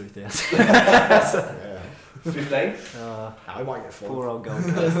 2,000. yeah. 15? I might get 4. Poor old Gold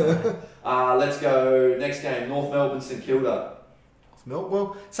Coast. Let's go next game, North Melbourne, St Kilda.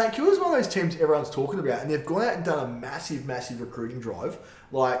 Well, St Kilda's one of those teams everyone's talking about, and they've gone out and done a massive recruiting drive.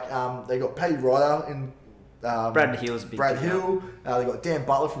 Like, they got Paddy Ryder in Brad Hill's a big Brad deal. Hill. They got Dan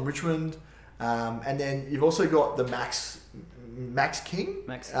Butler from Richmond, and then you've also got the Max King,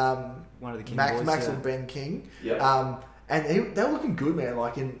 One of the King Max boys. or Ben King. Yeah. And they were looking good, man.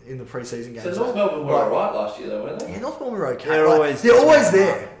 Like in the preseason games. So North Melbourne were alright last year, though, weren't they? Yeah, North Melbourne were okay. They're Like, always they're just always around the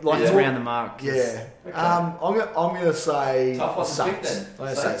there. mark. Like It's it's around the mark. Yeah. Okay. I'm gonna say Tough one to pick Saints. then. I'm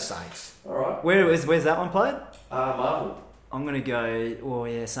gonna say Saints. Alright. Where's that one played? Marvel. I'm gonna go. Oh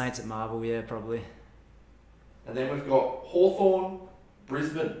yeah, Saints at Marvel. Yeah, probably. And then we've got Hawthorn,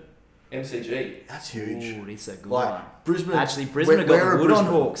 Brisbane, MCG. That's huge. Ooh, it's a good Like one. Brisbane. Actually, Brisbane have where got are the wood on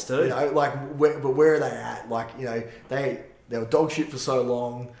Brisbane? Hawks too. You know, like but where are they at? Like, you know, they were dog shit for so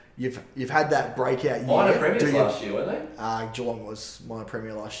long. You've had that breakout year. Minor premiers last year, weren't they? Geelong was minor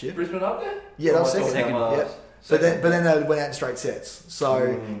premier last year. Brisbane up there? Yeah, they were Or am I second. talking about- Yeah. But then they went out in straight sets.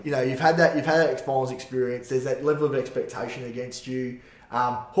 So you know, you've had that finals experience. There's that level of expectation against you.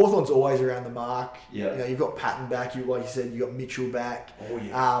 Hawthorn's always around the mark. Yeah. You know, you've got Patton back. Like you said, you got Mitchell back. Oh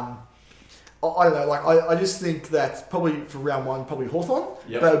yeah. I don't know. Like I just think that probably for round 1, probably Hawthorn.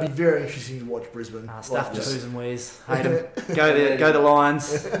 Yep. But it'd be very interesting to watch Brisbane. Stuff the just- poos and wheeze. Hate them. Go the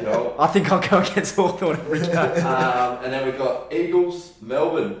Lions. Yo. I think I'll go against Hawthorn every game. And then we've got Eagles,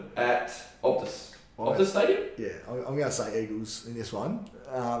 Melbourne at Optus. Optus Stadium? Yeah, I'm going to say Eagles in this one.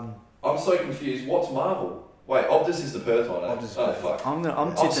 I'm so confused. What's Marvel? Wait, Optus is the Perth one. Eh? Fuck.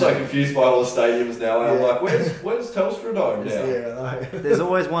 I'm so confused by all the stadiums now. I'm like, where's Telstra Dome now? Yeah, there's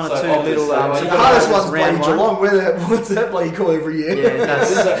always one or two Optus, little. the hardest one's bloody Geelong. What's that bloody call every year? Yeah, that's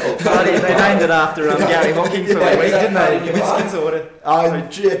they named it after Gary Hocking for a week, didn't they? Biscuits or whatever.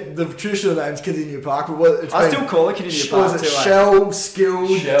 The traditional name's Cardinia Park, but I still call it Cardinia Park too. Shell, Skilled,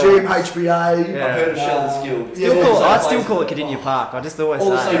 GMHBA. I've heard of Shell and Skilled. I still call it Cardinia Park. I just always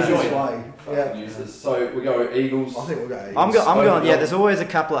all say the same joint. Yeah. So we go Eagles. I think we'll go Eagles. I'm going. Yeah, there's always a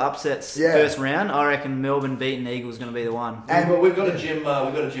couple of upsets first round. I reckon Melbourne beating Eagles is going to be the one. And we've got a gym. We've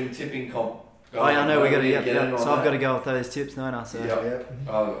got a gym tipping comp. I know we got to. So I've got to go with those tips, don't I? So.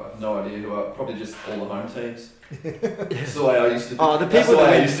 No idea who are. Probably just all the home teams. That's the way I used to. The people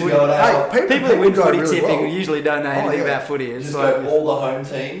that win footy really tipping usually don't know anything about footy. It's just go all the home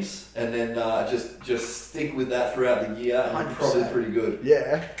teams, and then just stick with that throughout the year, and you're probably pretty good.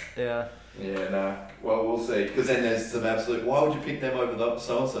 Yeah. Yeah, no. Well, we'll see. Because then there's some absolute. Why would you pick them over the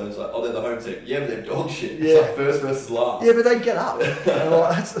so and so? It's like, oh, they're the home team. Yeah, but they're dog shit. Yeah. It's like first versus last. Yeah, but they get up.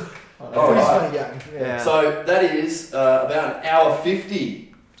 That's a funny game. Yeah. So that is about an hour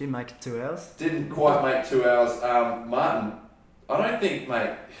 50. Didn't make it 2 hours. Didn't quite make 2 hours. Martin, I don't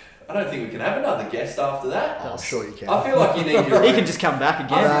think we can have another guest after that. I'm sure you can. I feel like you need your own. He can just come back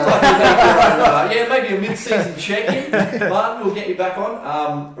again. Maybe a mid-season check-in. Martin, we'll get you back on.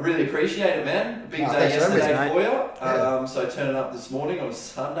 I really appreciate it, man. Big day yesterday for you. So turning up this morning on a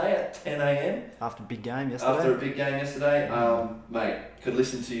Sunday at 10 a.m. After a big game yesterday. Mate, could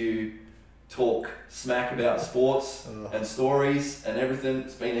listen to you talk smack about sports and stories and everything.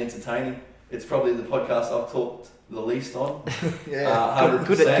 It's been entertaining. It's probably the podcast I've talked the least on. 100%.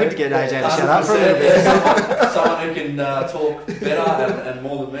 Good to get AJ to shut up for a little bit. Someone who can talk better and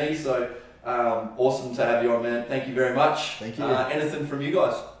more than me. So awesome to have you on, man. Thank you very much. Thank you. Anything from you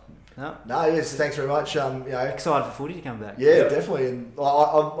guys? Yes, thanks very much. Excited for footy to come back. Yeah, definitely. And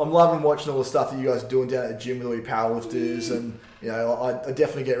I'm loving watching all the stuff that you guys are doing down at the gym with all your powerlifters, and I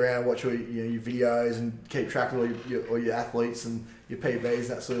definitely get around and watch all your videos and keep track of all your athletes and your PBs and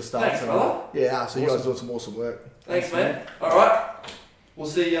that sort of stuff. Thanks, brother. Yeah, so you guys are doing some awesome work. Thanks, man. All right, we'll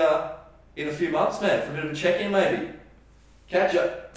see you in a few months, man, for a bit of a check-in, maybe. Catch ya.